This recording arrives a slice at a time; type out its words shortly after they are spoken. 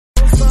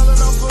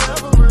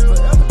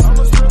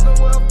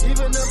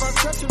even if I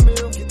touch a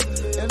meal. And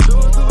do it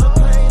through the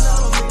pain, I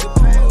don't need the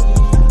pain.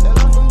 And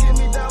life gon' get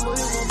me down, but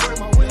it won't break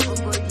my will.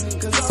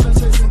 Cause I've been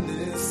chasing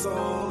this so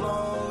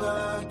long, I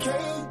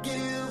can't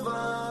give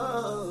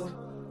up.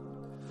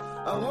 I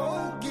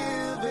won't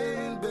give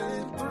in,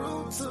 been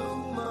through too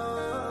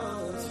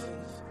much.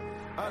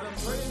 I done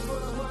prayed for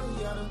the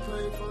money, I done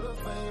prayed for the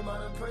fame. I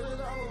done prayed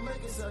that I will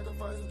make a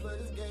sacrifice and play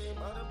this game. I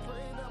done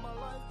prayed that my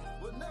life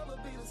would never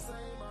be the same.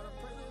 I done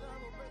prayed that I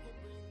will make it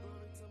bring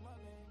glory to my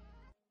name.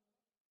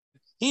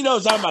 He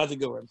knows I'm about to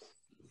go in.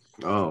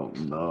 Oh,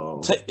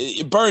 no.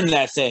 Burn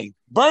that thing.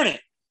 Burn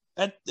it.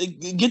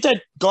 Get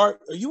that guard.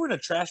 Are you in a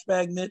trash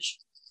bag, Mitch?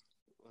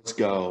 Let's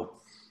go.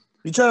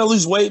 You trying to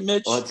lose weight,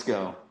 Mitch? Let's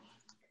go.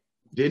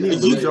 Didn't he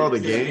lose all the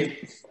game?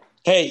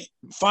 Hey,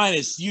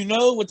 Finest, you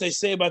know what they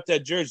say about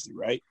that jersey,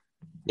 right?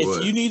 What?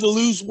 If you need to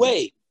lose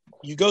weight,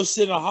 you go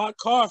sit in a hot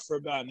car for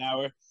about an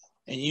hour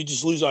and you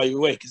just lose all your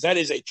weight because that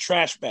is a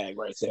trash bag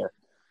right there.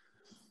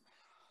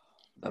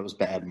 That was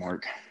bad,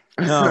 Mark.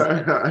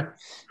 No,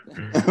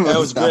 that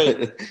was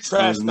great. Trash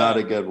That was not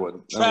a bag. good one.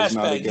 That Trash was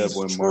not a bag. good He's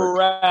one, Mark.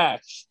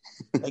 trash.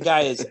 That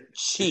guy is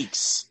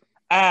cheeks,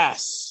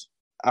 ass.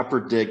 I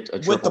predict a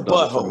With the triple-double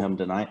butthole. from him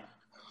tonight.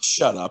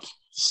 Shut up.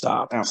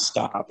 Stop. Ow.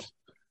 Stop. I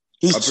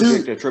He's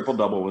predict too. a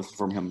triple-double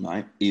from him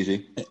tonight.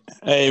 Easy.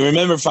 Hey,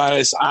 remember,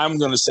 Finest, I'm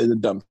going to say the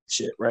dumb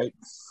shit, right?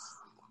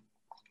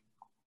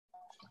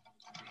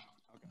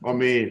 I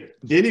mean,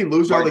 didn't he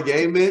lose all the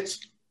game, Mitch?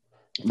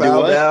 Do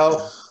Fouled what?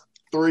 out,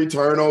 3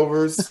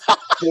 turnovers,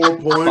 4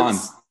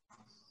 points. Fine.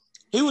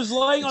 He was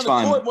laying on It's the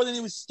fine. court more than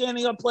he was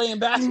standing up playing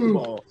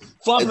basketball,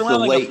 flopping It's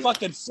around the like late- a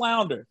fucking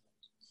flounder.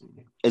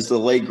 As the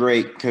late,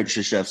 great Coach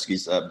Krzyzewski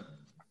said,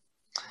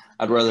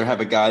 I'd rather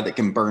have a guy that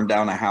can burn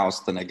down a house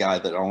than a guy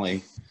that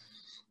only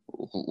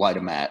light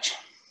a match.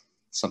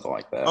 Something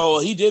like that. Oh, well,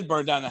 he did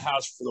burn down the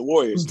house for the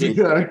Warriors, dude.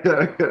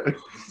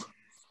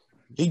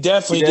 He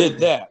definitely He did. did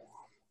that.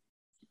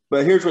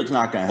 But here's what's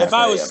not going to happen. If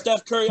I was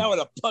Steph Curry, I would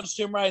have punched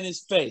him right in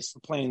his face for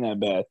playing that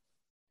bad.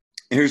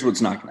 Here's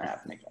what's not going to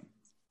happen again.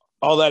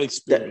 All that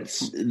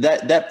experience.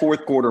 That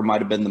fourth quarter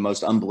might have been the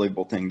most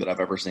unbelievable thing that I've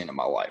ever seen in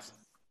my life.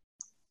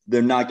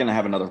 They're not going to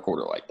have another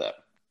quarter like that.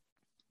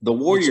 The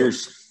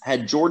Warriors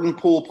had Jordan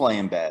Poole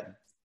playing bad,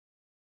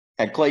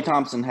 had Klay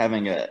Thompson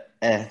having a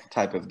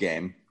type of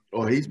game.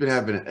 Oh, he's been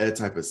having a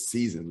type of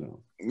season, though.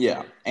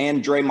 Yeah,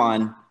 and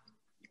Draymond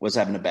was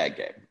having a bad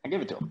game. I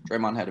give it to him.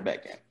 Draymond had a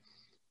bad game.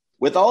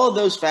 With all of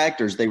those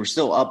factors, they were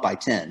still up by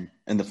 10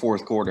 in the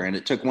fourth quarter, and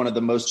it took one of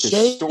the most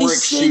historic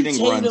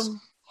shooting runs.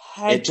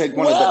 It took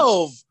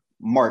 12.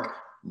 one of the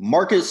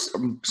Marcus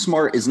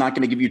Smart is not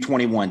going to give you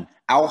 21.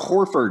 Al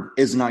Horford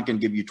is not going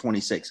to give you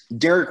 26.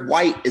 Derek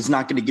White is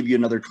not going to give you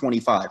another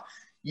 25.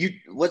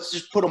 Let's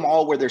just put them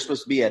all where they're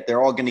supposed to be at.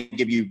 They're all going to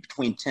give you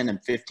between 10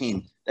 and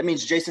 15. That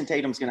means Jason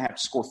Tatum's going to have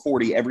to score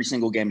 40 every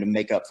single game to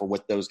make up for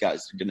what those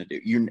guys are going to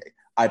do.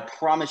 I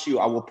promise you,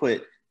 I will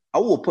put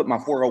my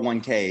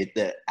 401k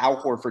that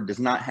Al Horford does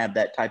not have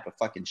that type of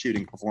fucking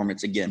shooting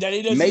performance again.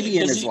 Maybe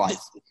in his life.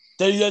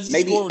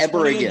 Maybe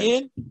ever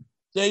again.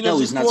 No,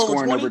 he's not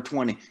scoring over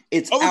 20.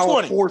 It's over Al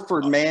 20.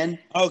 Horford, man.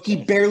 Okay.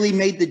 He barely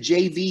made the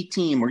JV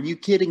team. Are you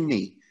kidding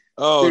me?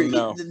 Oh,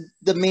 no.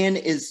 The man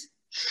is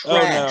Oh, no.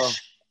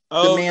 trash.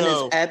 Oh, The man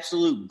no. is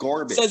absolute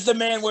garbage. Says the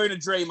man wearing a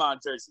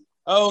Draymond jersey.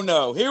 Oh,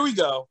 no. Here we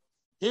go.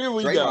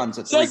 Draymond's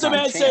a Says the three-time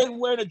man champ. saying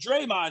wearing a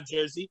Draymond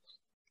jersey.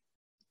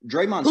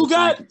 Draymond's Who a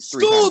got three-time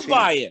schooled champ.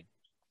 by him.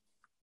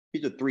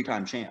 He's a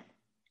three-time champ.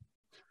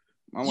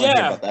 I want to hear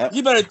Yeah. about that.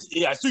 You better,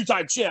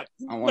 three-time champ.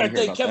 I You want to better hear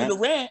thank about Kevin that.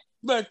 Durant.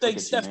 You better thank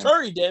at you, Steph man.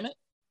 Curry, damn it.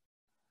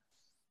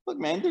 Look,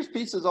 man, there's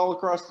pieces all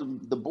across the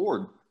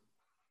board.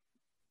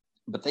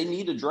 But they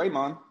need a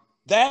Draymond.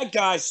 That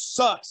guy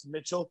sucks,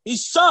 Mitchell. He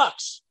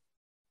sucks.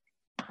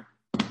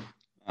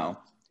 No,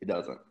 he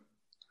doesn't.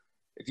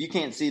 If you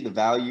can't see the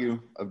value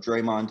of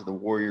Draymond to the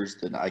Warriors,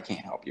 then I can't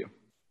help you.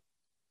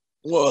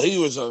 Well, he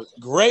was a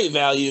great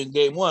value in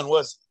game one,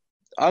 wasn't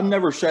I've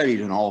never said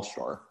he's an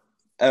all-star,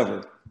 ever. he?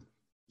 You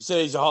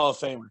said he's a Hall of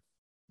Famer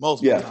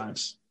multiple Yeah.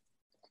 times.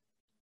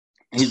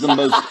 He's the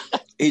most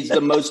he's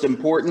the most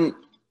important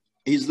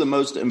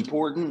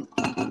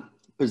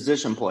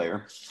position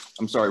player.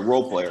 I'm sorry,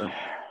 role player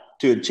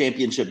to a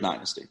championship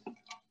dynasty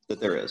that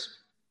there is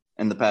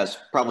in the past,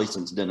 probably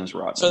since Dennis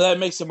Rodman. So that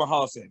makes him a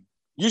Hall of Famer.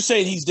 You're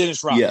saying he's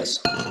Dennis Rodman. Yes.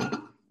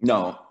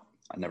 No,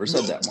 I never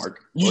said that,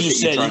 Mark. You Look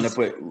just at said trying to he's-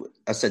 put.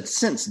 I said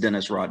since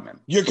Dennis Rodman.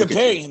 You're Look at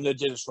comparing you. him to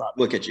Dennis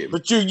Rodman. Look at you.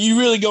 But you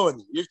really going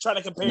there. You're trying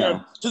to compare No.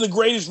 him to the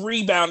greatest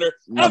rebounder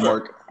No, ever.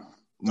 Mark.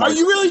 Are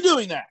you really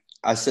doing that?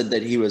 I said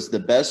that he was the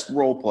best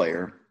role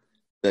player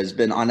that has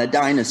been on a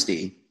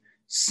dynasty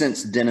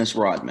since Dennis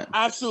Rodman.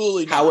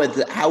 Absolutely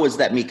not. How is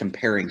that me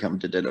comparing him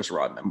to Dennis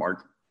Rodman,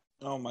 Mark?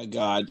 Oh, my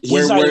God. How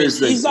is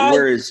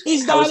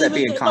that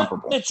being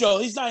comparable? Mitchell,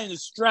 he's not in the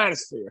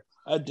stratosphere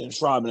of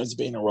Dennis Rodman as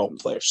being a role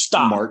player.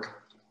 Stop.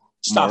 Mark.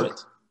 Stop Mark. it.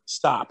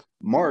 Stop.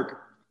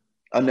 Mark,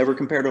 I never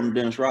compared him to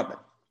Dennis Rodman.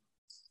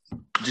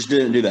 Just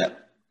didn't do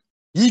that.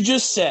 You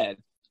just said,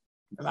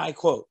 and I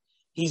quote,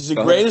 he's the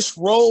Go ahead. greatest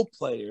role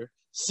player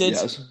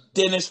since Yes.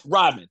 Dennis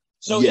Rodman.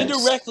 So Yes.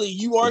 indirectly,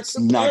 you are It's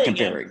comparing. not him.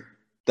 comparing.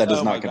 That is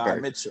Oh my not God,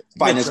 comparing. Mitchell.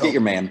 Finest, Mitchell. get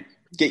your man.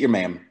 Get your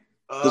man.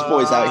 This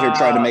boy's out here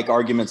trying to make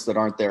arguments that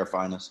aren't there,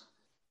 Finest.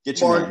 Get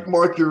your man.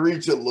 Mark, you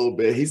reach a little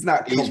bit. He's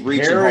not He's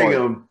reaching comparing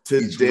hard. him to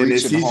He's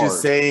Dennis. reaching He's hard.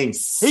 just saying He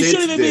since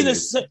shouldn't even be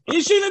Dennis.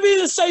 he shouldn't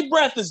be the same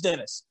breath as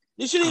Dennis.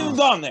 He shouldn't even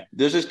gone there.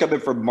 This is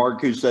coming from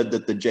Mark, who said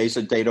that the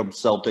Jason Tatum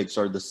Celtics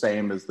are the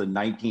same as the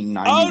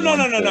 1991 Oh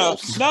no.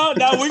 Bulls. No,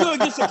 we're gonna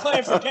get some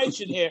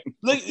clarification here.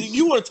 Look,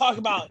 you want to talk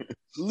about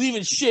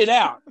leaving shit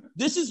out.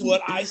 This is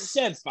what I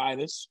said,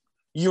 Finest.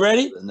 You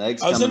ready? The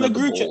next I was in coming the of the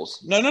group chat.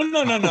 Bulls.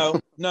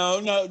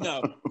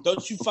 No.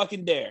 Don't you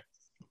fucking dare.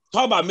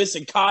 Talk about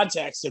missing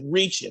context and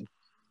reaching.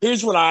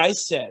 Here's what I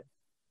said,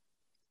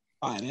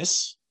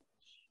 Finest.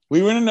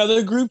 We were in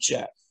another group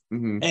chat,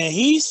 Mhm. and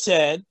he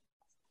said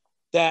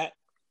that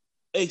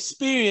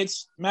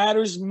experience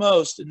matters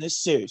most in this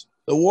series.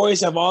 The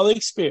Warriors have all the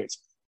experience,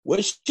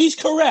 which he's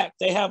correct.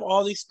 They have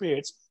all the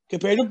experience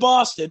compared to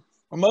Boston,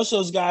 where most of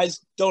those guys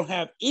don't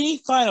have any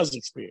finals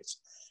experience.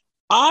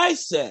 I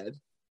said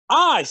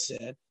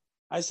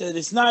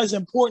it's not as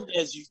important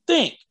as you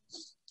think,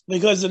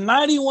 because the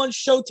 91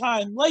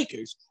 Showtime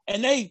Lakers,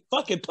 and they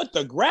fucking put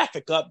the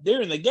graphic up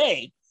during the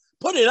game,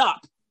 put it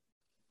up,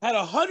 had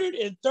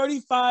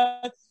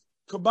 135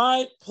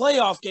 combined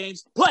playoff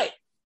games played.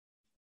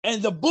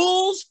 And the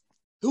Bulls,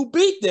 who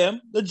beat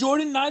them, the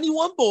Jordan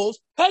 91 Bulls,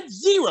 had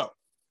 0.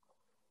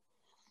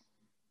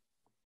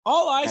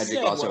 All I Magic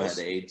said also was,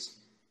 had AIDS.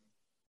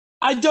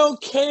 I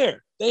don't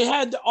care. They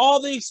had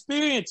all the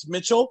experience,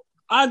 Mitchell.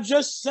 I'm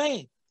just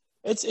saying.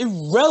 It's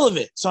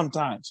irrelevant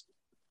sometimes.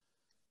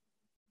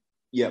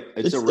 Yep,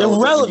 it's It's irrelevant when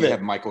you irrelevant.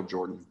 have Michael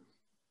Jordan.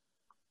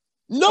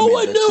 No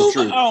one that's the knew.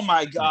 truth. Oh,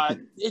 my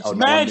God. It's Oh, no one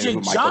knew Magic who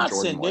Michael Johnson,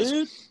 Jordan was.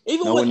 dude.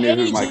 Even No with one knew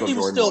who AIDS, Michael he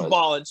was Jordan still was.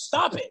 balling.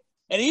 Stop it.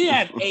 And he didn't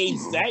have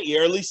AIDS that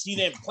year. At least he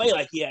didn't play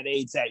like he had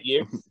AIDS that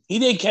year. He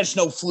didn't catch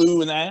no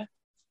flu in that.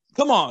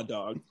 Come on,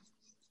 dog.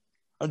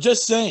 I'm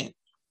just saying.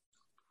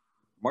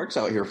 Mark's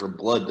out here for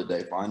blood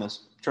today,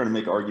 Finest. Trying to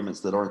make arguments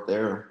that aren't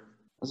there.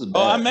 This is bad.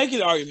 Oh, I'm making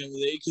an argument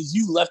with it because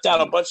you left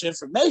out a bunch of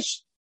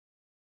information.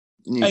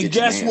 You need to And get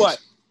your guess mans. what?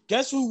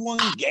 Guess who won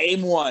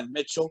game 1,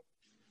 Mitchell?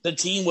 The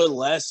team with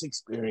less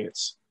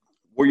experience.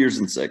 Warriors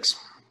in 6.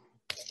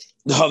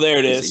 Oh, there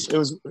it is.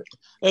 Easy.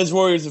 It was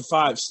Warriors in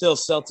 5. Still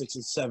Celtics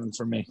in 7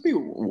 for me. Maybe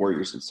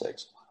Warriors in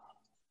 6.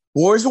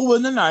 Warriors will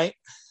win the night,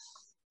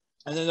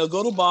 and then they'll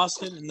go to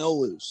Boston and they'll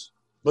lose.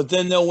 But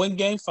then they'll win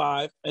game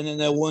 5, and then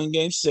they'll win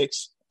game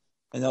 6,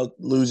 and they'll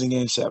lose in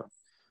game 7.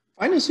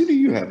 Finest, who do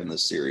you have in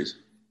this series?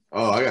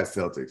 Oh, I got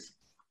Celtics.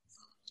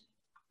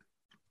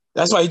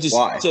 That's why he just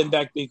Why? sitting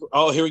back.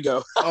 Oh, here we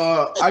go.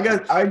 I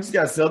just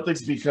got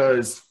Celtics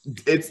because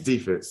it's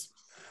defense.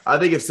 I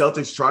think if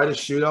Celtics try to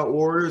shoot out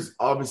Warriors,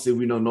 obviously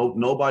we know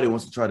nobody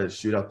wants to try to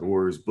shoot out the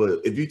Warriors. But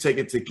if you take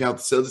into account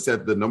the Celtics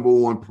have the number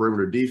 1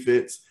 perimeter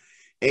defense,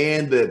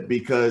 and that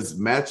because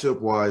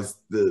matchup wise,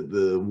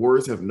 the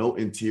Warriors have no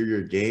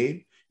interior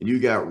game, and you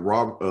got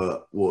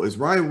is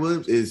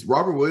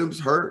Robert Williams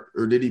hurt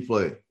or did he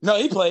play? No,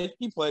 he played.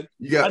 He played.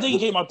 You got I think he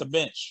came off the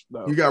bench,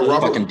 though. you got Yeah,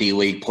 Robert. Fucking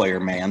D-League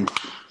player, man.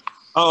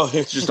 Oh,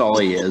 It's just all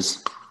he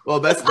is. Well,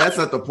 that's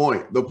not the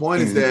point. The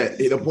point is that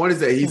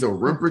he's a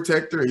rim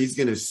protector. He's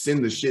going to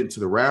send the shit to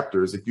the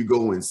Raptors if you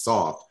go in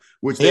soft,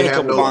 which He they had a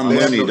have couple no. Von They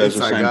have Looney no does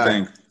the inside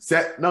same guy.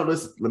 thing. No,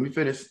 listen. Let me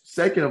finish.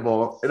 Second of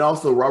all, and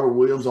also Robert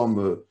Williams on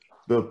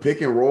the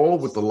pick and roll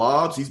with the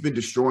lobs. He's been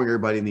destroying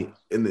everybody in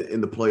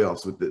the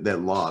playoffs with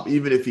that lob.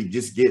 Even if he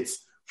just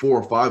gets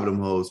 4 or 5 of them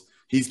hoes,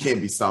 he can't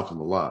be stopped on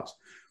the lobs.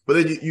 But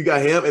then you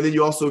got him, and then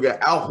you also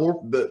got Al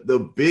Horford. The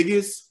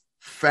biggest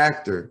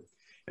factor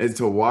as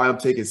to why I'm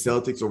taking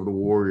Celtics over the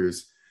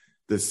Warriors.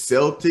 The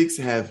Celtics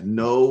have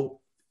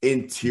no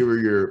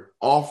interior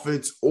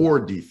offense or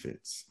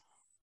defense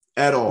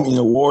at all. You mean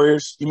the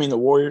Warriors?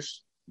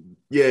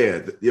 Yeah,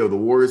 the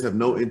Warriors have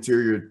no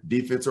interior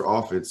defense or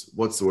offense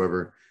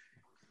whatsoever.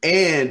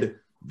 And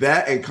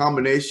that in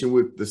combination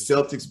with the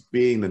Celtics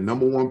being the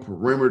number 1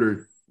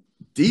 perimeter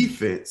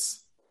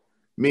defense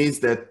means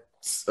that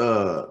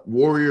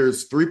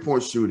Warriors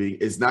 3-point shooting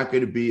is not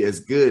going to be as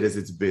good as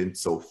it's been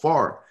so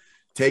far.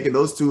 Taking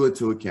those two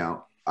into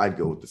account, I'd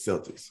go with the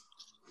Celtics.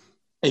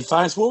 Hey,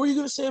 Finest, what were you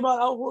going to say about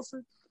Al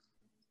Horford?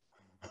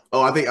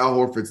 Oh, I think Al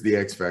Horford's the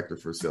X factor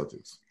for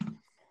Celtics.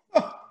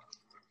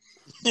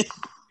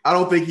 I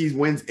don't think he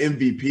wins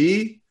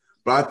MVP,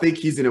 but I think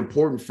he's an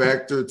important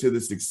factor to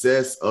the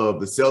success of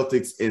the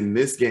Celtics in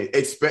this game.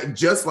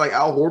 Just like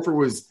Al Horford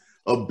was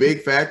a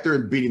big factor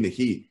in beating the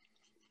Heat.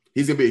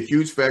 He's going to be a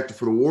huge factor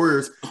for the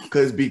Warriors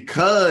because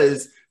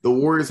the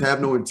Warriors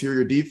have no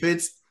interior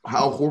defense,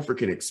 Al Horford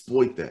can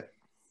exploit that.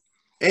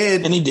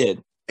 And he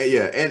did.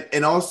 Yeah,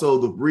 and also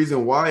the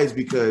reason why is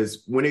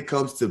because when it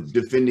comes to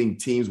defending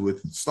teams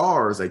with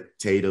stars like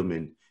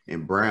Tatum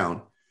and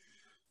Brown,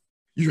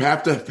 you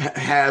have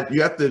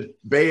to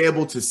be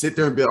able to sit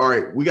there and be all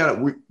right. We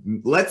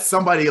let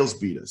somebody else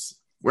beat us.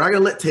 We're not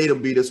gonna let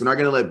Tatum beat us. We're not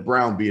gonna let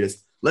Brown beat us.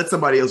 Let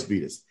somebody else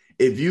beat us.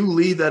 If you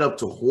leave that up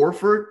to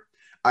Horford,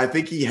 I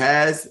think he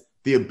has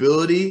the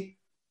ability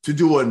to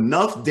do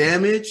enough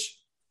damage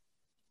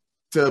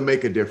to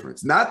make a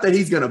difference. Not that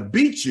he's going to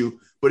beat you,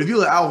 but if you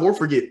let Al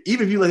Horford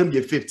even if you let him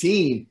get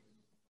 15,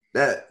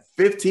 that's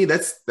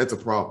a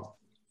problem.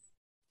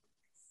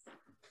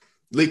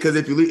 Because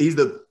if you he's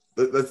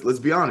let's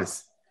be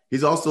honest,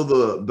 he's also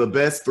the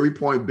best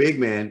 3-point big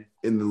man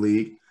in the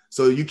league.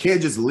 So you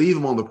can't just leave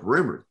him on the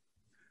perimeter.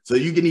 So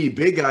you can need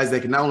big guys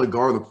that can not only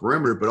guard the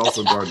perimeter but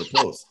also guard the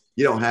post.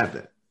 You don't have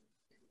that.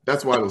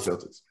 That's why those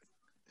Celtics.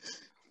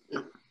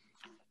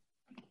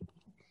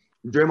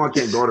 Draymond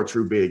can't guard a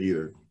true big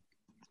either.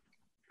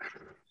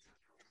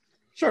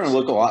 Starting to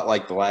look a lot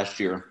like the last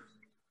year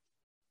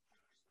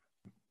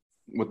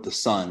with the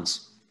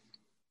Suns.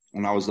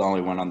 And I was the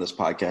only one on this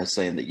podcast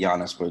saying that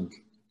Giannis would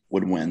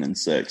win in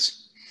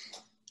 6.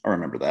 I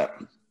remember that.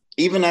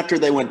 Even after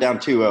they went down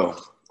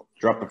 2-0,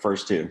 dropped the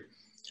first 2,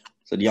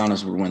 said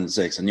Giannis would win in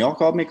 6. And y'all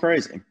called me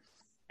crazy.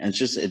 And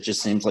it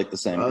just seems like the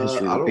same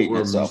history repeating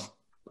itself.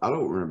 I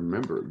don't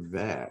remember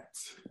that.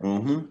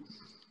 Mm-hmm.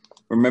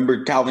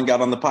 Remember Calvin got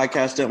on the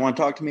podcast, didn't want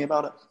to talk to me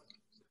about it?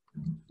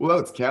 Well,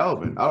 it's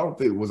Calvin. I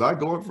don't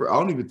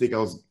even think I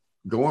was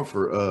going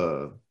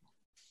for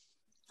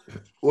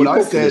what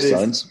I said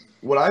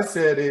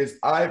is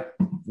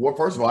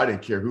first of all, I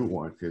didn't care who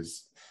won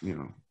because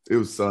it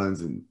was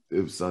Suns and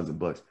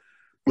Bucks.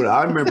 But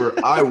I remember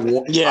I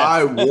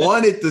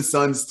wanted the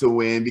Suns to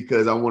win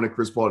because I wanted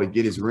Chris Paul to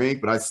get his ring,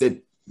 but I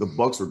said the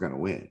Bucks were going to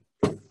win.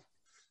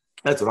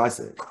 That's what I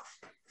said.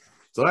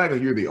 So I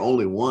think you're the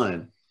only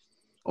one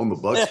on the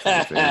Bucks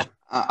fan.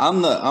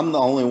 I'm the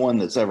only one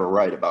that's ever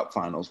right about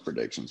finals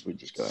predictions. We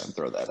just go ahead and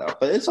throw that out,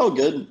 but it's all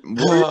good.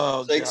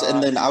 We're 6,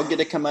 and then I'll get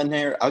to come on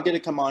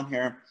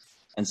here.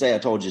 And say I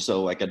told you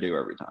so, like I do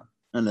every time,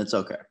 and it's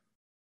okay.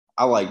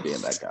 I like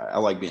being that guy. I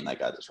like being that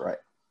guy that's right.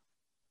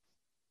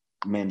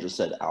 Man just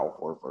said Al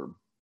Horford,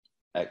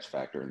 X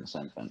Factor in the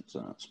same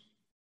sentence.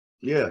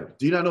 Yeah.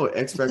 Do you not know what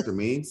X Factor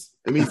means?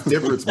 It means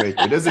difference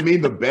maker. It doesn't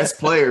mean the best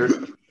player.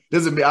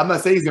 I'm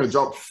not saying he's going to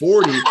drop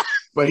 40,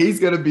 but he's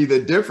going to be the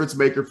difference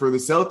maker for the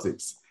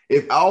Celtics.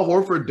 If Al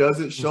Horford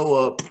doesn't show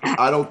up,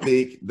 I don't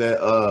think that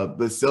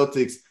the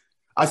Celtics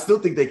 – I still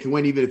think they can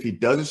win even if he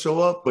doesn't show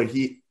up, but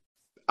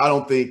I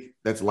don't think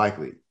that's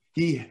likely.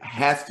 He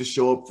has to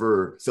show up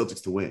for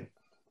Celtics to win.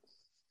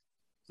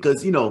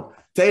 Because,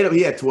 Tatum,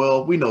 he had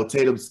 12. We know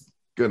Tatum's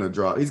going to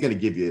drop. He's going to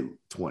give you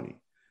 20.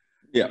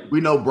 Yeah. We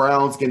know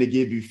Brown's going to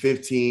give you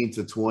 15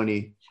 to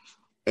 20.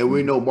 And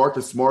we know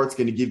Marcus Smart's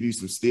going to give you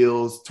some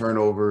steals,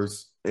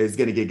 turnovers. It's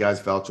going to get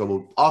guys foul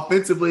trouble.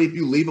 Offensively, if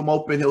you leave him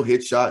open, he'll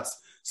hit shots.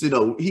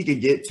 So, he can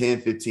get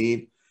 10,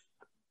 15.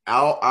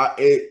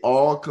 It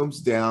all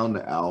comes down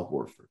to Al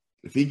Horford.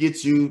 If he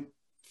gets you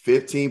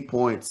 15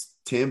 points,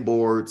 10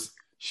 boards,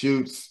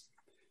 shoots,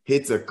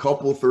 hits a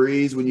couple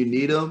threes when you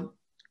need them,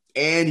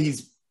 and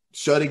he's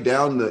shutting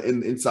down the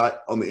inside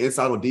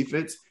on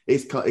defense,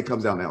 it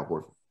comes down to Al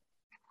Horford.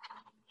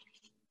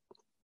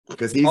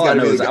 Because he's got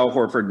to be Al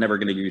Horford never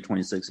going to give you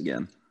 26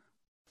 again.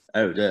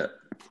 Oh, that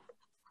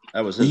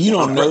was his. You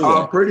don't know that.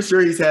 I'm pretty sure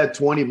he's had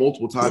 20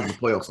 multiple times in the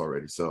playoffs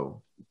already.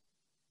 So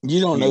you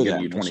don't know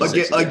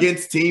that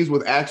against teams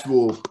with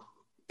actual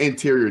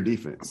interior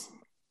defense.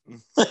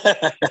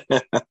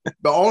 The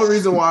only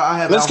reason why I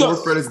have Al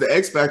Horford as the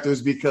X Factor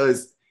is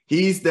because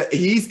he's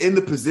in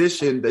the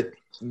position that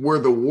where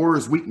the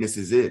Warriors' weakness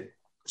is in.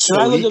 Should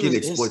I look at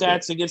his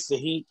stats against the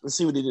Heat? Let's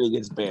see what he did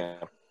against Bam.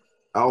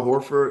 Al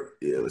Horford?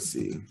 Yeah, let's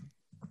see.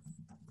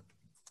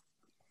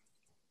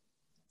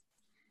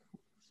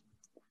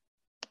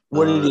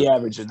 What did he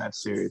average in that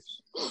series?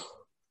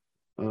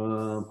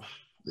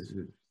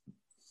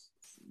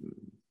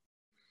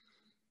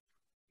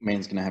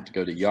 Man's gonna have to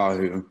go to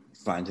Yahoo,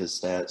 find his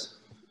stats.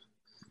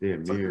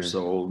 Damn, fucker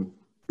sold.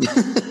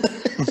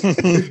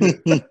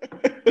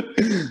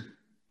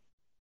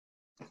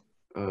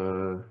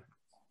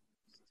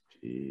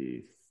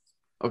 Geez.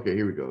 Okay,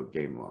 here we go.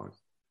 Game log.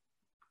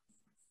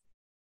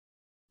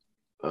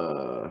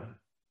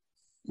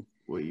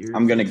 What year?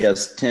 I'm gonna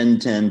guess 10,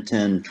 10,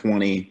 10,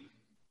 20,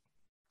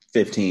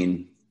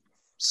 15,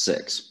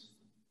 6.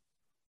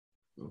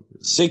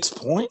 6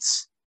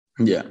 points?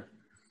 Yeah.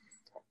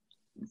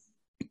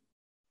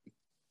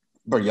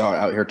 But y'all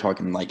out here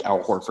talking like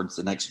Al Horford's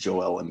the next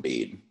Joel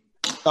Embiid.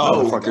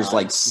 Oh, motherfucker's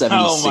like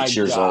 76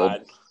 years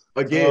old.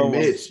 Again,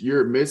 Mitch,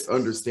 you're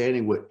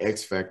misunderstanding what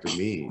X Factor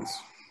means.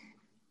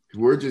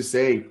 We're just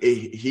saying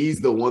he's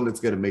the one that's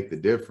going to make the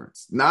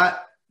difference.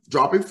 Not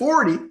dropping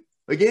 40.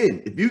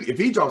 Again, if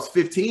he drops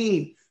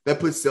 15, that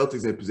puts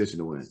Celtics in position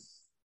to win.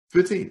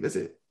 15, that's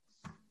it.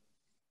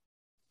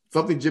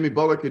 Something Jimmy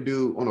Butler could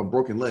do on a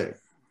broken leg.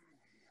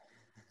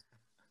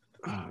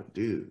 Oh,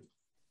 dude.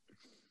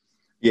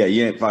 Yeah,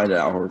 you ain't finding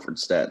Al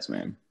Horford stats,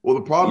 man. Well,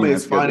 the problem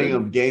is finding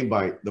him game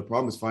by. The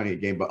problem is finding a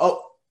game by.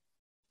 Oh,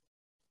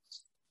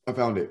 I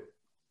found it.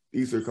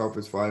 Eastern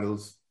Conference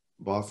Finals,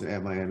 Boston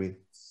at Miami.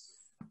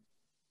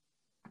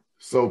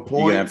 So points. You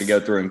gonna have to go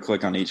through and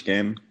click on each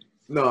game?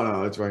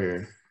 No, it's right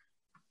here.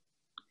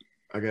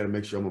 I got to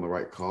make sure I'm on the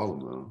right column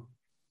though,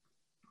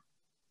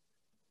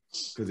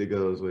 because it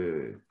goes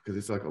with because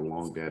it's like a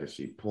long data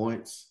sheet.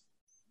 Points,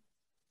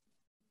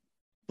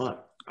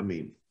 but I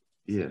mean,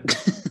 Yeah.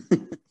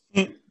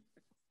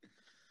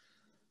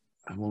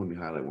 I won't let me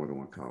highlight more than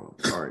one column.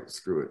 All right,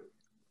 screw it.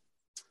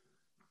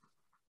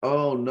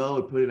 Oh no,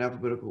 it put it in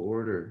alphabetical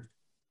order.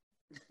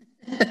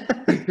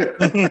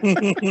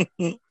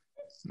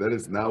 That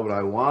is not what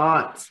I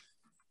want.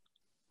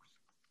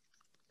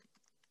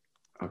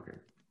 Okay.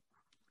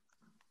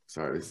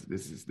 Sorry,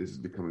 this is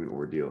becoming an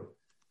ordeal.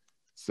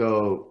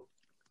 So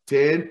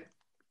 10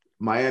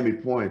 Miami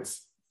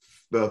points.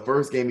 The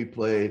first game he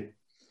played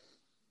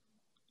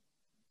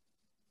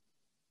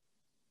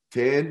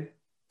 10,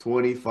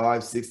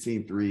 25,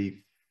 16,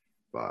 3,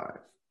 5.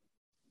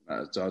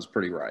 So I was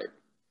pretty right.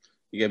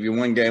 He gave you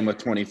one game with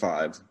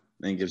 25,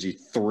 then he gives you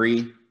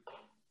 3,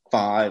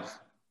 5,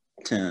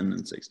 10,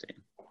 and 16.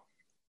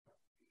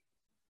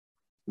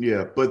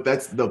 Yeah, but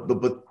that's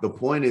the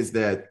point is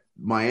that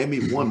Miami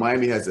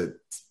has a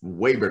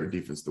way better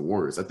defense than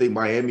Warriors. I think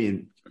Miami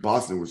and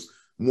Boston was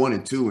 1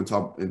 and 2 in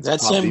top.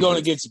 That's top him defense. going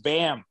against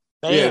Bam.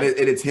 Yeah, and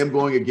it's him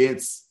going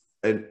against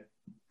an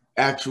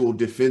actual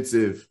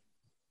defensive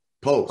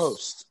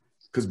post.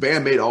 Because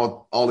Bam made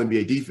all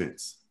NBA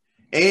defense.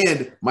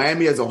 And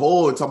Miami as a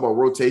whole, and talking about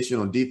rotation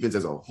on defense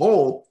as a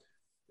whole,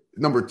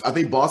 I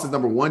think Boston's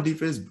number 1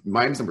 defense,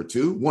 Miami's number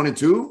 2, 1 and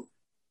 2.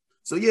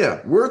 So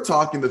yeah, we're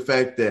talking the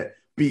fact that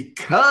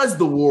because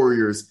the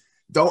Warriors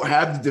don't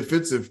have the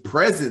defensive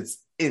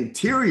presence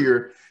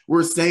interior,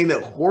 we're saying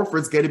that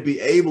Horford's going to be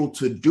able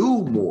to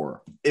do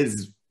more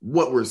is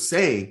what we're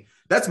saying.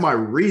 That's my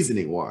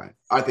reasoning why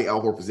I think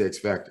Al Horford's the X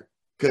factor.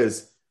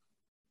 Because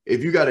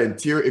if you got a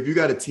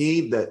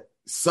team that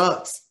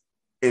sucks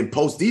in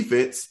post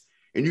defense,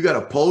 and you got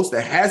a post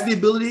that has the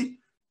ability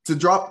to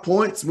drop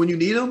points when you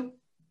need them,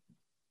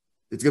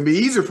 it's going to be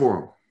easier for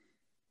him.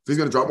 So he's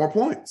going to drop more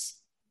points.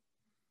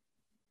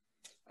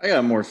 I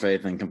got more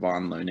faith in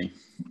Kevon Looney.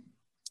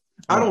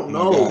 I don't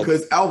know,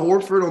 because Al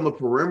Horford on the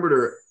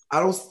perimeter,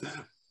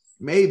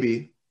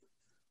 maybe.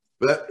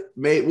 But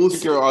we'll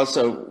see.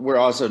 We're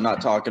also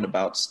not talking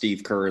about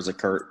Steve Kerr as a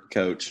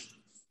coach.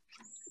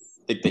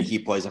 I think he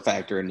plays a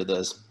factor into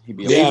this. He's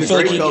a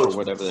great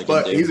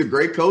coach, he's a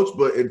great coach.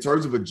 But in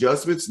terms of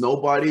adjustments,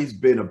 nobody's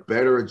been a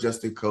better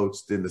adjusting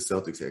coach than the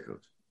Celtics head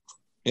coach.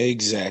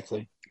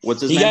 Exactly.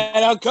 What's his name? He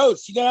got out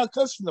coached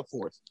in the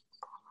fourth.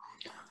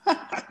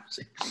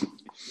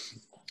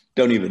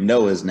 Don't even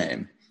know his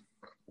nime.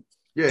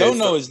 Yeah, don't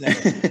know his name.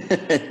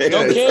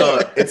 Don't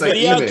care. It's like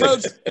he out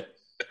coached.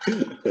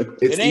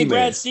 It ain't Ime.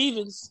 Brad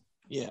Stevens.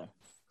 Yeah.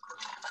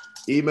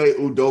 Ime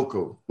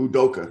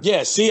Udoka.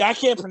 Yeah. See, I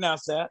can't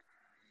pronounce that.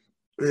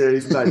 Yeah,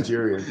 he's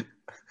Nigerian.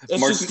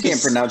 Mark, you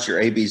can't pronounce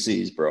your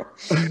ABCs, bro.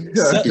 What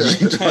are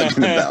you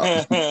talking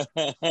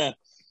about?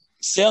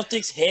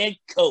 Celtics head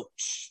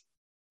coach.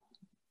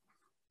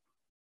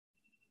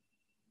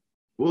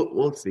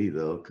 We'll see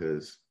though,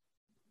 because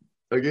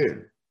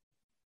again,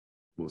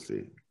 we'll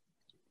see.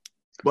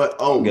 But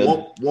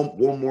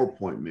one more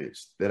point,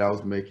 Mitch, that I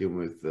was making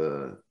with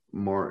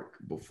Mark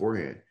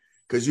beforehand,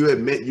 because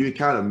you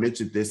kind of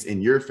mentioned this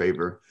in your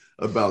favor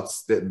about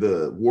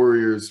the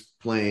Warriors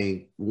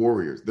playing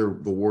Warriors, the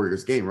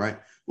Warriors game, right?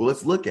 Well,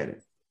 let's look at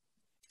it.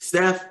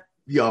 Steph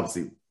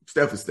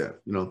is Steph,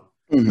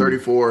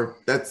 34.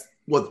 That's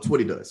what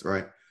he does,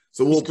 right?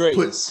 So we'll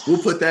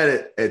put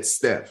that at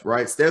Steph,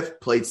 right? Steph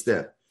played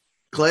Steph.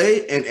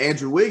 Clay and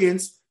Andrew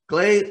Wiggins.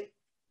 Clay,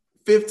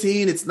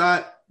 15. It's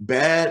not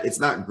bad. It's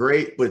not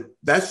great, but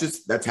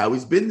that's how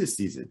he's been this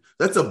season.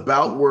 That's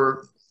about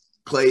where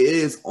Clay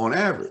is on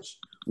average.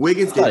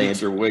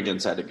 Andrew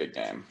Wiggins had a good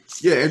game.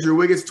 Yeah, Andrew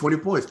Wiggins, 20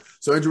 points.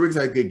 So Andrew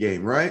Wiggins had a good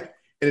game, right?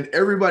 And then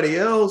everybody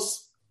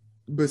else,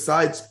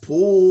 besides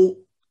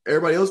Poole,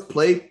 everybody else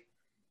played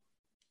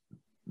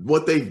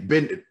what they've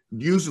been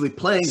usually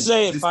playing.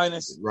 Say it,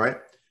 finest. Right?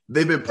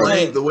 They've been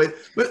playing the way.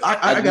 But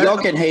y'all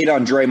can hate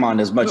on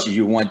Draymond as much as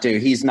you want to.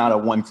 He's not a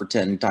 1 for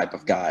 10 type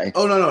of guy.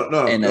 Oh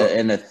no.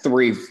 And a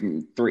 3.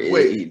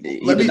 Wait, he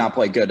did not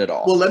play good at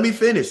all. Well, let me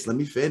finish.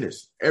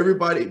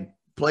 Everybody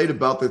played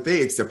about their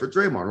thing except for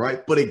Draymond,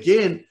 right? But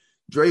again,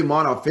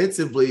 Draymond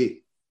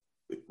offensively,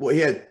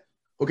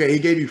 he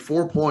gave you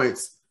 4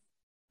 points.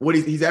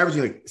 He's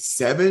averaging like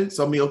 7.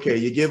 So I mean, okay,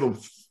 you give him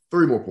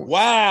 3 more points.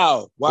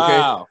 Wow.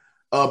 Okay?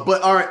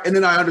 But all right, and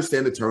then I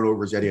understand the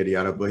turnovers, yada, yada,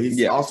 yada, but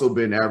he's also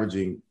been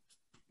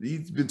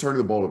he's been turning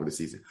the ball over the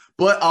season.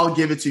 But I'll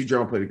give it to you,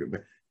 Draymond played a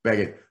good back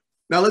end.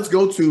 Now let's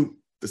go to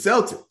the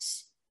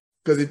Celtics.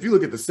 Because if you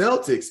look at the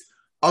Celtics,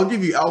 I'll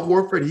give you Al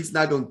Horford. He's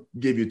not going to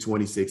give you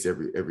 26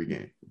 every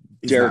game.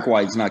 Derek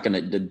White's not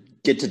going to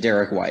get to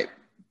Derek White.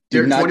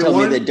 Do not 21?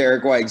 Tell me that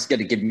Derek White's going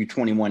to give you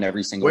 21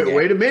 every single game.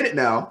 Wait a minute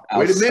now.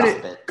 Listen.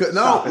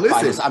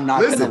 I'm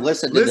not going to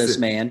listen to this,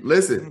 man.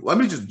 Listen, let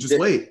me just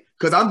wait.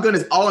 Because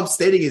all I'm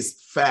stating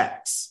is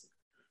facts.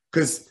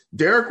 Because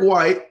Derek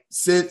White,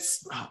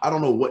 since I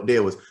don't know what day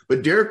it was,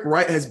 but Derek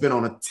White has been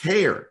on a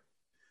tear.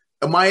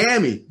 In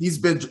Miami, he's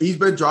been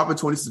dropping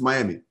 20 since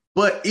Miami.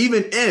 But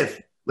even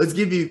if let's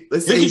say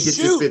he gets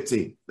you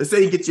 15. Let's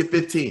say he gets you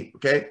 15.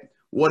 Okay,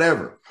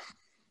 whatever.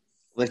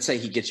 Let's say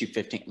he gets you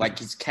 15. Like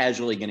he's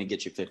casually going to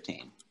get you 15.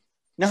 You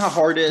know how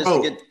hard it is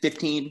to get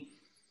 15?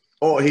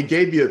 Oh, he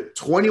gave you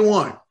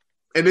 21.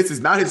 And this is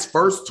not his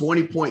first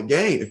 20-point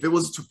game. If it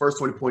was his first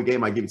 20-point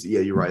game, I'd give it to you.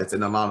 Yeah, you're right. It's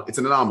an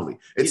anomaly.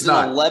 It's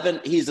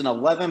not. He's an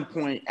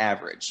 11-point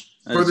average.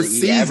 For the He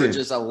season.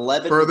 averages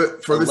 11 For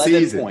the 11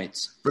 season.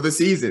 points. For the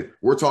season.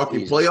 We're talking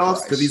Jesus playoffs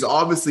Christ. because he's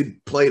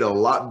obviously played a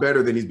lot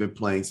better than he's been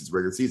playing since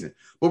regular season.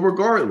 But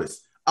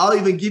regardless, I'll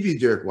even give you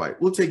Derek White.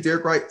 We'll take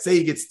Derek White. Say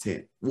he gets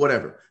 10,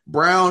 whatever.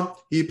 Brown,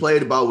 he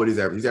played about what his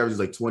average. His average is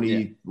like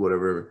 20,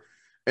 whatever.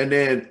 And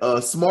then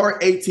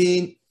Smart,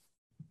 18,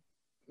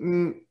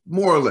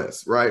 more or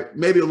less, right?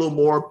 Maybe a little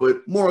more,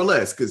 but more or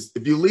less. Because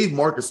if you leave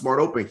Marcus Smart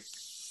open,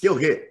 he'll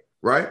hit,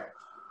 right?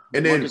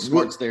 And then Marcus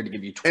Smart's there to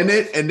give you 12.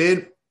 and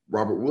then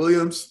Robert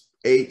Williams,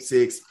 8,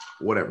 6,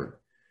 whatever.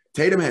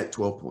 Tatum had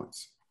 12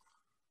 points.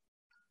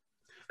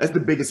 That's the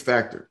biggest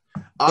factor.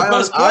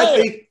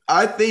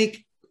 I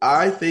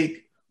think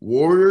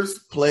Warriors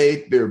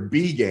played their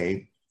B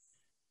game,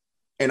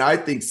 and I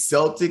think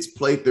Celtics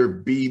played their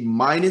B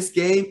minus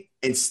game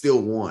and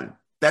still won.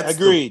 That's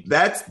Agreed.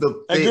 That's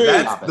the thing. Agreed.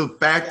 That's the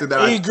factor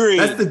that Agreed.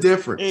 That's the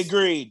difference.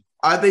 Agreed.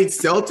 I think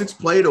Celtics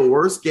played a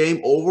worse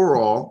game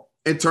overall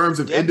in terms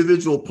of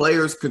individual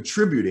players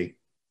contributing,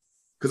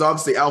 because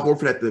obviously Al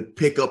Horford had to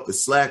pick up the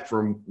slack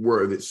from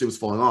where the shit was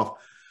falling off.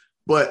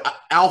 But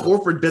Al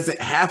Horford doesn't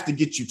have to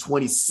get you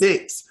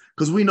 26,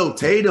 because we know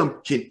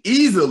Tatum can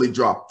easily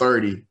drop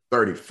 30,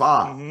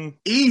 35,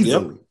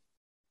 easily.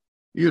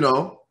 You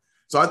know?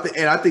 So I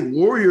think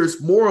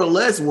Warriors more or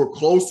less were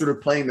closer to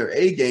playing their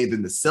A game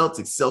than the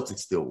Celtics. Celtics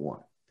still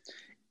won.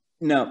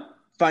 No,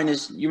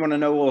 Finest, you want to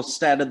know a little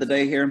stat of the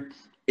day here?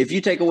 If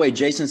you take away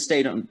Jason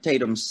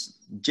Tatum's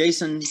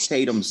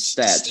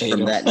stats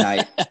from that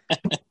night,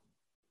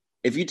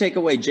 if you take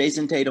away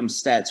Jason Tatum's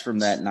stats from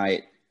that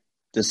night,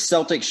 the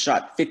Celtics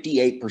shot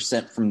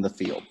 58% from the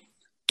field.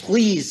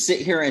 Please sit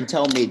here and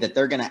tell me that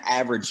they're going to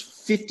average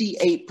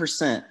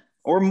 58%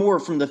 or more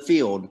from the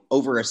field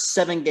over a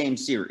 7-game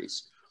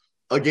series.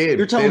 Again,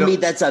 You're telling me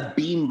that's a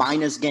B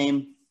minus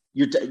game?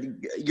 You're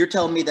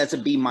telling me that's a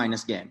B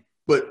minus game?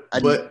 But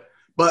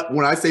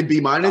when I say B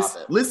minus,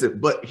 listen.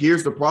 But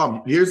here's the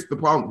problem.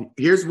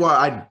 Here's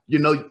why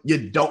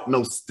you don't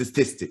know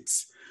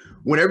statistics.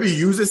 Whenever you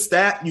use a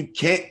stat, you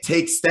can't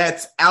take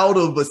stats out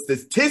of a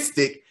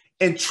statistic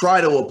and try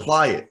to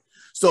apply it.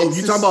 So if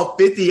you're talking about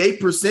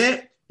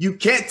 58%, you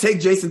can't take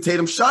Jason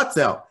Tatum's shots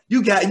out.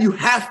 You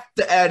have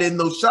to add in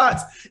those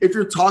shots if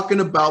you're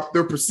talking about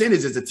their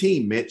percentage as a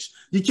team, Mitch.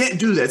 You can't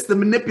do that. It's the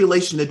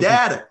manipulation of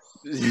data.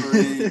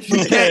 You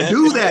can't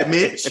do that,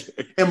 Mitch.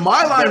 In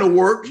my line of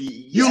work,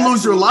 you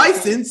lose your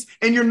license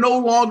and you're no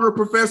longer a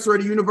professor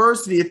at a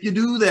university if you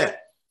do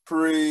that.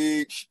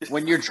 Preach.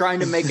 When you're trying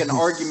to make an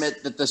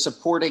argument that the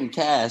supporting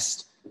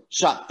cast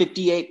shot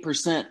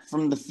 58%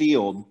 from the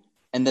field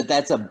and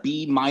that's a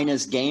B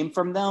minus game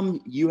from them,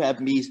 you have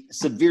me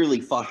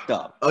severely fucked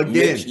up.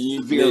 Again,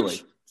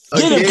 severely.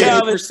 Get him,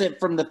 Calvin. 58%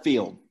 from the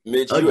field.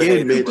 Mitch,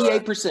 Again, Mitch.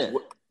 58%.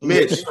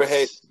 Mitch.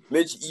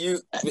 Mitch,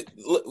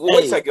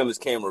 wait a second on this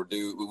camera,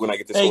 dude. When I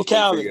get this whole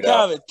thing figured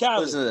out.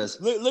 Listen to this.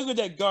 Look at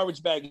that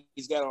garbage bag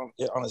he's got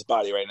on his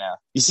body right now.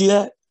 You see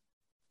that?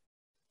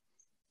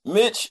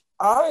 Mitch,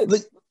 I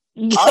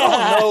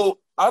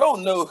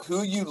don't know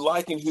who you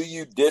like and who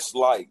you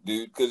dislike,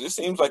 dude, because it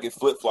seems like it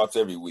flip-flops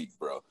every week,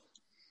 bro.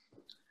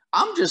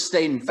 I'm just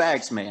stating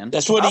facts, man.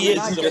 That's what he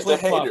is. He's just a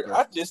hater.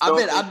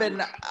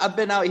 I've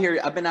been out here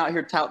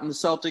touting the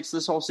Celtics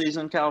this whole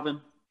season,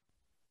 Calvin.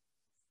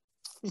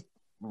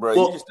 Bro,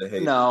 you're just a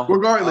hater. No.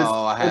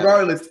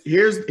 Regardless,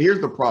 here's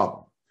the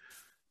problem.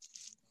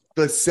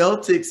 The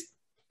Celtics,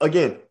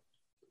 again,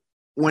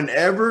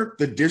 whenever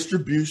the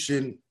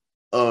distribution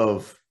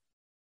of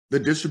the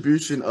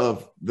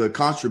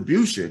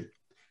contribution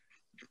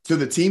to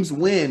the team's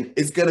win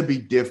is going to be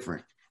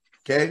different.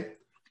 Okay?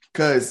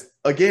 Because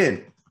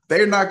again,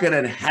 they're not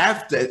going to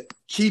have to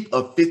keep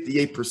a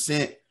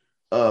 58%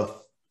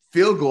 of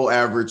field goal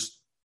average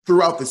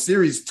throughout the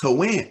series to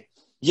win.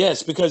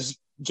 Yes, because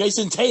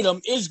Jason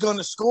Tatum is going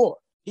to score.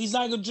 He's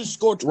not going to just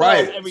score 12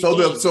 right. every So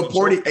game.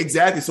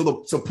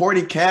 the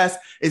supporting cast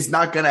is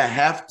not going to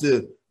have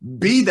to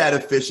be that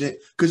efficient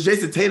because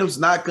Jason Tatum's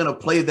not going to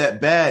play that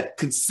bad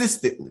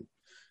consistently.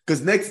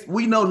 Because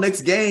we know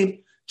next game,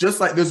 just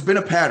like there's been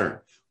a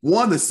pattern.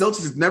 One, the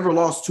Celtics have never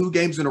lost 2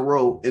 games in a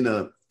row in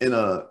the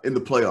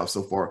playoffs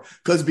so far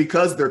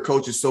because their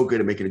coach is so good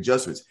at making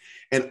adjustments.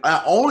 And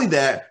not only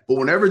that, but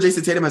whenever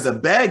Jason Tatum has a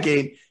bad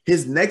game,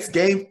 his next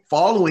game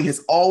following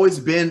has always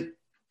been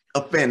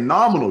a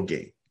phenomenal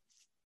game.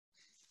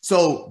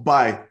 So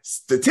by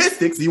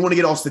statistics, you want to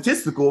get all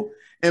statistical,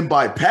 and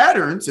by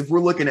patterns, if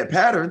we're looking at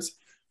patterns,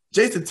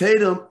 Jason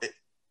Tatum,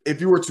 if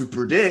you were to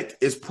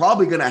predict, is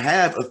probably going to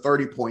have a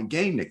 30-point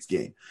game next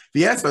game. If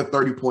he has a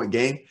 30-point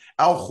game,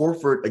 Al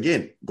Horford,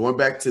 again, going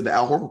back to the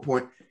Al Horford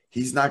point,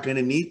 he's not going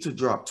to need to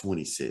drop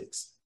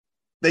 26.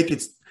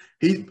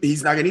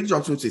 He's not going to need to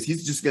drop 26.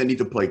 He's just going to need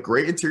to play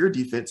great interior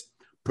defense,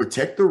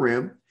 protect the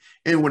rim,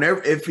 and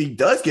if he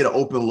does get an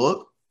open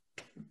look,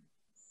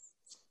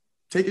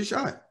 take a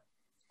shot.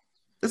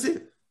 That's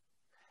it.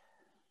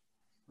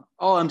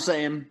 All I'm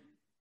saying,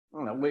 I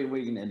don't know,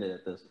 we can end it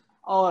at this.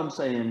 All I'm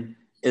saying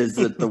is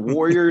that the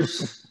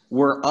Warriors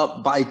were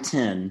up by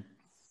 10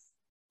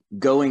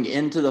 going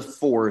into the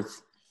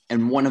fourth,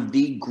 and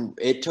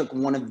it took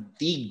one of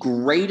the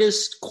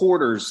greatest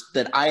quarters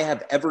that I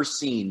have ever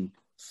seen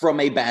from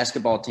a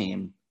basketball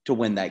team to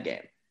win that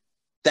game.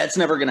 That's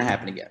never going to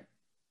happen again.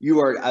 We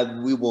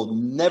will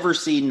never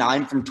see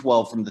 9 from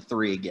 12 from the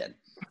three again.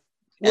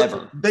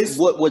 Ever.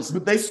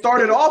 But they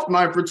started off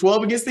 9 for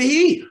 12 against the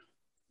Heat.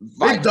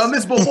 They've done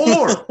this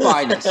before.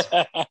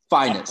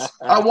 Finest.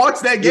 I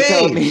watched that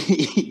game.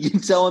 You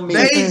telling me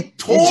they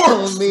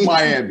torched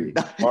Miami.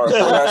 All right,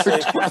 what I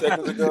said 2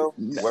 seconds ago?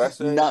 What I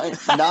said?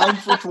 9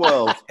 for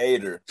 12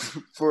 Hater.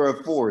 for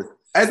a fourth.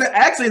 As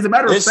a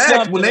matter of It's fact,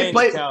 something, when they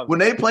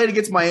Calvin. played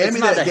against Miami It's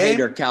not that a game,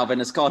 hater,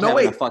 Calvin. It's called No,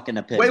 having wait. a fucking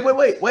opinion.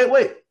 wait.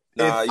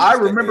 Nah, If you I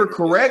said remember hater.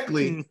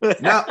 correctly,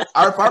 if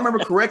I remember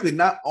correctly,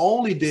 not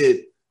only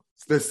did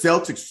the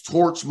Celtics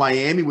torch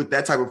Miami with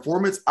that type of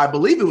performance, I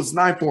believe it was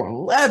 9 for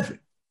 11.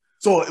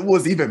 So it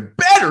was even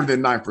better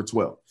than 9 for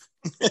 12.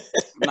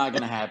 Not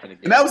going to happen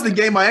again. And that was the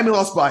game Miami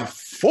lost by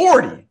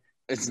 40.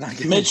 It's not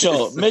gonna,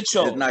 Mitchell, it's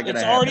not gonna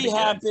it's happen already again.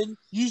 happened.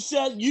 You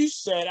said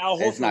Al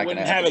It's not Horford wouldn't gonna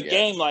have happen a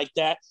again. game like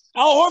that.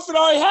 Al Horford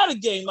already had a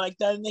game like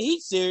that in the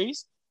Heat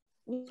series.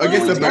 What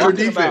Against are a we better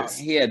talking about? defense.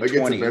 He had Against a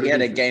 20. better He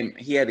had a defense. game.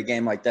 He had a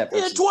game like that. He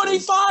had versus-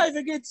 25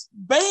 against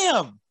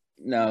Bam.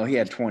 No, he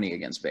had 20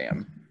 against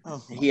Bam.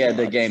 Oh, He had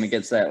the God. game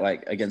against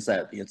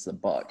the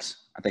Bucks.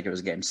 I think it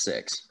was game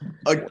 6.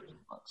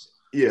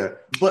 Yeah.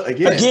 But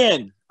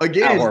Again. Al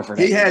Horford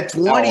he had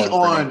 20 Al Horford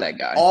on ain't that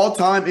guy.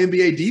 all-time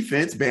NBA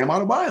defense, Bam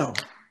Adebayo.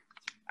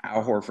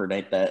 Al Horford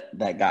ain't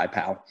that guy,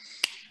 pal.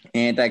 He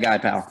ain't that guy,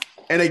 pal.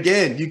 And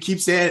again, you keep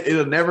saying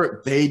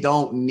they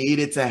don't need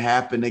it to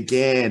happen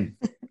again.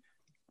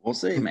 We'll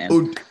see, man.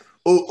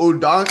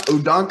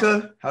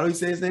 Udoka, how do you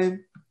say his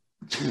name?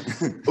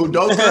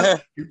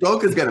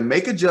 Udoka's going to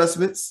make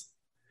adjustments.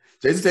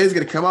 Jason Tatum's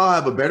going to come out and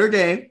have a better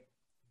game.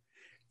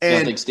 I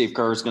And think Steve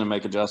Kerr is going to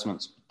make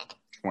adjustments.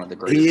 One of the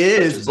greatest. He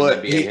is, coaches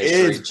but in NBA he history.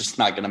 is- He's just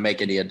not going to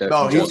make any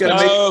adjustments. No, he's gonna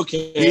make-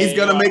 Okay. he's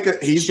going to make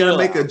Chill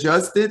out.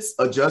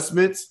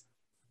 adjustments.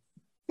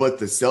 But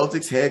the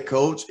Celtics head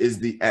coach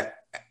is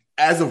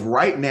as of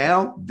right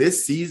now,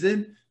 this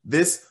season,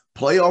 this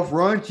playoff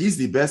run, he's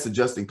the best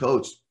adjusting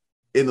coach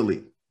in the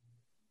league.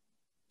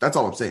 That's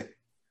all I'm saying.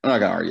 I'm not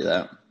going to argue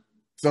that.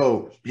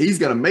 So he's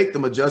going to make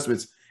them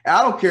adjustments. And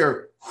I don't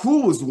care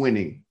who was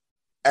winning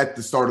at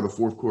the start of the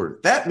fourth quarter.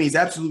 That means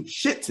absolute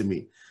shit to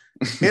me.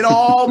 It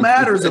all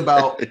matters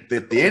about at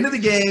the end of the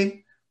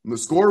game, when the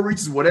score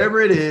reaches whatever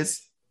it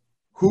is,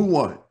 who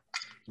won.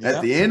 Yeah.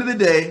 At the end of the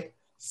day,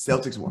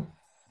 Celtics won.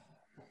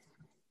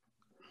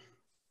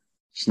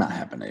 It's not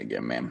happening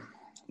again, man.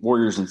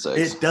 Warriors in 6.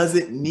 It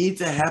doesn't need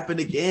to happen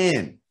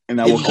again. And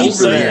I You will keep keep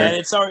saying there. that.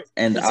 It's already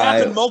And it's I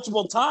happened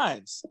multiple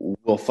times.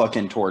 will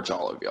fucking torch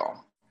all of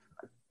y'all.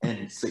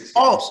 In 6 games.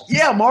 Oh,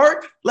 yeah,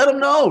 Mark. Let them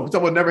know.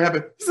 Someone never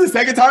happened. This is the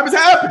second time it's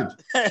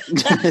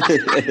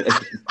happened.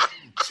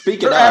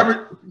 Speaking They're of,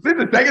 average. This is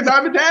the second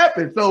time it's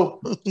happened. So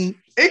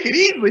it could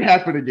easily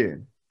happen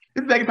again.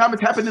 This is the second time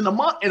it's happened in a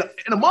month. In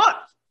a month.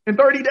 In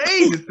 30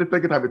 days, it's the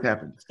second time it's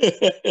happened.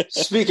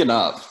 speaking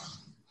of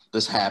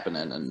this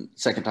happening and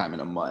second time in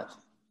a month,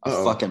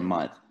 Uh-oh. fucking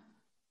month.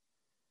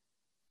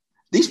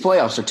 These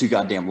playoffs are too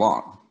goddamn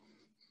long.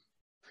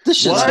 This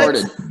shit What?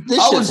 started. This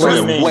I shit was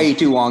started just- way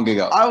too long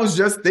ago. I was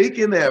just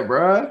thinking that,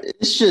 bruh.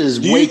 This shit is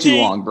Do way you too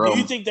think- long, bro. Do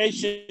you think they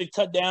should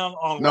cut down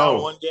on No.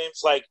 round one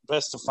games like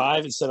best of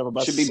 5 instead of a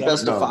best Should of be 7?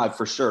 best No. of 5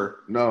 for sure,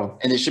 No,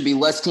 and it should be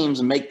less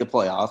teams make the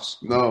playoffs.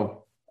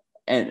 no,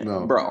 And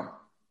No. bro,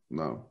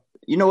 no.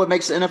 you know what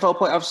makes the NFL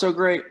playoffs so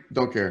great?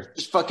 Don't care.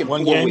 Just fucking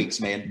One 4 game?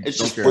 weeks, man. It's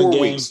Don't just care. 4 One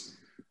game. weeks.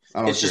 I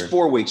don't It's care. just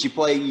 4 weeks. You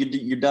play,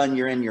 you're done.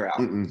 You're in. You're out.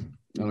 Mm-mm.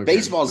 I don't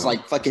Baseball's care.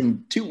 like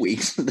fucking 2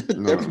 weeks. Their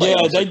No.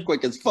 playoffs Yeah, are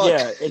quick as fuck.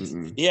 Yeah, it's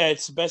Mm-mm.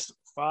 it's best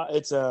 5.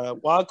 It's a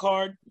wild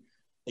card.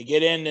 They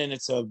get in, and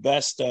it's a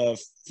best of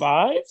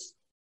 5.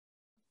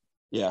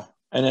 Yeah,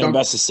 and then Don't-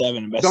 best of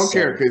 7. And best Don't of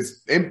care 7.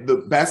 because the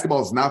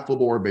basketball is not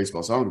football or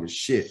baseball, so I don't give a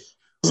shit.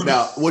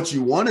 Now, what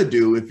you want to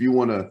do if you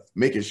want to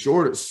make it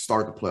shorter,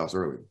 start the playoffs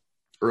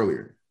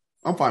earlier.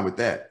 I'm fine with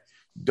that.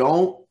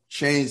 Don't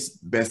change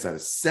best out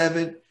of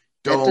 7.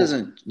 That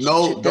doesn't.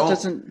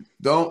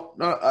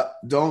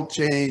 don't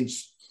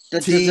change.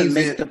 That teams doesn't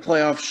make in- the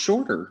playoffs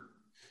shorter.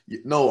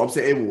 No, I'm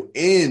saying it will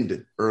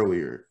end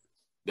earlier.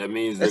 That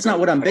means That's they're not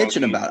what gonna I'm have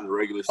bitching games about. in the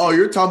regular Oh, season.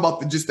 you're talking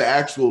about just the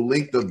actual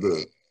length of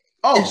the.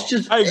 Oh, It's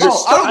just. I It's agree.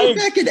 starting I-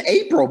 back in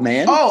April,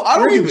 man. Oh, I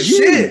don't We're in give a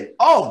June. shit.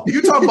 Oh,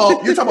 you're talking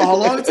about how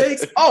long it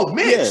takes? Oh,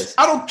 Mitch, Yes.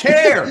 I don't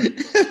care.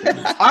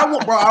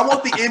 I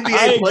want the NBA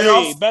I agree.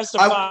 playoffs. Best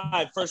of I-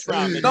 5, first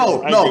round.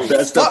 No, I no. agree.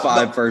 Best of Fuck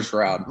 5 first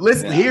round.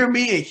 Listen, Yeah. hear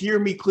me and hear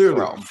me clearly.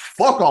 Bro.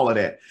 Fuck all of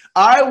that.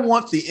 I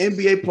want the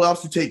NBA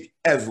playoffs to take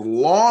as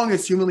long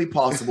as humanly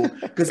possible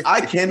because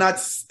I cannot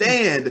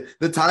stand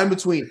the time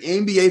between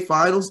NBA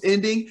finals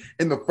ending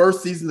and the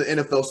first season of the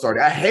NFL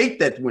starting. I hate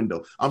that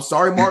window. I'm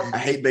sorry, Mark. I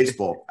hate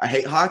baseball. I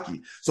hate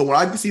hockey. So when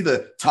I see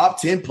the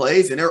top 10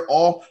 plays and they're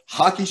all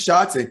hockey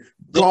shots and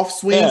golf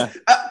swings.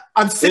 Yeah.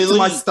 I'm sick to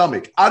my Elite.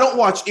 stomach. I don't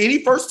watch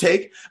any First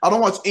Take. I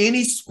don't watch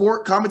any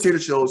sport commentator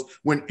shows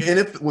when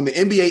the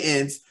NBA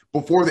ends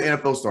before the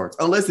NFL starts,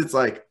 unless it's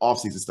like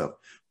off-season stuff.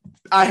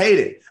 I hate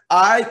it.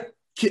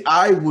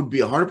 I would be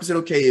 100%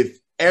 okay if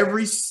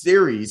every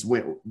series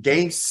went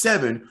game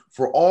 7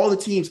 for all the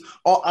teams.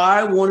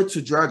 I wanted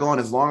to drag on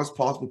as long as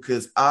possible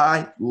because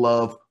I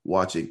love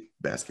watching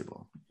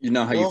basketball. You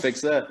know how you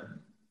fix that?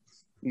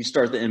 You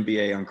start the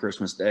NBA on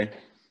Christmas Day,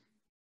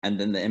 and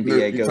then the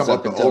NBA You goes talking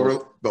up about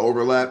until the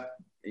overlap.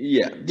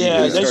 yeah.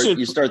 Yeah,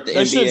 You start the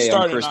They should NBA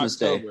start on in Christmas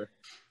Day. October.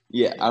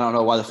 Yeah, I don't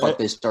know why the fuck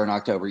they start in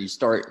October. You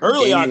start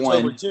Early game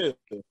October one. too.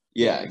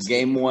 Yeah,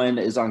 game 1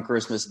 is on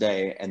Christmas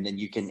Day, and then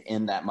you can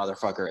end that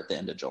motherfucker at the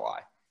end of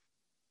July,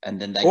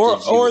 and then that Or-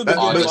 gives you or the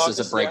beginning of August as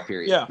a August, break yeah.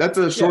 period. Yeah. That's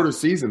a shorter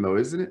season, though,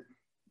 isn't it?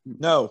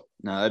 No,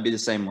 No, that'd be the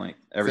same length.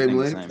 Everything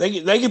the length?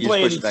 same. they can You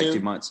play just push it back 82.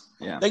 2 months.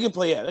 Yeah, They can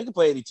play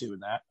 82 in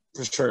that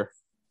for sure.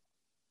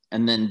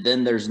 and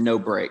then there's no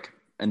break,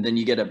 and then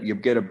you get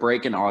a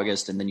break in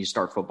August, and then you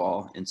start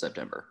football in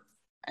September,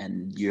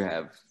 and you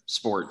have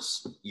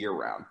sports year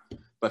round.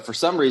 But for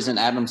some reason,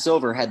 Adam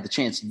Silver had the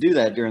chance to do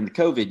that during the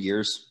COVID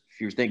years. If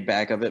you think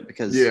back of it,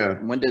 because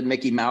when did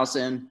Mickey Mouse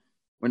end?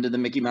 When did the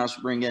Mickey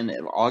Mouse ring in?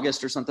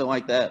 August or something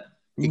like that.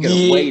 He could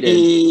have waited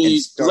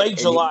and late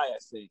July, I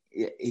think.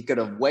 He could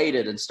have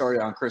waited and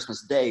started on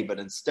Christmas Day, but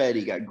instead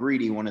he got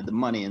greedy, wanted the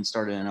money, and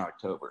started in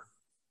October.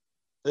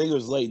 I think it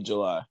was late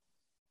July.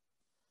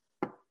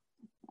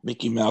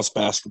 Mickey Mouse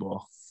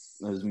basketball.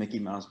 It was Mickey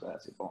Mouse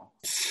basketball.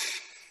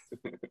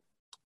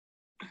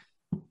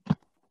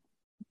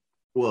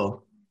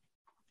 Well,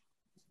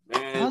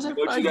 Man, How's what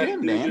everybody you got to doing,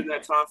 do man? during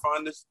that time,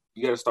 find this?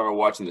 You got to start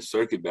watching the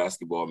circuit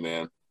basketball,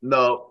 man.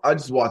 no, I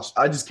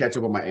just catch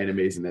up on my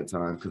animes in that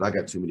time because I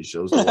got too many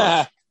shows to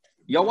watch.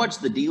 Y'all watch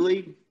the D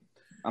League?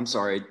 I'm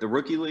sorry, the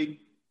Rookie League?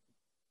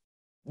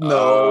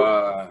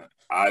 No,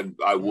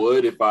 I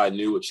would if I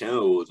knew what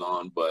channel it was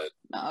on, but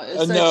No,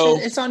 it's No.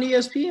 It's on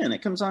ESPN.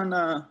 It comes on.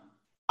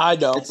 I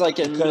don't. It's like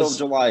in the middle of because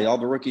July. All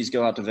the rookies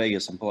go out to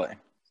Vegas and play.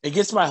 it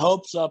gets my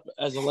hopes up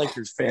as a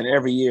Lakers fan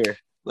every year.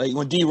 Like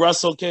when D.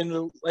 Russell came to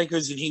the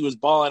Lakers and he was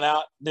balling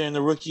out during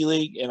the rookie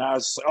league, and I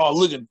was, oh,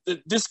 look at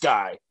this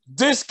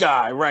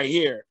guy right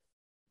here.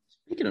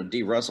 Speaking of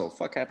D. Russell,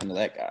 fuck happened to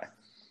that guy?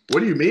 what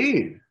do you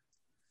mean?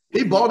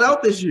 He balled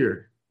out this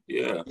year.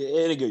 yeah.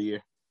 He had a good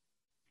year.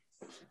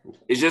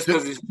 It's just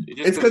because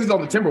It's because he's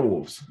on the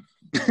Timberwolves.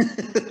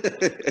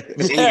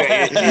 he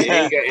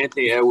got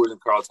Anthony Edwards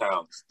and Carl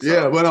Towns. So,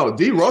 Yeah, but no,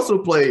 D. Russell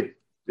played.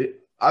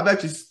 I've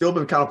actually still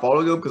been kind of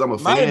following him because I'm a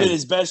Might have been fan.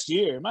 his best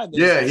year. Might have been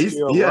Yeah, his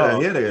best he year had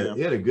overall.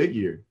 he had a good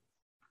year.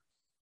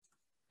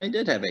 He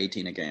did have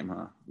 18 a game,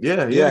 huh?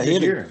 Yeah, Yeah, had a he good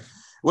had a- year.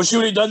 Wish you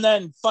would have done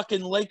that in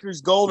fucking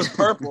Lakers gold and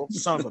purple,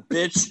 son of a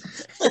bitch.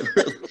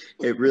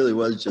 It really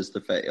was just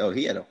the fact. Oh,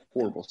 he had a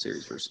horrible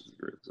series versus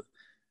the Grizz.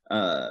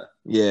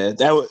 Yeah,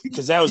 that was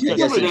because that was I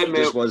guess remember it that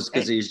man- just was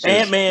because he's just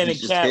Ant-Man he's and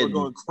just Cat were hidden.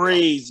 going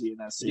crazy in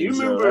that Do you series.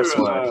 remember that's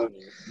why.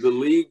 the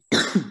league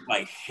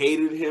like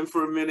hated him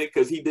for a minute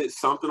because he did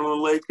something on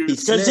the Lakers? He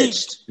Because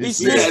snitched. he Yeah,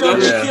 snitched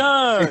on yeah. Nick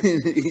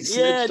Young. He Yeah,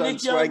 snitched on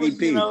Nick Young Swaggy was,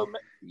 P.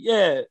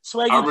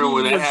 Swaggy I remember P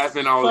when that was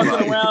happened. I was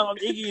fucking like, around on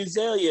Iggy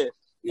Azalea, and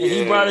yeah.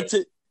 he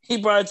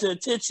brought it to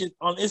attention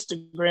on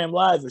Instagram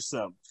Live or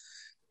something.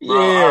 Bro,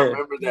 I Yeah,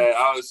 remember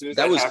that. As soon as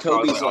That was happened, I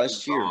Kobe's like, oh, last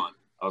he's year. gone.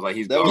 I was like,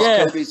 he's That gone. was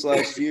Yeah. Kobe's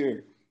last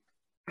year.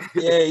 yeah. He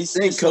Didn't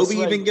snitched on Kobe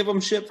Swaggy. even give him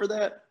shit for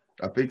that?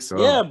 I think so.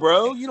 Yeah,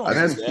 bro, you don't I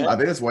do think that.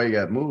 that's why he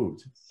got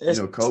moved. That's-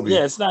 Kobe.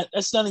 Yeah,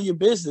 that's none of your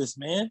business,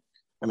 man.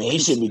 I mean, he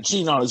shouldn't be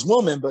cheating on his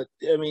woman, but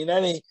I mean,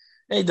 that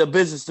ain't the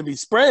business to be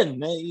spreading,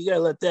 man. You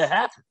gotta let that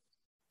happen.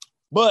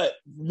 But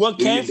what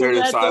Do came your from dirty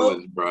that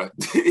silence, bro.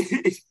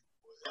 though?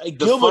 The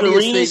Gilbert funniest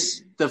Arenas,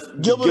 thing, the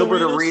Gilbert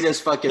Gilbert Arenas,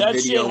 Arenas fucking that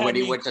video shit had when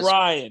he me went to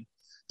crying.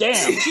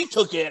 Damn, she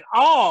took it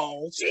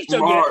all. She took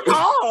Mark. it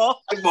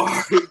all.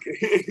 Mark. She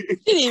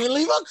didn't even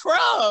leave a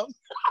crumb.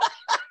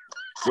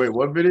 Wait,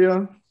 what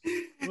video?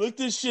 Look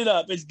this shit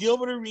up. It's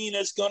Gilbert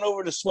Arenas going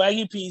over to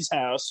Swaggy P's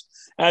house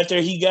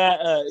after he got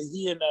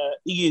he and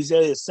Iggy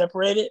Azalea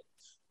separated,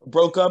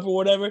 broke up or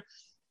whatever.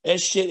 That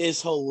shit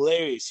is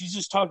hilarious. He's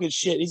just talking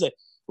shit. He's like,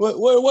 where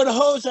the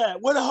hoes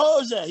at? Where the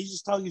hoes at? He's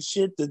just talking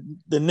shit to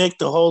the Nick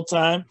the whole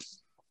time.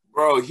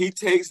 Bro, he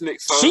takes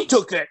Nick Son. She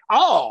took it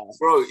all.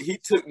 Bro, he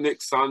took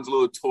Nick Son's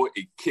little toy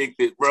and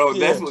kicked it. Bro,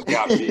 Yeah. that's what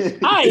got me.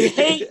 I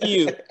hate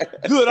you.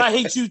 Good, I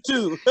hate you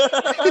too.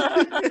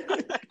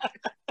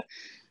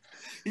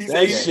 He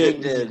That said,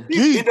 shit did.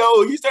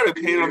 he started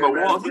painting on the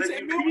wall. He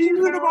said, man, what you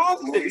doing about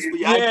this?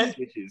 We Yeah. IG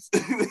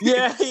bitches.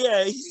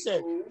 Yeah. He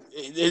said,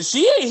 if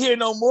she ain't here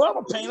no more, I'm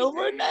gonna paint over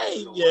her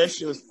name. Yeah, that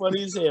shit was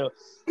funny as hell.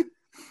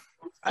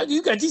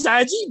 You got these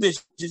IG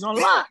bitches on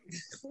lock.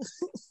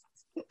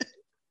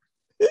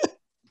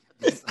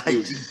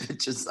 IG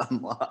bitches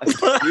unlocked.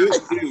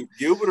 Dude,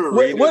 Gilbert Arenas.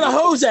 Wait, where the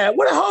hoes at?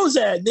 Where the hoes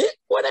at, Nick?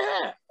 Where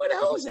the at? Where the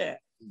hoes at?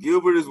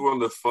 Gilbert is one of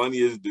the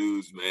funniest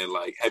dudes, man.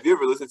 Like, have you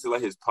ever listened to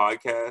like his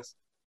podcast?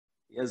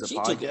 He has a She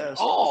took it podcast.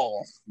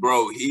 all.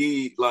 Bro,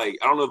 he like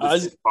I don't know if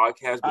it's his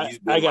podcast, but he's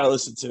been I gotta like,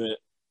 listen to it.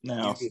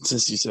 now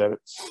since you said it.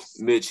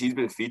 Mitch, he's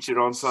been featured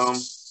on some,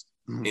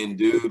 and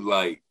dude,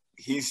 like,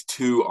 he's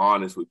too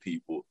honest with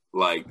people.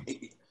 Like,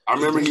 I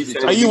remember he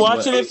said, Are you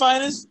watching it,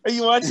 Finest? Are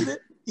you watching it?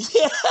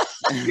 Yeah.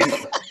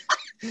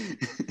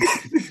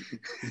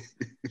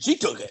 She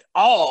took it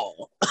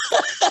all.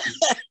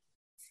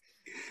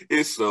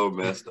 It's so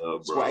messed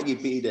up, bro.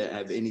 Swaggy P didn't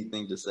have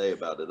anything to say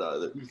about it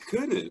either. He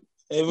couldn't.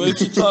 Hey,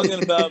 what you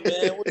talking about,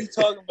 man? What are you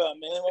talking about,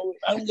 man?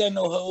 I don't got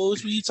no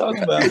hoes. What are you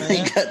talking about,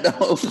 man? He got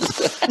no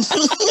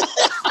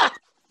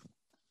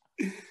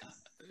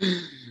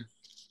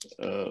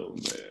Oh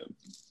man.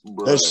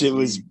 Bro. That shit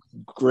was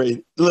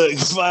great. Look,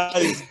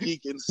 Finest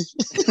geeking.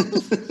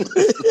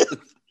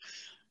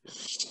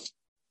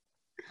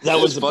 That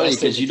was the funny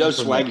best because you know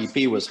from that. Swaggy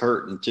P was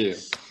hurting too.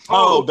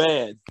 Oh,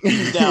 bad.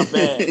 He's down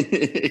bad.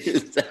 He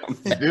was down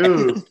bad.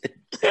 Dude,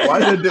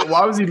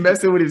 why was he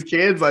messing with his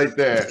kids like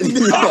that?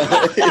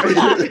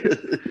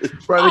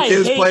 Bro, the I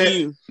kid's hate playing.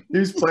 you. He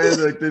was playing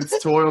like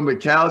this toy on the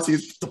couch.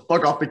 He's the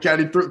fuck off the couch.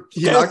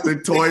 He knocked the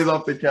toys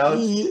off the couch.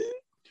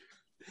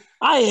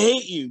 I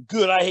hate you.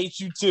 Good, I hate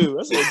you too.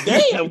 I said,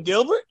 damn,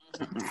 Gilbert.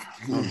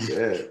 I'm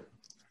dead.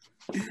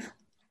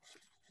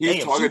 He's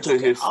Damn, talking she to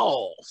took his it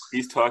all.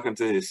 he's talking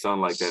to his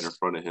son like that in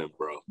front of him,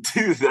 bro.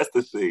 Dude, that's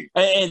the thing.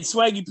 And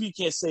Swaggy P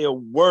can't say a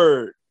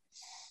word.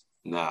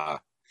 Nah.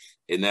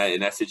 In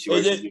that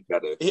situation, you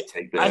gotta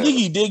take that. I think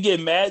he did get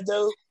mad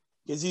though,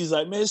 because he's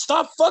like, man,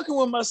 stop fucking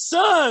with my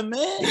son,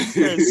 man. He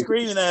started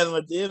screaming at him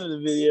at the end of the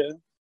video.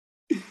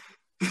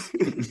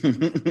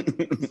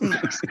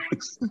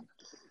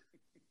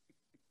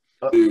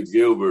 Dude,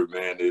 Gilbert,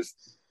 man,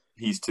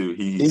 he's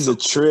a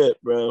trip,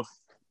 bro.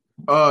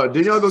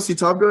 Did y'all go see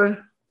Top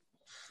Gun?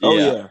 Oh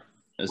yeah.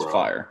 It's Bro.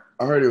 fire.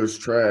 I heard it was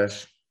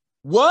trash.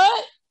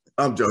 What?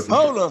 I'm joking.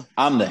 Hold on.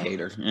 I'm the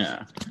hater.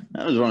 Yeah.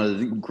 That was one of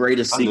the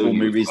greatest I knew sequel you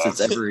movies was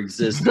that's ever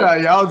existed. Yeah,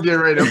 y'all was getting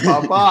ready to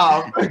pop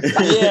off.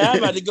 Yeah, I'm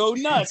about to go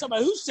nuts. I'm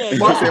like, who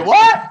said I said, that?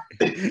 what?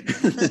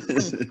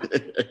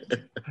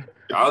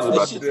 I was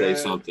about to shit- say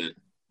something.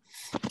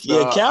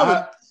 Yeah,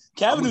 No,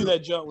 Calvin knew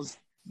that jump was.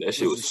 That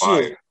shit was Shit.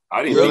 fire.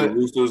 I didn't Really? think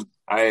Roosters.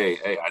 Hey,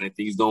 I didn't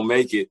think he's gonna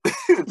make it.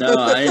 No,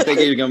 I didn't think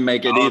he was gonna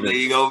make I it don't either. think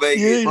he's gonna make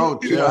it. Bro,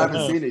 chill. I haven't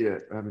Yeah. seen it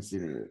yet. I haven't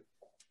seen it yet.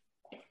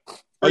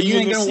 Are you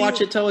ain't gonna gonna see watch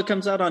it till it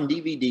comes out on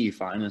DVD,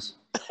 Finest?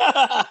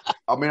 I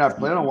mean, I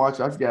plan on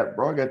watching. I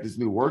got this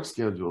new work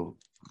schedule.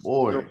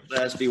 Boy, Your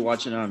ass be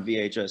watching it on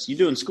VHS. You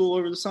doing school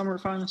over the summer,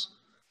 Finest?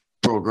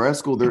 bro, grad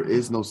school, there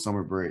is no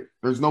summer break.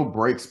 There's no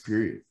breaks,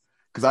 period.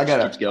 Because I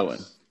Keeps got going.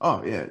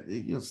 oh, yeah,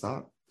 you don't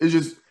stop. It's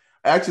just,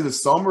 actually, the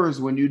summer is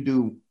when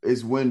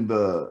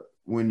the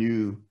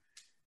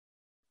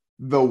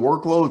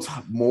workload's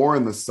more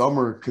in the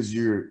summer because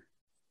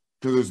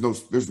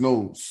there's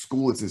no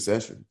school that's in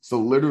session. So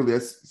literally,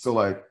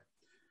 like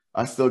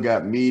I still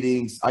got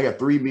meetings. I got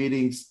 3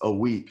 meetings a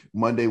week,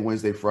 Monday,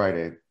 Wednesday,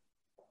 Friday.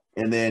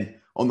 And then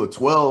on the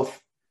 12th,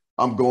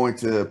 I'm going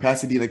to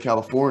Pasadena,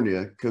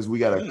 California, because we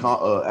got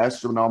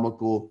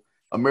a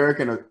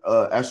American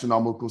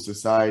Astronomical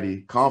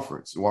Society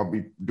conference where I'll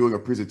be doing a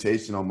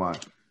presentation on my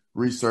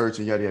research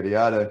and yada, yada,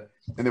 yada.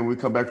 And then we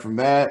come back from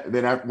that. And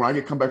then when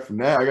I come back from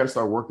that, I got to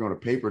start working on a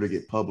paper to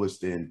get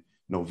published in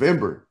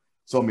November.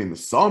 So, I mean, the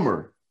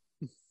summer,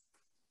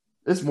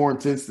 it's more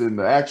intense than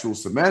the actual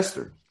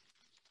semester,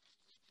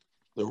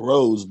 The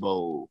Rose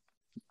Bowl.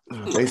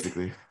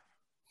 basically.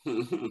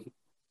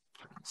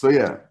 So,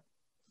 yeah.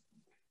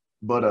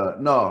 But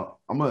no,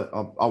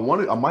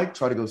 I might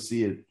try to go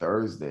see it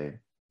Thursday.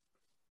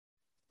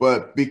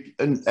 But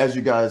and as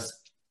you guys,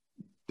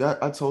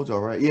 I told y'all,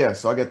 right? Yeah,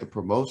 so I got the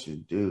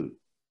promotion, dude.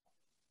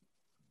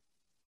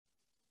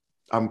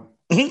 You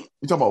talking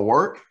about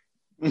work?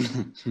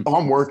 Oh,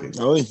 I'm working.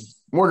 Oh, yeah.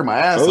 I'm working my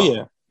ass off. Oh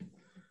yeah.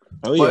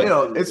 Oh But,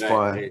 yeah. it's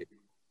fine.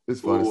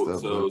 It's fun Cool.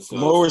 stuff. So- but-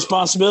 More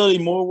responsibility,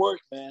 more work,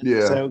 man. Yeah.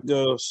 That's how it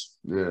goes.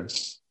 yeah.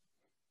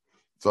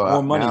 So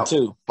More money now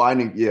too.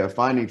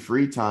 finding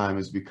free time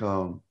has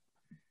become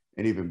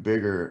an even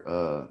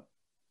bigger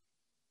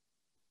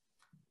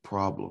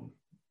problem.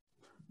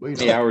 But, How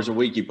many hours a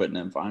week you putting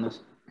in,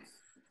 Finest?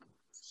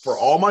 for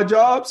all my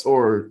jobs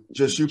or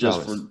just you,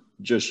 Just Palace? for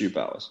just you,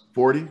 Palace.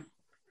 40?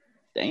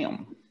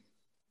 Damn.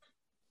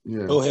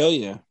 Yeah. Oh hell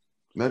yeah.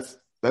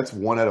 That's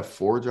 1 out of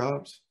 4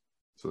 jobs.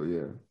 So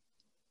yeah.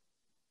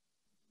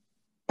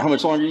 How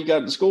much longer you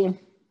got in school?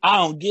 I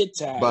don't get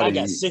tired. About I a got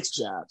year. 6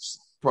 jobs.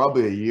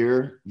 Probably a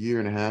year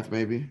and a half,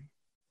 maybe.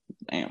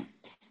 Damn.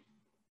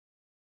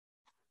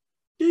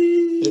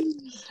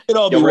 It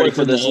all be Y'all ready worth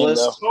for it in this the end,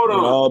 list? though. Hold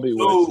It'll all on. be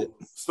worth it.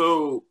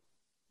 So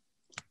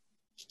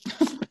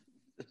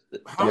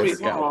how many? Dr.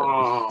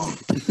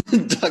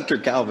 Calvin. Dr.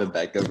 Calvin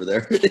back over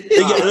there.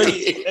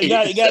 He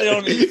got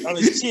it on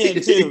his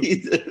chin too.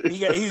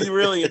 He's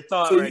really in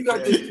thought So right you got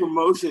there. this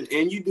promotion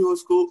and you doing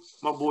school,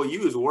 my boy.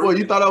 You is working. Well,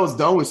 you thought I was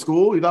done with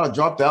school? You thought I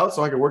dropped out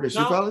so I could work at Shoe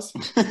No. Palace?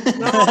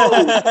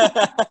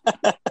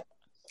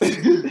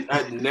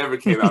 That never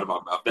came out of my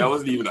mouth. That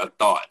wasn't even a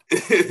thought. That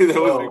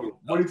wasn't even,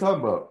 What are you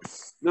talking about?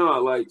 no,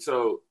 like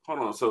so. Hold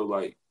on. So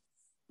like,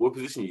 what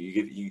position you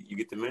get? You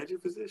get the manager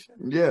position?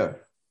 Yeah.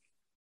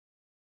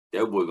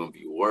 that boy gonna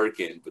be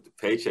working, but the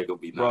paycheck gonna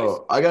be nice.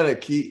 Bro, I got a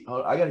key.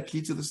 I got a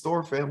key to the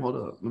store, fam. Hold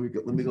up. Let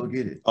me go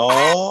get it.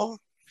 Oh,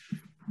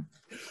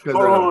 'Cause,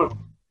 Hold on.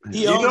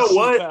 he You owns know Shoe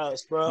what?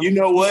 Palace, bro. You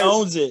know what? He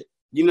owns it.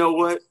 You know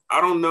what?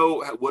 I don't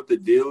know what the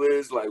deal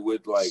is, like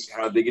with like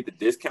how they get the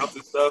discounts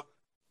and stuff.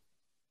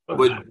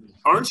 But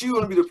aren't you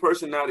gonna be the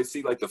person now to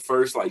see like the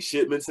first like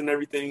shipments and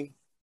everything,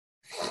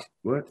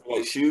 what?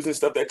 like shoes and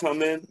stuff that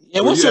come in?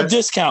 Yeah, what's your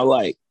discount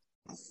like?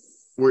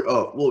 We're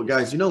well,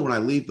 guys. You know when I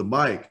leave the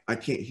mic, I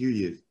can't hear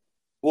you.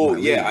 Well,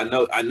 Not yeah,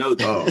 really. I know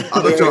that. Oh,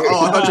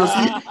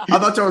 I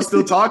thought y'all were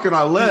still talking.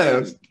 I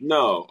left.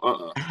 No,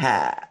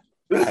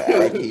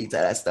 He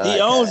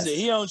owns it.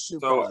 He owns Shoe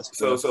Palace.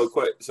 So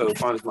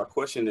Fonz, my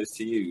question is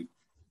to you: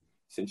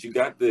 since you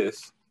got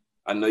this,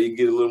 I know you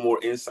get a little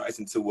more insights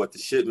into what the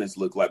shipments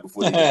look like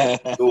before they get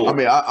to the store. I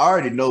mean, I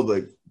already know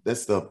that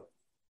stuff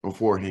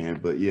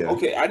beforehand, but yeah.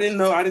 Okay, I didn't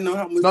know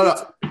how much.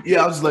 No.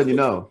 Yeah, I was just letting you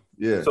know.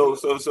 Yeah.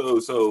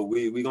 So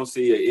we gonna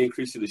see an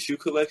increase to the shoe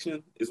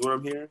collection, is what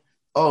I'm hearing.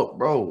 Oh,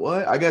 bro,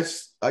 what? I got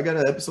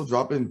an episode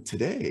dropping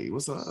today.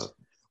 What's up?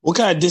 What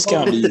kind of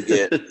discount do you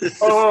get?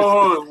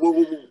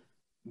 Whoa.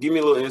 Give me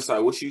a little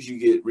insight. What shoes you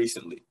get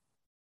recently?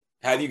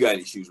 Have you got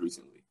any shoes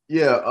recently?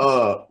 Yeah.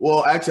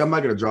 Well, actually, I'm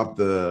not gonna drop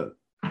the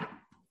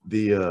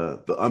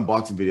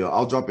unboxing video.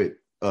 I'll drop it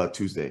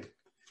Tuesday.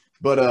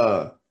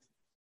 But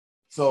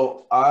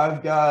so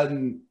I've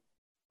gotten.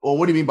 Well,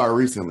 what do you mean by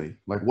recently?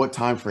 Like, what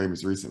time frame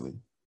is recently?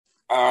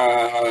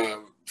 Uh,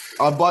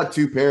 I bought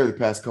 2 pairs the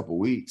past couple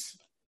weeks.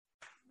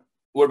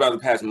 What about the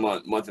past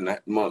month,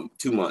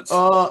 2 months?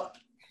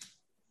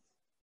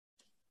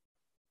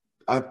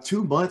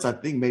 2 months, I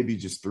think maybe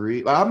just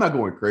 3. Like, I'm not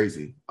going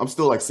crazy. I'm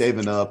still like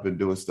saving up and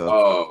doing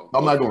stuff.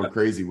 I'm not going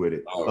crazy with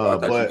it. I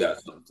thought you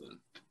got something.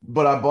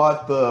 But I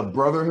bought the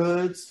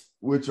Brotherhoods,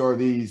 which are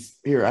these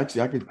here.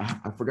 Actually,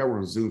 I forgot we're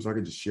on Zoom, so I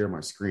could just share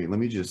my screen. Let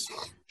me just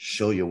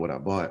show you what I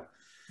bought.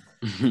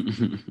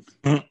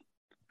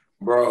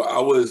 Bro, I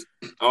was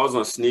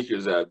on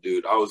Sneakers app,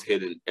 dude. I was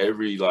hitting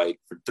every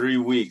for 3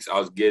 weeks. I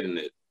was getting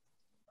it.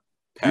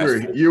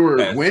 You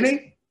were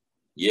winning?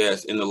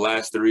 Yes, in the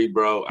last 3,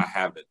 bro. I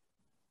haven't.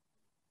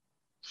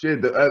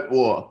 Shit.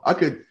 Well, I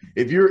could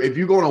if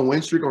you go on a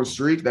win streak on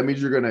streak, that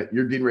means you're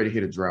getting ready to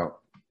hit a drought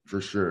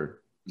for sure.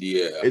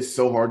 Yeah, it's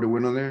so hard to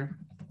win on there.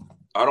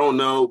 I don't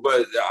know,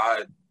 but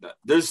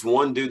there's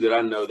one dude that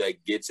I know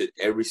that gets it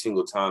every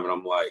single time, and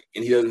I'm like,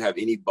 and he doesn't have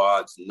any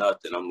bots,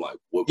 nothing. I'm like,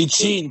 what? He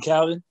cheating,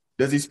 Calvin.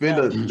 Does he spend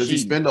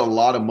a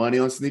lot of money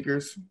on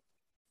sneakers app?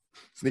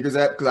 Because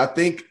I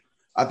think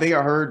I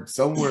heard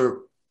somewhere,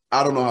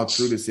 I don't know how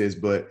true this is,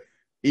 but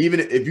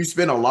even if you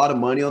spend a lot of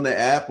money on the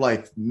app,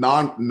 like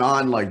non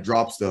like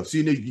drop stuff, so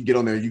you can get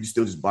on there, you can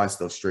still just buy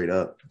stuff straight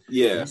up.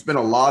 Yeah, if you spend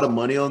a lot of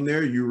money on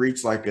there, you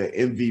reach like a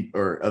MV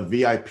or a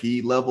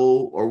VIP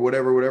level or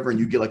whatever, and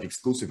you get like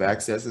exclusive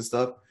access and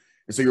stuff,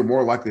 and so you're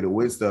more likely to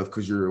win stuff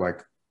because you're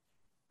like,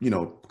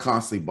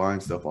 constantly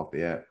buying stuff off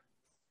the app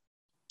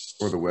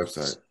or the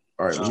website.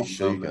 All right, let me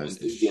show you guys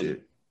this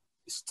shit.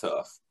 It's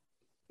tough.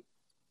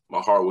 My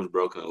heart was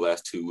broken the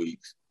last 2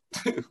 weeks.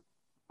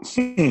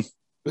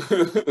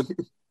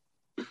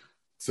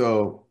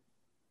 So,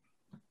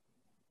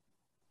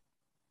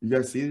 you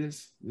guys see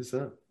this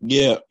up?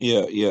 Yeah.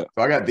 So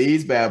I got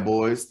these bad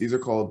boys. These are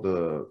called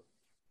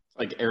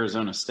like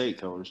Arizona State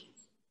colors.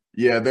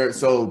 Yeah,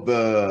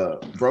 the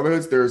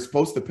Brotherhoods. They're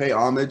supposed to pay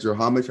homage,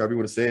 however you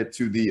want to say it,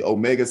 to the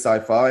Omega Psi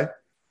Phi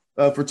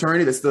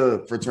fraternity. That's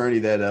the fraternity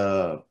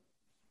that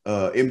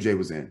MJ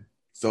was in.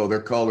 So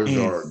their colors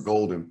are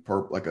gold and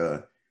purple, like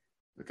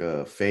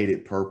a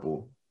faded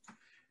purple.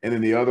 And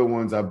then the other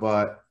ones I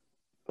bought.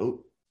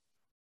 Oh,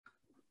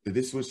 did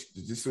this switch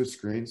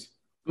screens?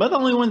 Am I the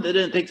only one that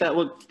didn't think that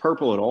looked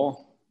purple at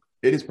all?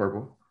 It is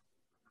purple.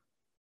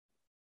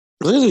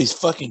 Look at these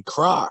fucking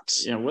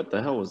Crocs. Yeah, what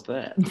the hell was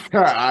that?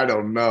 I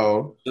don't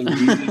know.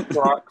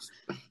 Crocs.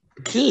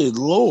 Good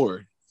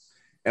Lord.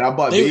 And I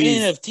bought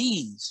these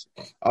NFTs.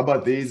 I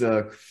bought these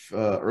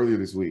earlier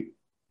this week.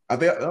 I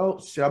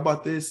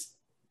bought this.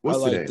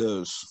 What's today?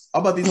 Those.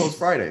 I bought these on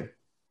Friday.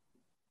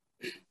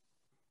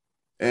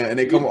 And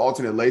they come with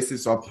alternate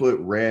laces, so I put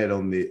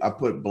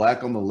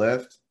black on the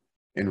left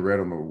and red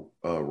on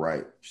the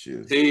right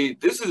shoe. See,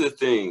 this is the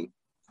thing.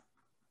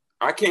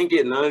 I can't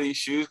get none of these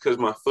shoes because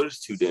my foot is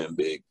too damn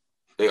big.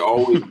 They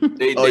always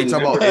they you talking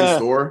about in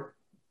store?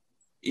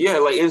 Yeah,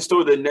 like in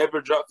store, they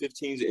never drop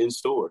 15s in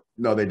store.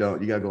 No, they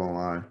don't. You gotta go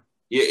online.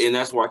 Yeah, and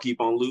that's why I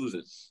keep on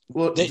losing.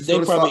 Well, they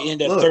probably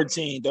end at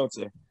 13, don't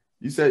they?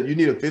 You said you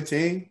need a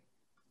 15?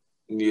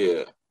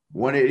 Yeah.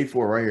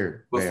 184 right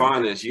here. But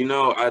finest,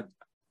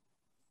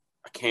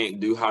 I can't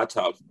do high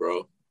tops,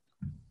 bro.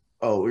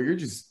 Oh, well, you're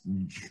just.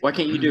 Why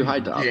can't you do high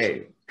tops? Yeah,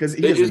 because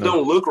they just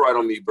don't look right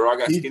on me, bro. I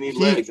got skinny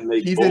legs, and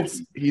he's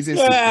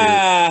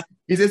insecure.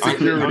 He's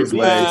insecure with his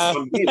legs.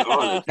 I'm being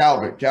honest.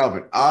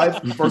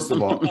 Calvin. First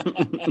of all,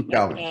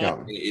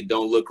 Calvin. It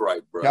don't look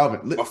right, bro.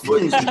 Calvin, my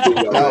foot is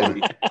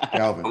Calvin.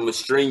 I'm a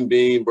string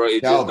bean, bro.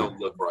 It just don't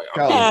look right.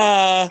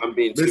 I'm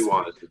being too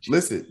honest with you.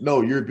 Listen,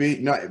 no, you're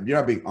not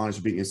being honest.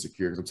 You're being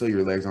insecure. Because I'm telling you,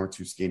 your legs aren't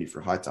too skinny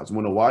for high tops. You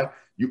want to know why?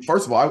 You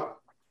first of all,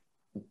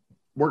 I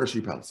work at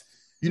Shoe Palace.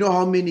 You know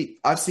how many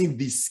I've seen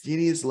the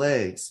skinniest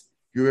legs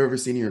you've ever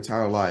seen in your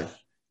entire life.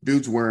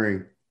 Dudes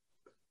wearing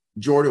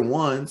Jordan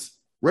 1s,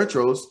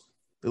 retros,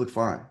 they look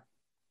fine.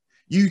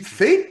 You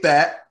think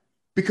that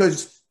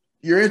because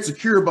you're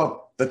insecure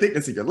about the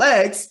thickness of your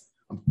legs.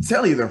 I'm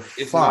telling you, they're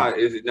It's fine.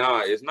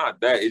 it's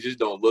not that. It just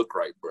don't look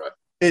right, bro.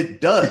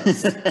 It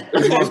does. That's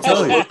what I'm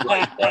telling you.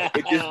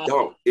 It just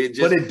don't. It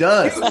just. But it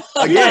does. You know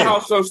Again, how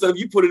some stuff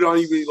you put it on,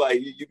 you be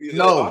like,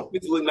 No. oh,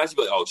 it's looking nice. You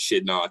be like, oh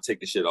shit, no, I take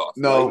the shit off.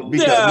 no, Like,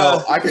 because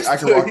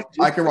Yeah.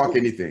 no, I can rock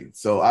anything.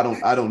 So I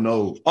don't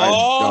know. I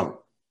Oh. don't.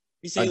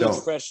 He said I he looks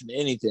don't. fresh in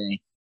anything.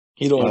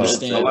 He don't I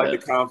understand. I like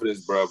that. the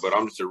confidence, bro, but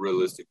I'm just a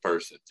realistic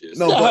person. Just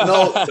No, but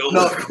no, don't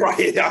no. look right.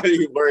 I don't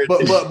even wear it.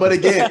 But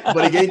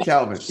again,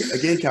 Calvin,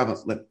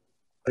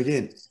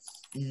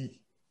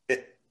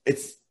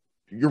 it's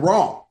you're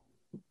wrong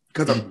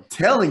because I'm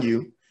telling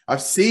you,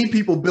 I've seen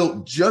people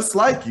built just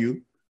like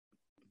you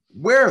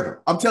wear them.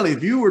 I'm telling you,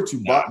 if you were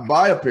to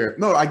buy a pair,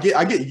 no, I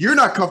get you're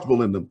not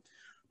comfortable in them,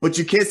 but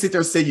you can't sit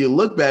there and say you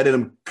look bad in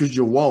them because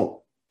you won't.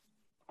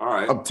 All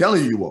right, I'm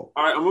telling you won't.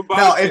 all right. I'm about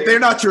Now, if they're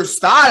not your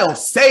style,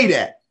 say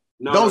that.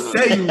 Don't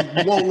say no.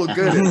 you won't look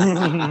good in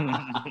them.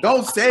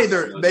 Don't say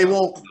they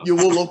won't. You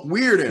will look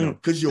weird in them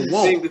because you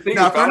won't. The thing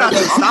Now, if they're not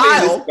your I'm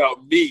saying this style,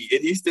 about me,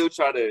 and he still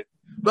try to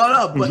but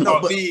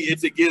about me and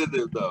to get at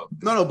them though.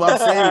 no. But I'm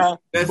saying,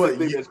 That's but the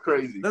thing you- that's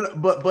crazy. no,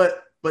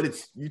 but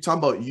it's you talking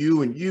about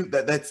you and you.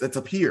 That's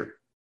up here.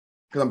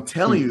 Because I'm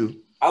telling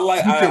you, I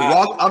like. you can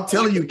walk. I'm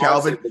telling like you, the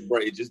Calvin. mindset,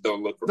 but it just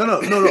don't look right.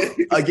 No.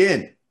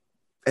 Again,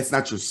 it's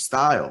not your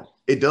style.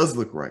 It does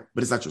look right,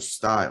 but it's not your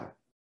style.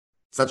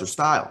 It's not your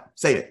style.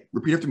 Say it.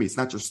 Repeat after me. It's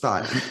not your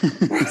style.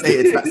 Say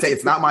it. Say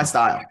it's not my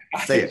style.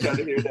 Say I ain't trying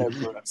to it. hear that,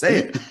 bro. Say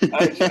it.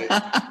 I ain't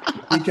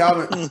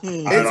trying to-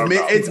 See, Calvin,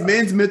 it's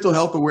Men's Mental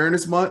Health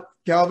Awareness Month,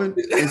 Calvin,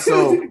 and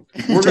so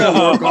we're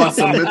gonna work on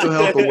some mental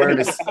health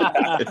awareness.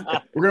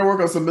 We're gonna work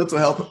on some mental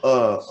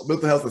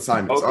health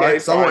assignments. Okay, all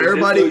right. So I want fine.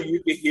 everybody. Just so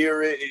you can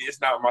hear it. It's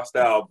not my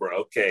style, bro.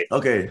 Okay.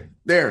 Okay,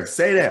 there.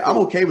 Say that. I'm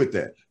okay with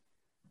that.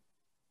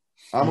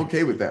 I'm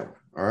okay with that one.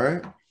 All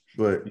right,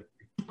 but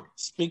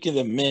Speaking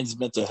of men's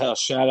mental health,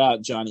 shout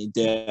out Johnny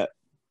Depp.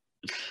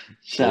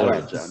 Shout Boy.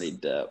 out Johnny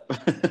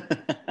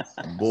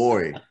Depp.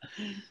 boy,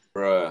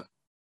 Bruh.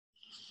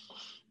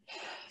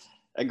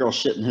 That girl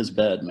shit in his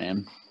bed,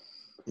 man.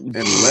 and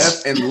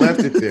left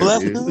it there,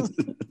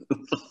 dude.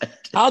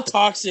 How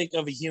toxic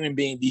of a human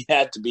being do you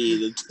have to be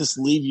to just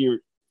leave your,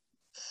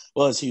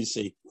 well, as he would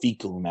say,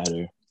 fecal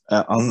matter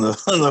on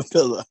the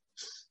pillow?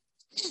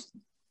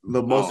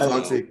 The most Oh.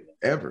 toxic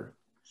ever.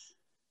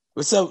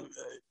 What's up,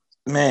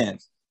 man?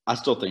 I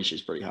still think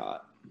she's pretty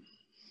hot.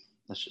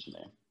 That's just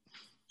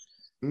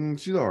me.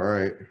 She's all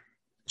right.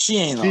 She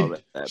ain't She- all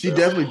that. She bro.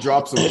 definitely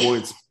dropped some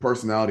points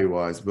personality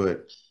wise,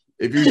 but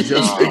if you're just She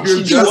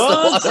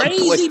was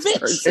crazy,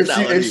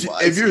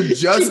 bitch. if you're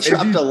just She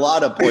dropped a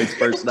lot of points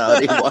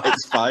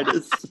personality-wise,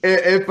 Finest.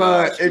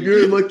 if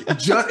you're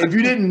if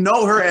you didn't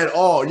know her at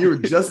all, you were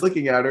just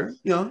looking at her,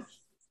 she's all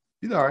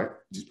right.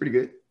 She's pretty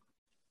good.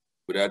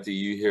 But after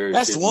you hear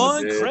That's shit in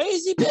one the bed,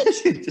 crazy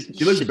bitch.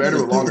 She looks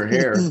better with longer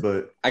hair,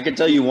 but I can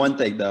tell you one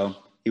thing though.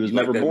 He was You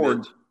like never that bored.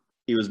 bitch?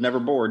 He was never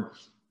bored.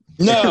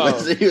 No,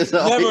 he was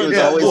always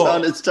Yeah, always well,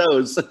 on his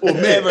toes. well,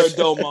 never Mitch, a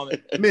dull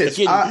moment. Mitch,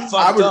 Getting I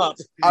fucked would up.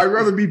 I'd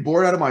rather be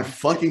bored out of my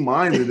fucking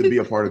mind than to be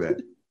a part of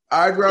that.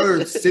 I'd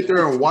rather sit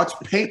there and watch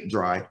paint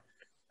dry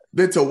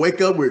than to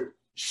wake up with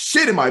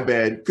shit in my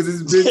bed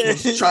because this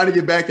bitch was trying to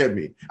get back at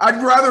me.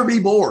 I'd rather be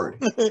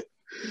bored. I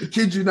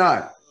kid you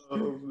not.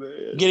 Oh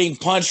man. Getting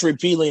punched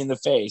repeatedly in the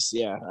face.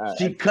 Yeah. All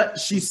right.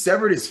 She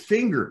severed his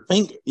finger.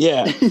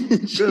 Yeah.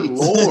 Good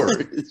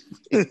Lord.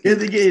 He had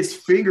to get his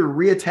finger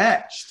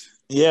reattached.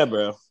 Yeah,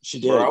 bro. She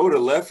did. bro, I would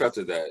have left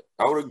after that.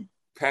 I would have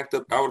packed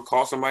up. I would have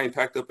called somebody and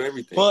packed up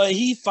everything. But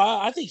he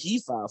filed. I think he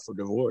filed for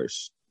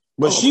divorce.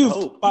 But Oh, she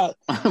oh. filed.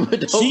 I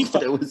would She hope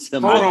that it was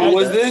him. Hold on, I-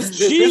 was this?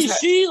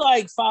 She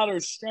like filed a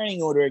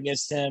restraining order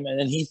against him, and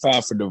then he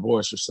filed for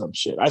divorce or some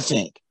shit. I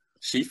think.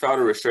 She filed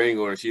a restraining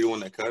order. She the one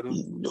that cut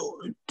him.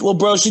 Well,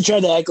 bro, she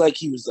tried to act like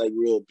he was like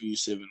real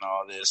abusive and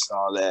all this and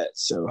all that.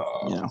 So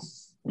Oh.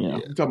 yeah.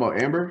 You talking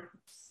about Amber?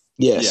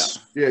 Yes.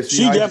 Yeah,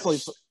 She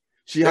definitely.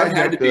 She That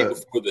had to hijacked be the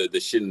before the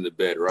shit in the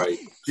bed, right?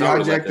 she So I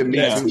would've let hijacked the that Me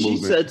Yeah. Too She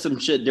movement. said some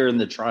shit during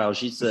the trial.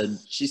 She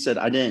said,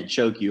 I didn't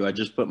choke you. I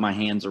just put my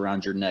hands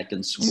around your neck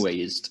and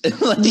squeezed.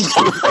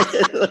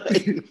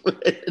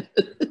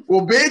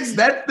 Well, bitch,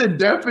 that's the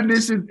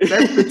definition.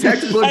 That's the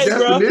textbook Hey,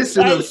 bro,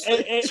 definition of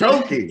hey,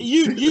 choking.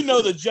 You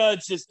know the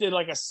judge just did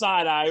like a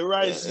side eye,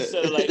 right? She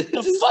said like,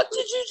 "The fuck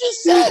did you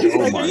just say? Oh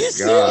Like, my are you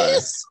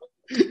God. serious?"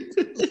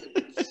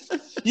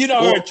 You know,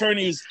 her Well-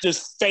 attorney was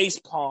just face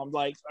palmed,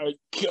 like, "Oh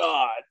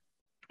God."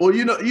 Well,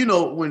 you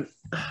know when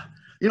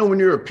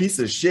you're a piece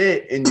of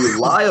shit and you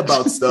lie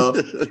about stuff,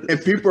 and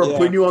people are Yeah.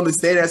 putting you on the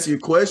stand asking you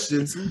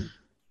questions.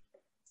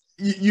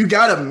 You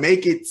got to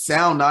make it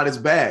sound not as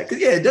bad.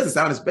 Because, yeah, it doesn't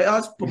sound as bad.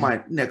 I'll just put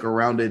my neck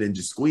around it and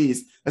just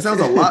squeeze. That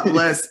sounds a lot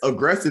less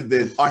aggressive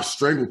than I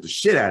strangled the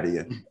shit out of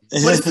you.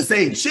 But it's the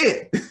same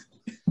shit.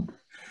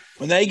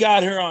 When they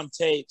got her on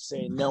tape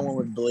saying no one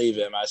would believe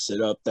him, I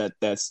said, "Oh,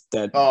 that's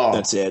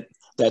it.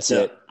 That's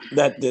it.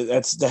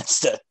 That's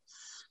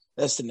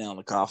the nail in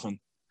the coffin."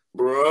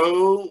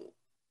 Bro,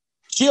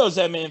 She owes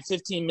that man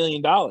 $15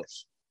 million.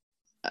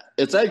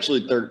 It's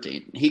actually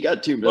 13. He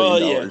got $2 Well,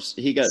 million.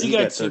 yeah. He got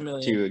 $2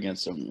 million. 2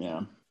 against him.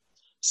 Yeah.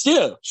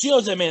 Still, she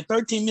owes that man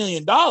 $13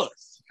 million.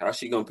 how's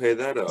she gonna pay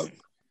that up?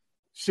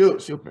 She'll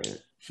pay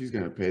it. She's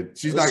gonna pay it.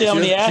 She's Let's see how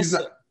many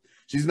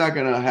She's not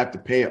gonna have to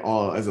pay it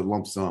all as a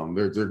lump sum.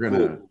 They're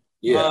gonna.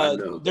 Yeah, I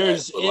know.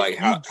 there's- But, like, it-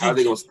 how you- are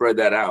they gonna spread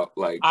that out?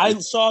 Like, I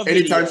saw a video.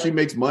 Anytime she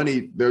makes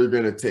money, they're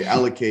gonna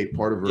allocate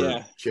part of her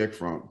Yeah. check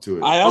to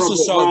it. I also Hold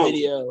on, saw hold a on.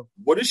 video.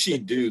 what does she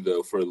do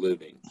though for a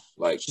living?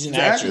 Like, She's an She's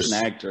an actress. She's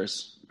an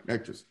actress.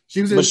 Actress.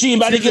 She was in, But she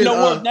ain't about to she's get in,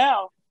 no work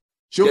now.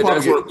 She'll yeah,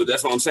 probably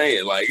that's what I'm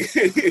saying. Like,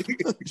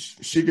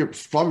 she could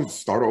probably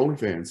start her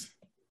OnlyFans.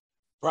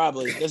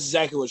 Probably. That's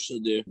exactly what she'll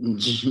do.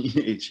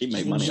 She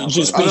made money She'll off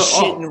just of be it.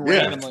 shitting yeah.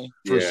 randomly.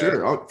 For Yeah.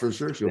 sure. For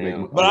sure she'll make Damn.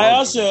 money. But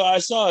I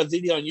saw a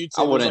video on YouTube.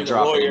 I It was wouldn't like a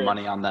drop any lawyer.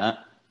 money on that.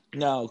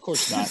 No, of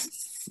course not.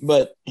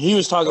 But he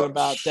was talking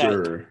about that.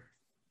 Sure.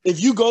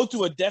 If you go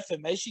through a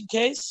defamation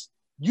case,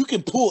 you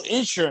can pull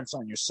insurance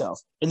on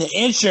yourself, and the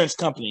insurance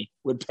company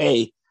would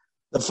pay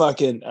the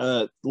fucking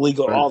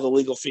legal, all the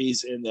legal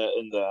fees and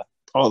the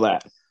all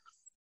that.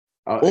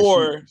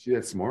 Or- she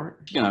that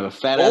smart? You're going to have a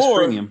fat ass Or-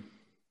 premium.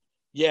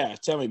 Yeah,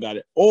 tell me about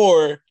it.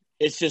 Or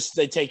it's just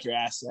they take your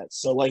assets.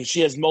 So like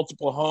she has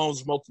multiple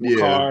homes, multiple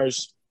Yeah.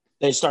 cars.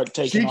 They start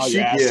taking all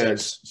your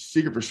assets.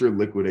 she could for sure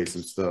liquidate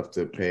some stuff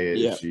to pay it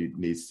Yeah. if she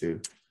needs to.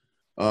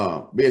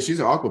 But yeah, she's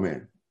an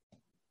Aquaman.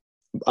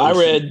 I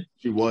read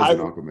She was I- an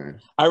Aquaman.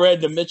 I read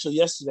the Mitchell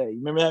yesterday. You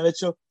remember that,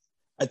 Mitchell?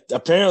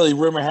 Apparently,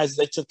 rumor has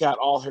they took out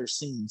all her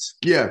scenes.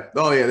 Yeah.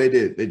 Oh yeah, they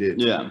did. They did.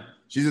 Yeah.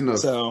 She's in the.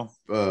 So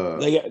uh,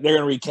 they're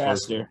gonna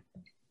recast her.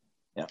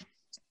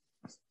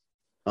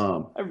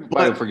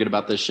 Everybody will forget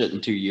about this shit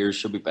in 2 years.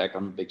 She'll be back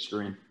on the big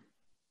screen.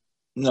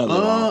 No, they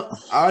won't.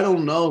 I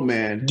don't know,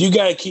 man. You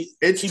gotta keep.